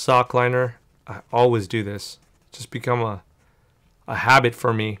sock liner, I always do this. It's just become a habit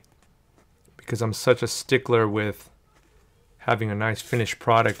for me because I'm such a stickler with having a nice finished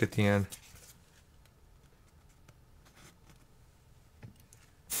product at the end.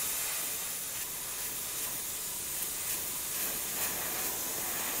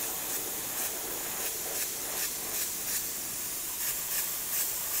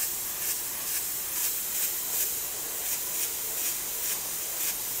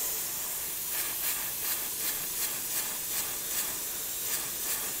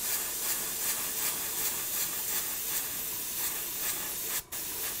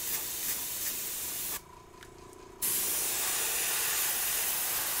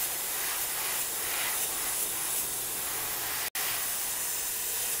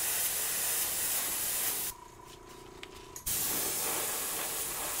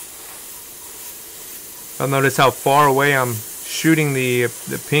 I'll notice how far away I'm shooting the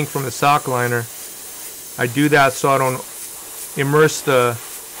pink from the sock liner. I do that so I don't immerse the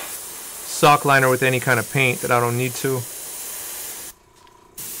sock liner with any kind of paint that I don't need to.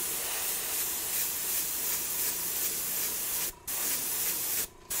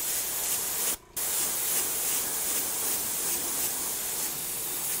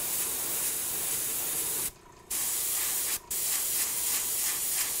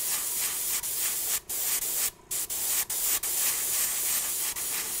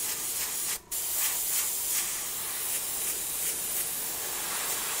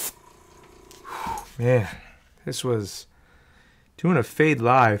 Man, this was doing a fade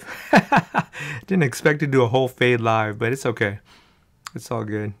live. Didn't expect to do a whole fade live, but it's okay. It's all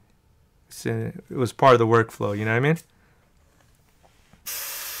good. It was part of the workflow, you know what I mean?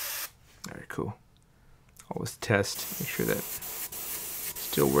 All right, cool. Always test, make sure that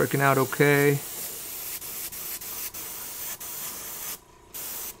still working out okay.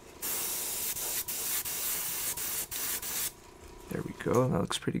 There we go, that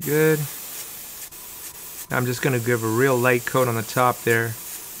looks pretty good. I'm just going to give a real light coat on the top there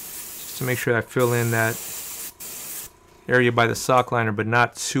just to make sure I fill in that area by the sock liner, but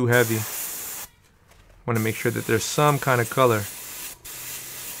not too heavy. I want to make sure that there's some kind of color.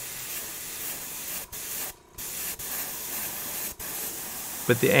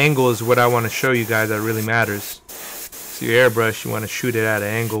 But the angle is what I want to show you guys that really matters. So your airbrush, you want to shoot it at an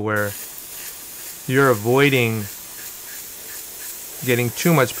angle where you're avoiding getting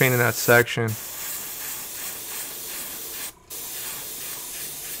too much paint in that section.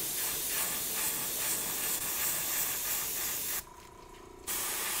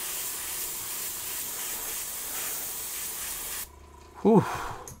 Whew,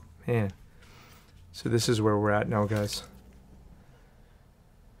 man. So this is where we're at now, guys.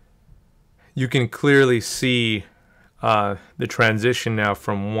 You can clearly see the transition now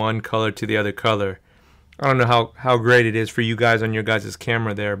from one color to the other color. I don't know how great it is for you guys on your guys'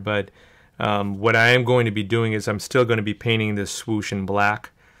 camera there, but what I am going to be doing is I'm still going to be painting this swoosh in black.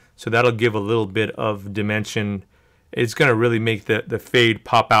 So that'll give a little bit of dimension. It's going to really make the fade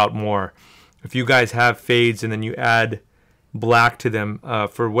pop out more. If you guys have fades and then you add black to them,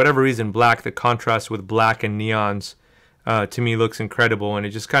 for whatever reason, black, the contrast with black and neons, to me looks incredible, and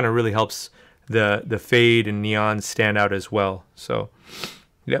it just kind of really helps the fade and neon stand out as well. So,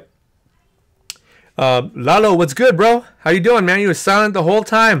 yep. Lalo, what's good, bro? How you doing, man? You were silent the whole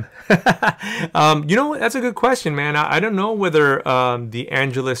time. You know what? That's a good question, man. I don't know whether the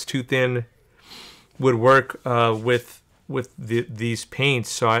Angelus Too Thin would work with these paints.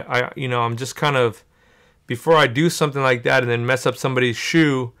 So you know, I'm just kind of before I do something like that and then mess up somebody's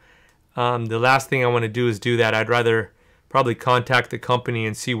shoe, the last thing I want to do is do that. I'd rather probably contact the company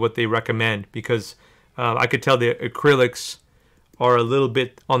and see what they recommend, because I could tell the acrylics are a little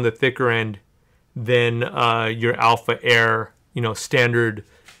bit on the thicker end than your Alpha Air, you know, standard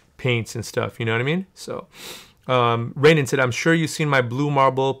paints and stuff. You know what I mean? So Rainen said, I'm sure you've seen my blue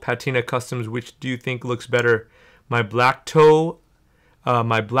marble patina customs. Which do you think looks better, my black toes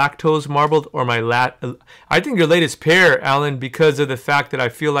marbled or my I think your latest pair, Alan, because of the fact that I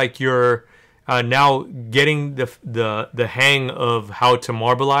feel like you're now getting the hang of how to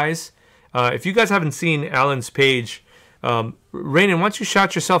marbleize. If you guys haven't seen Alan's page, Rainen, why don't you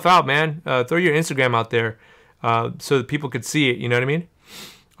shout yourself out, man? Throw your Instagram out there so that people could see it. You know what I mean?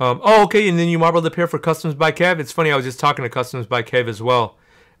 Oh, okay. And then you marbled the pair for Customs by Kev. It's funny. I was just talking to Customs by Kev as well.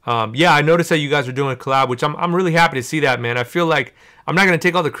 Yeah, I noticed that you guys are doing a collab, which I'm really happy to see that, man. I feel like I'm not going to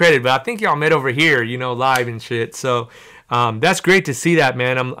take all the credit, but I think y'all met over here, you know, live and shit. So that's great to see that,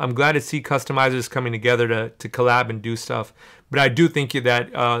 man. I'm glad to see customizers coming together to collab and do stuff. But I do think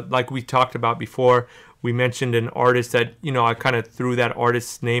that, like we talked about before, we mentioned an artist that, you know, I kind of threw that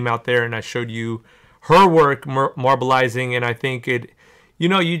artist's name out there and I showed you her work marbleizing. And I think it, you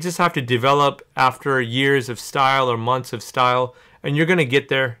know, you just have to develop after years of style or months of style, and you're going to get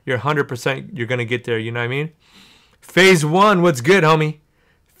there. You're 100%, you're going to get there. You know what I mean? Phase 1, what's good, homie?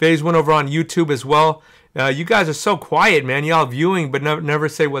 Phase 1 over on YouTube as well. You guys are so quiet, man. Y'all viewing, but never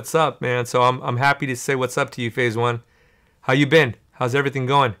say what's up, man. So I'm happy to say what's up to you, Phase 1. How you been? How's everything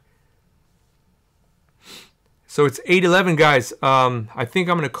going? So it's 8:11, guys. I think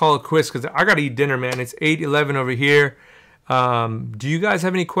I'm going to call it quits because I got to eat dinner, man. It's 8:11 over here. Do you guys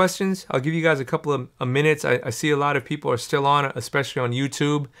have any questions? I'll give you guys a couple of minutes. I see a lot of people are still on, especially on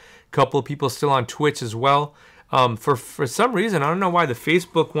YouTube. A couple of people still on Twitch as well. For some reason, I don't know why the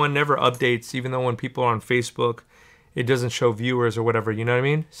Facebook one never updates, even though when people are on Facebook, it doesn't show viewers or whatever. You know what I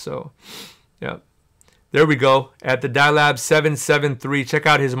mean? So, yeah. There we go. At the Dialab 773. Check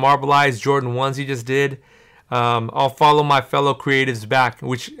out his marbleized Jordan 1s he just did. I'll follow my fellow creatives back,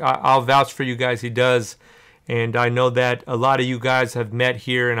 which I'll vouch for you guys. He does. And I know that a lot of you guys have met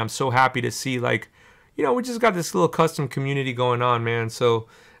here, and I'm so happy to see, like, you know, we just got this little custom community going on, man. So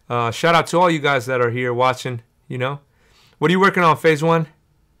shout out to all you guys that are here watching, you know. What are you working on, Phase 1?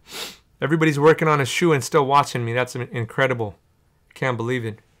 Everybody's working on a shoe and still watching me. That's incredible. Can't believe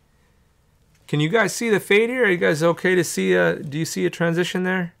it. Can you guys see the fade here? Are you guys okay to see? Do you see a transition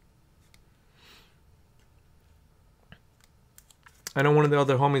there? I know one of the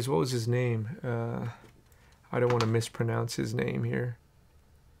other homies, what was his name? I don't want to mispronounce his name here.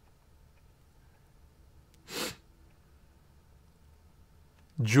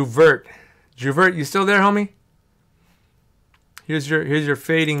 Juvert. Juvert, you still there, homie? Here's your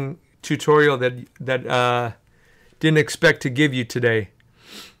fading tutorial that didn't expect to give you today.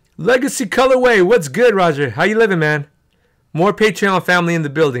 Legacy colorway, what's good, Roger? How you living, man? More Patreon family in the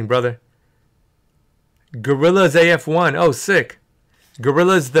building, brother. Gorillaz AF1. Oh, sick.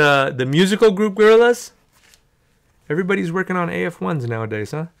 Gorillaz, the musical group Gorillaz? Everybody's working on AF1s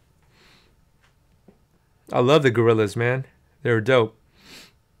nowadays, huh? I love the Gorillaz, man. They're dope.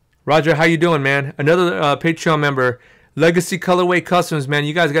 Roger, how you doing, man? Another Patreon member, Legacy Colorway Customs, man.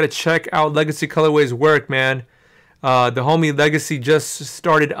 You guys got to check out Legacy Colorway's work, man. The homie Legacy just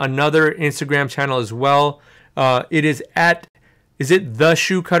started another Instagram channel as well. It is at, is it The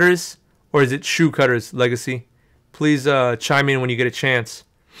Shoe Cutters or is it Shoe Cutters Legacy? Please chime in when you get a chance.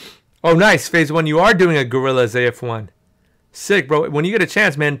 Oh, nice. Phase 1, you are doing a Gorillaz AF1. Sick, bro. When you get a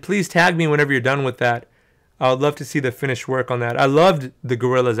chance, man, please tag me whenever you're done with that. I would love to see the finished work on that. I loved the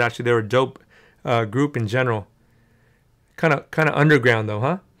Gorillaz, actually. They were a dope group in general. Kind of underground, though,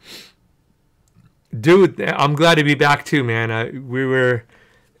 huh? Dude, I'm glad to be back, too, man. We were...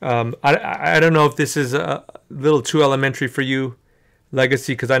 I don't know if this is a little too elementary for you,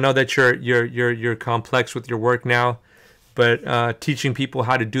 Legacy, because I know that you're complex with your work now. But teaching people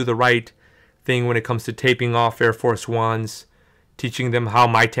how to do the right thing when it comes to taping off Air Force Ones, teaching them how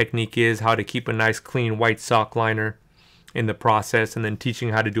my technique is, how to keep a nice clean white sock liner in the process, and then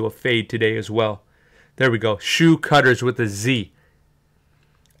teaching how to do a fade today as well. There we go. Shoe Cutters with a Z.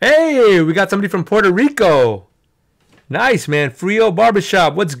 Hey, we got somebody from Puerto Rico. Nice, man. Frio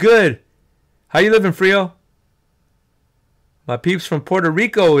Barbershop. What's good? How you living, Frio? My peeps from Puerto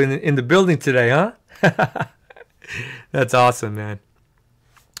Rico in the building today, huh? That's awesome, man.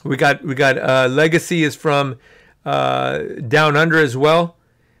 We got Legacy is from down under as well.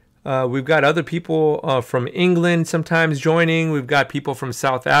 We've got other people from England sometimes joining. We've got people from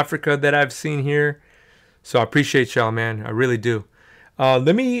South Africa that I've seen here. So I appreciate y'all, man. I really do.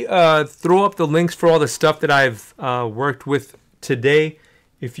 Let me throw up the links for all the stuff that I've worked with today.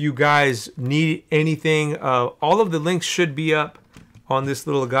 If you guys need anything, all of the links should be up on this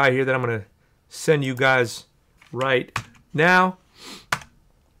little guy here that I'm going to send you guys right now.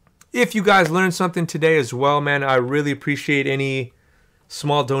 If you guys learned something today as well, man, I really appreciate any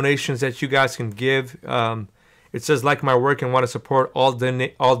small donations that you guys can give. It says like my work and want to support. All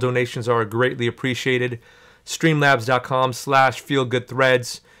donations are greatly appreciated.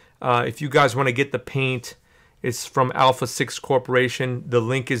 Streamlabs.com/feelgoodthreads. If you guys want to get the paint, it's from Alpha 6 Corporation. The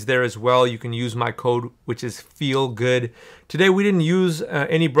link is there as well. You can use my code, which is feelgood. Today we didn't use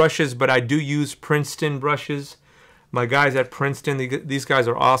any brushes, but I do use Princeton brushes. My guys at Princeton, these guys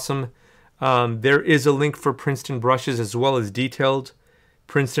are awesome. There is a link for Princeton brushes as well as detailed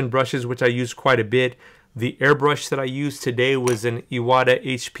Princeton brushes, which I use quite a bit. The airbrush that I used today was an Iwata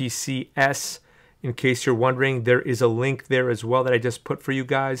HPC-S. In case you're wondering, there is a link there as well that I just put for you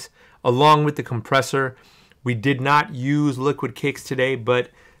guys, along with the compressor. We did not use liquid cakes today, but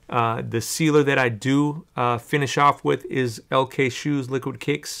the sealer that I do finish off with is LK Shoes Liquid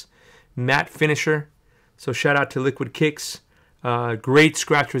Kicks Matte Finisher. So shout out to Liquid Kicks. Great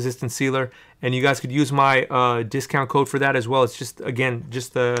scratch resistant sealer. And you guys could use my discount code for that as well. It's just, again,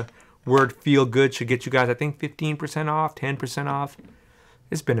 just the word feel good should get you guys, I think, 15% off, 10% off.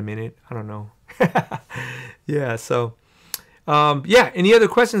 It's been a minute. I don't know. Yeah, so yeah, any other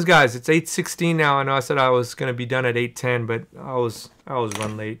questions, guys? It's 8:16 now. I know I said I was going to be done at 8:10, but I was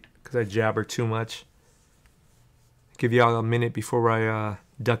run late because I jabber too much. Give y'all a minute before I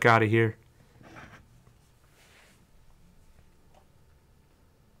duck out of here.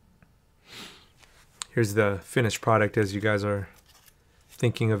 Here's the finished product as you guys are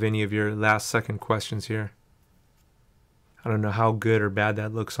thinking of any of your last second questions here. I don't know how good or bad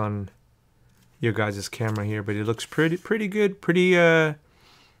that looks on your guys' camera here, but it looks pretty good, pretty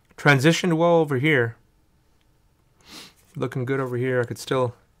transitioned well over here. Looking good over here. I could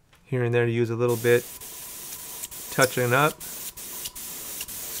still here and there use a little bit touching up.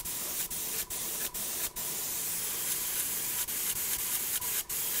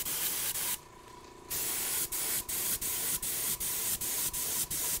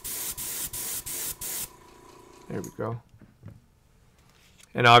 There we go.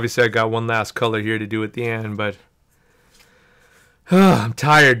 And obviously I got one last color here to do at the end, but I'm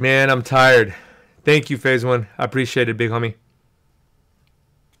tired, man. I'm tired. Thank you, Phase One. I appreciate it, big homie.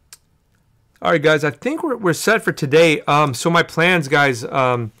 All right, guys. I think we're set for today. So my plans, guys,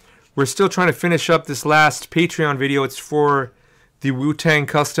 we're still trying to finish up this last Patreon video. It's for the Wu-Tang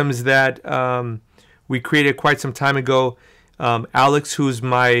customs that we created quite some time ago. Alex, who's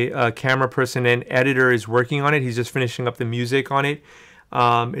my camera person and editor, is working on it. He's just finishing up the music on it.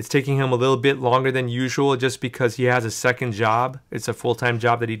 It's taking him a little bit longer than usual just because he has a second job. It's a full-time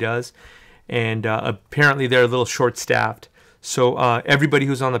job that he does. And apparently they're a little short-staffed. So everybody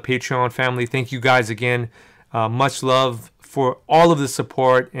who's on the Patreon family, thank you guys again. Much love for all of the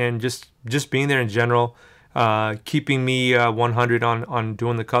support and just being there in general. Keeping me 100 on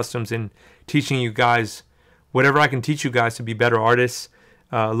doing the customs and teaching you guys whatever I can teach you guys to be better artists.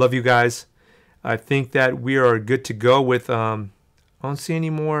 Love you guys. I think that we are good to go with... I don't see any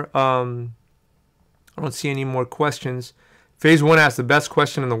more. I don't see any more questions. Phase One asked the best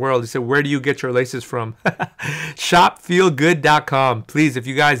question in the world. He said, "Where do you get your laces from?" Shopfeelgood.com. Please, if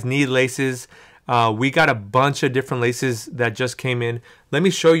you guys need laces, we got a bunch of different laces that just came in. Let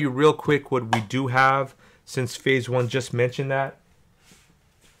me show you real quick what we do have, since Phase One just mentioned that.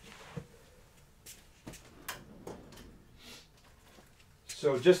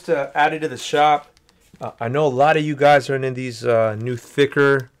 So just to add it to the shop. I know a lot of you guys are in these new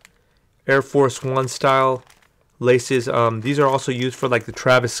thicker Air Force One style laces. These are also used for like the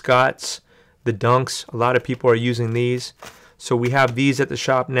Travis Scotts, the Dunks. A lot of people are using these. So we have these at the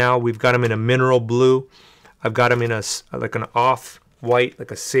shop now. We've got them in a mineral blue. I've got them in a like an off-white,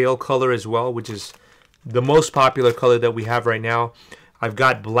 like a sail color as well, which is the most popular color that we have right now. I've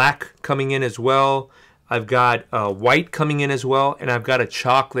got black coming in as well. I've got white coming in as well, and I've got a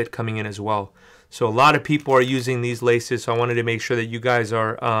chocolate coming in as well. So a lot of people are using these laces, so I wanted to make sure that you guys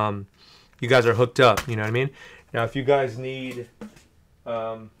are hooked up. You know what I mean? Now, if you guys need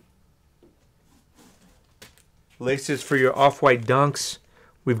laces for your off-white Dunks,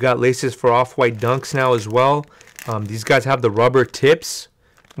 we've got laces for off-white Dunks now as well. These guys have the rubber tips,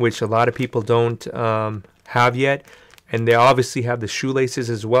 which a lot of people don't have yet, and they obviously have the shoelaces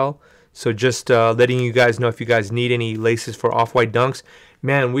as well. So just letting you guys know if you guys need any laces for off-white Dunks.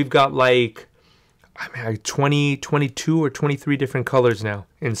 Man, we've got like 20, 22 or 23 different colors now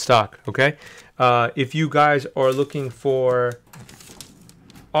in stock, okay? If you guys are looking for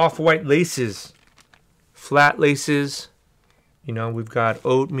off-white laces, flat laces. You know, we've got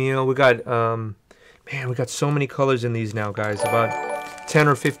oatmeal. We got, man, we got so many colors in these now, guys. About 10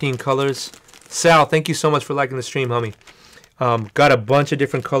 or 15 colors. Sal, thank you so much for liking the stream, homie. Got a bunch of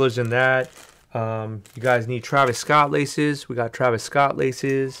different colors in that. You guys need Travis Scott laces. We got Travis Scott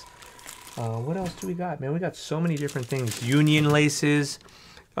laces. What else do we got, man? We got so many different things. Union laces.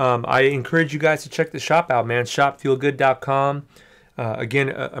 I encourage you guys to check the shop out, man. Shopfeelgood.com.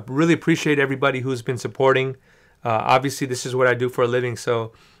 Again, I really appreciate everybody who's been supporting. Obviously, this is what I do for a living.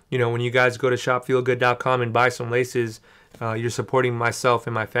 So, you know, when you guys go to shopfeelgood.com and buy some laces, you're supporting myself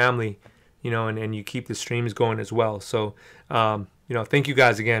and my family, you know, and you keep the streams going as well. So, you know, thank you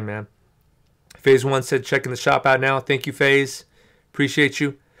guys again, man. Phase 1 said checking the shop out now. Thank you, Phase. Appreciate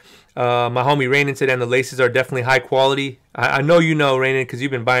you. My homie Rainin said, and the laces are definitely high quality. I know you know, Rainin, because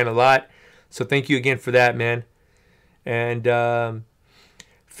you've been buying a lot. So thank you again for that, man. And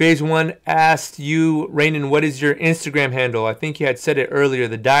Phase 1 asked you, Rainin, what is your Instagram handle? I think you had said it earlier.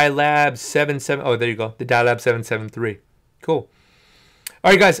 The Dialab77. Oh, there you go. The Dialab773. Cool.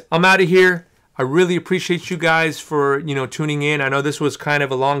 All right, guys. I'm out of here. I really appreciate you guys for, you know, tuning in. I know this was kind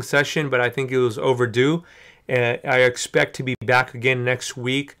of a long session, but I think it was overdue. I expect to be back again next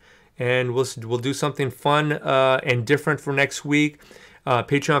week. And we'll do something fun and different for next week.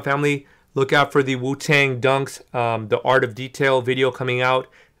 Patreon family, look out for the Wu-Tang Dunks, the Art of Detail video coming out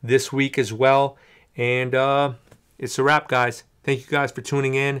this week as well. And it's a wrap, guys. Thank you guys for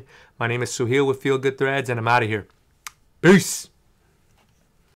tuning in. My name is Suhail with Feel Good Threads, and I'm out of here. Peace.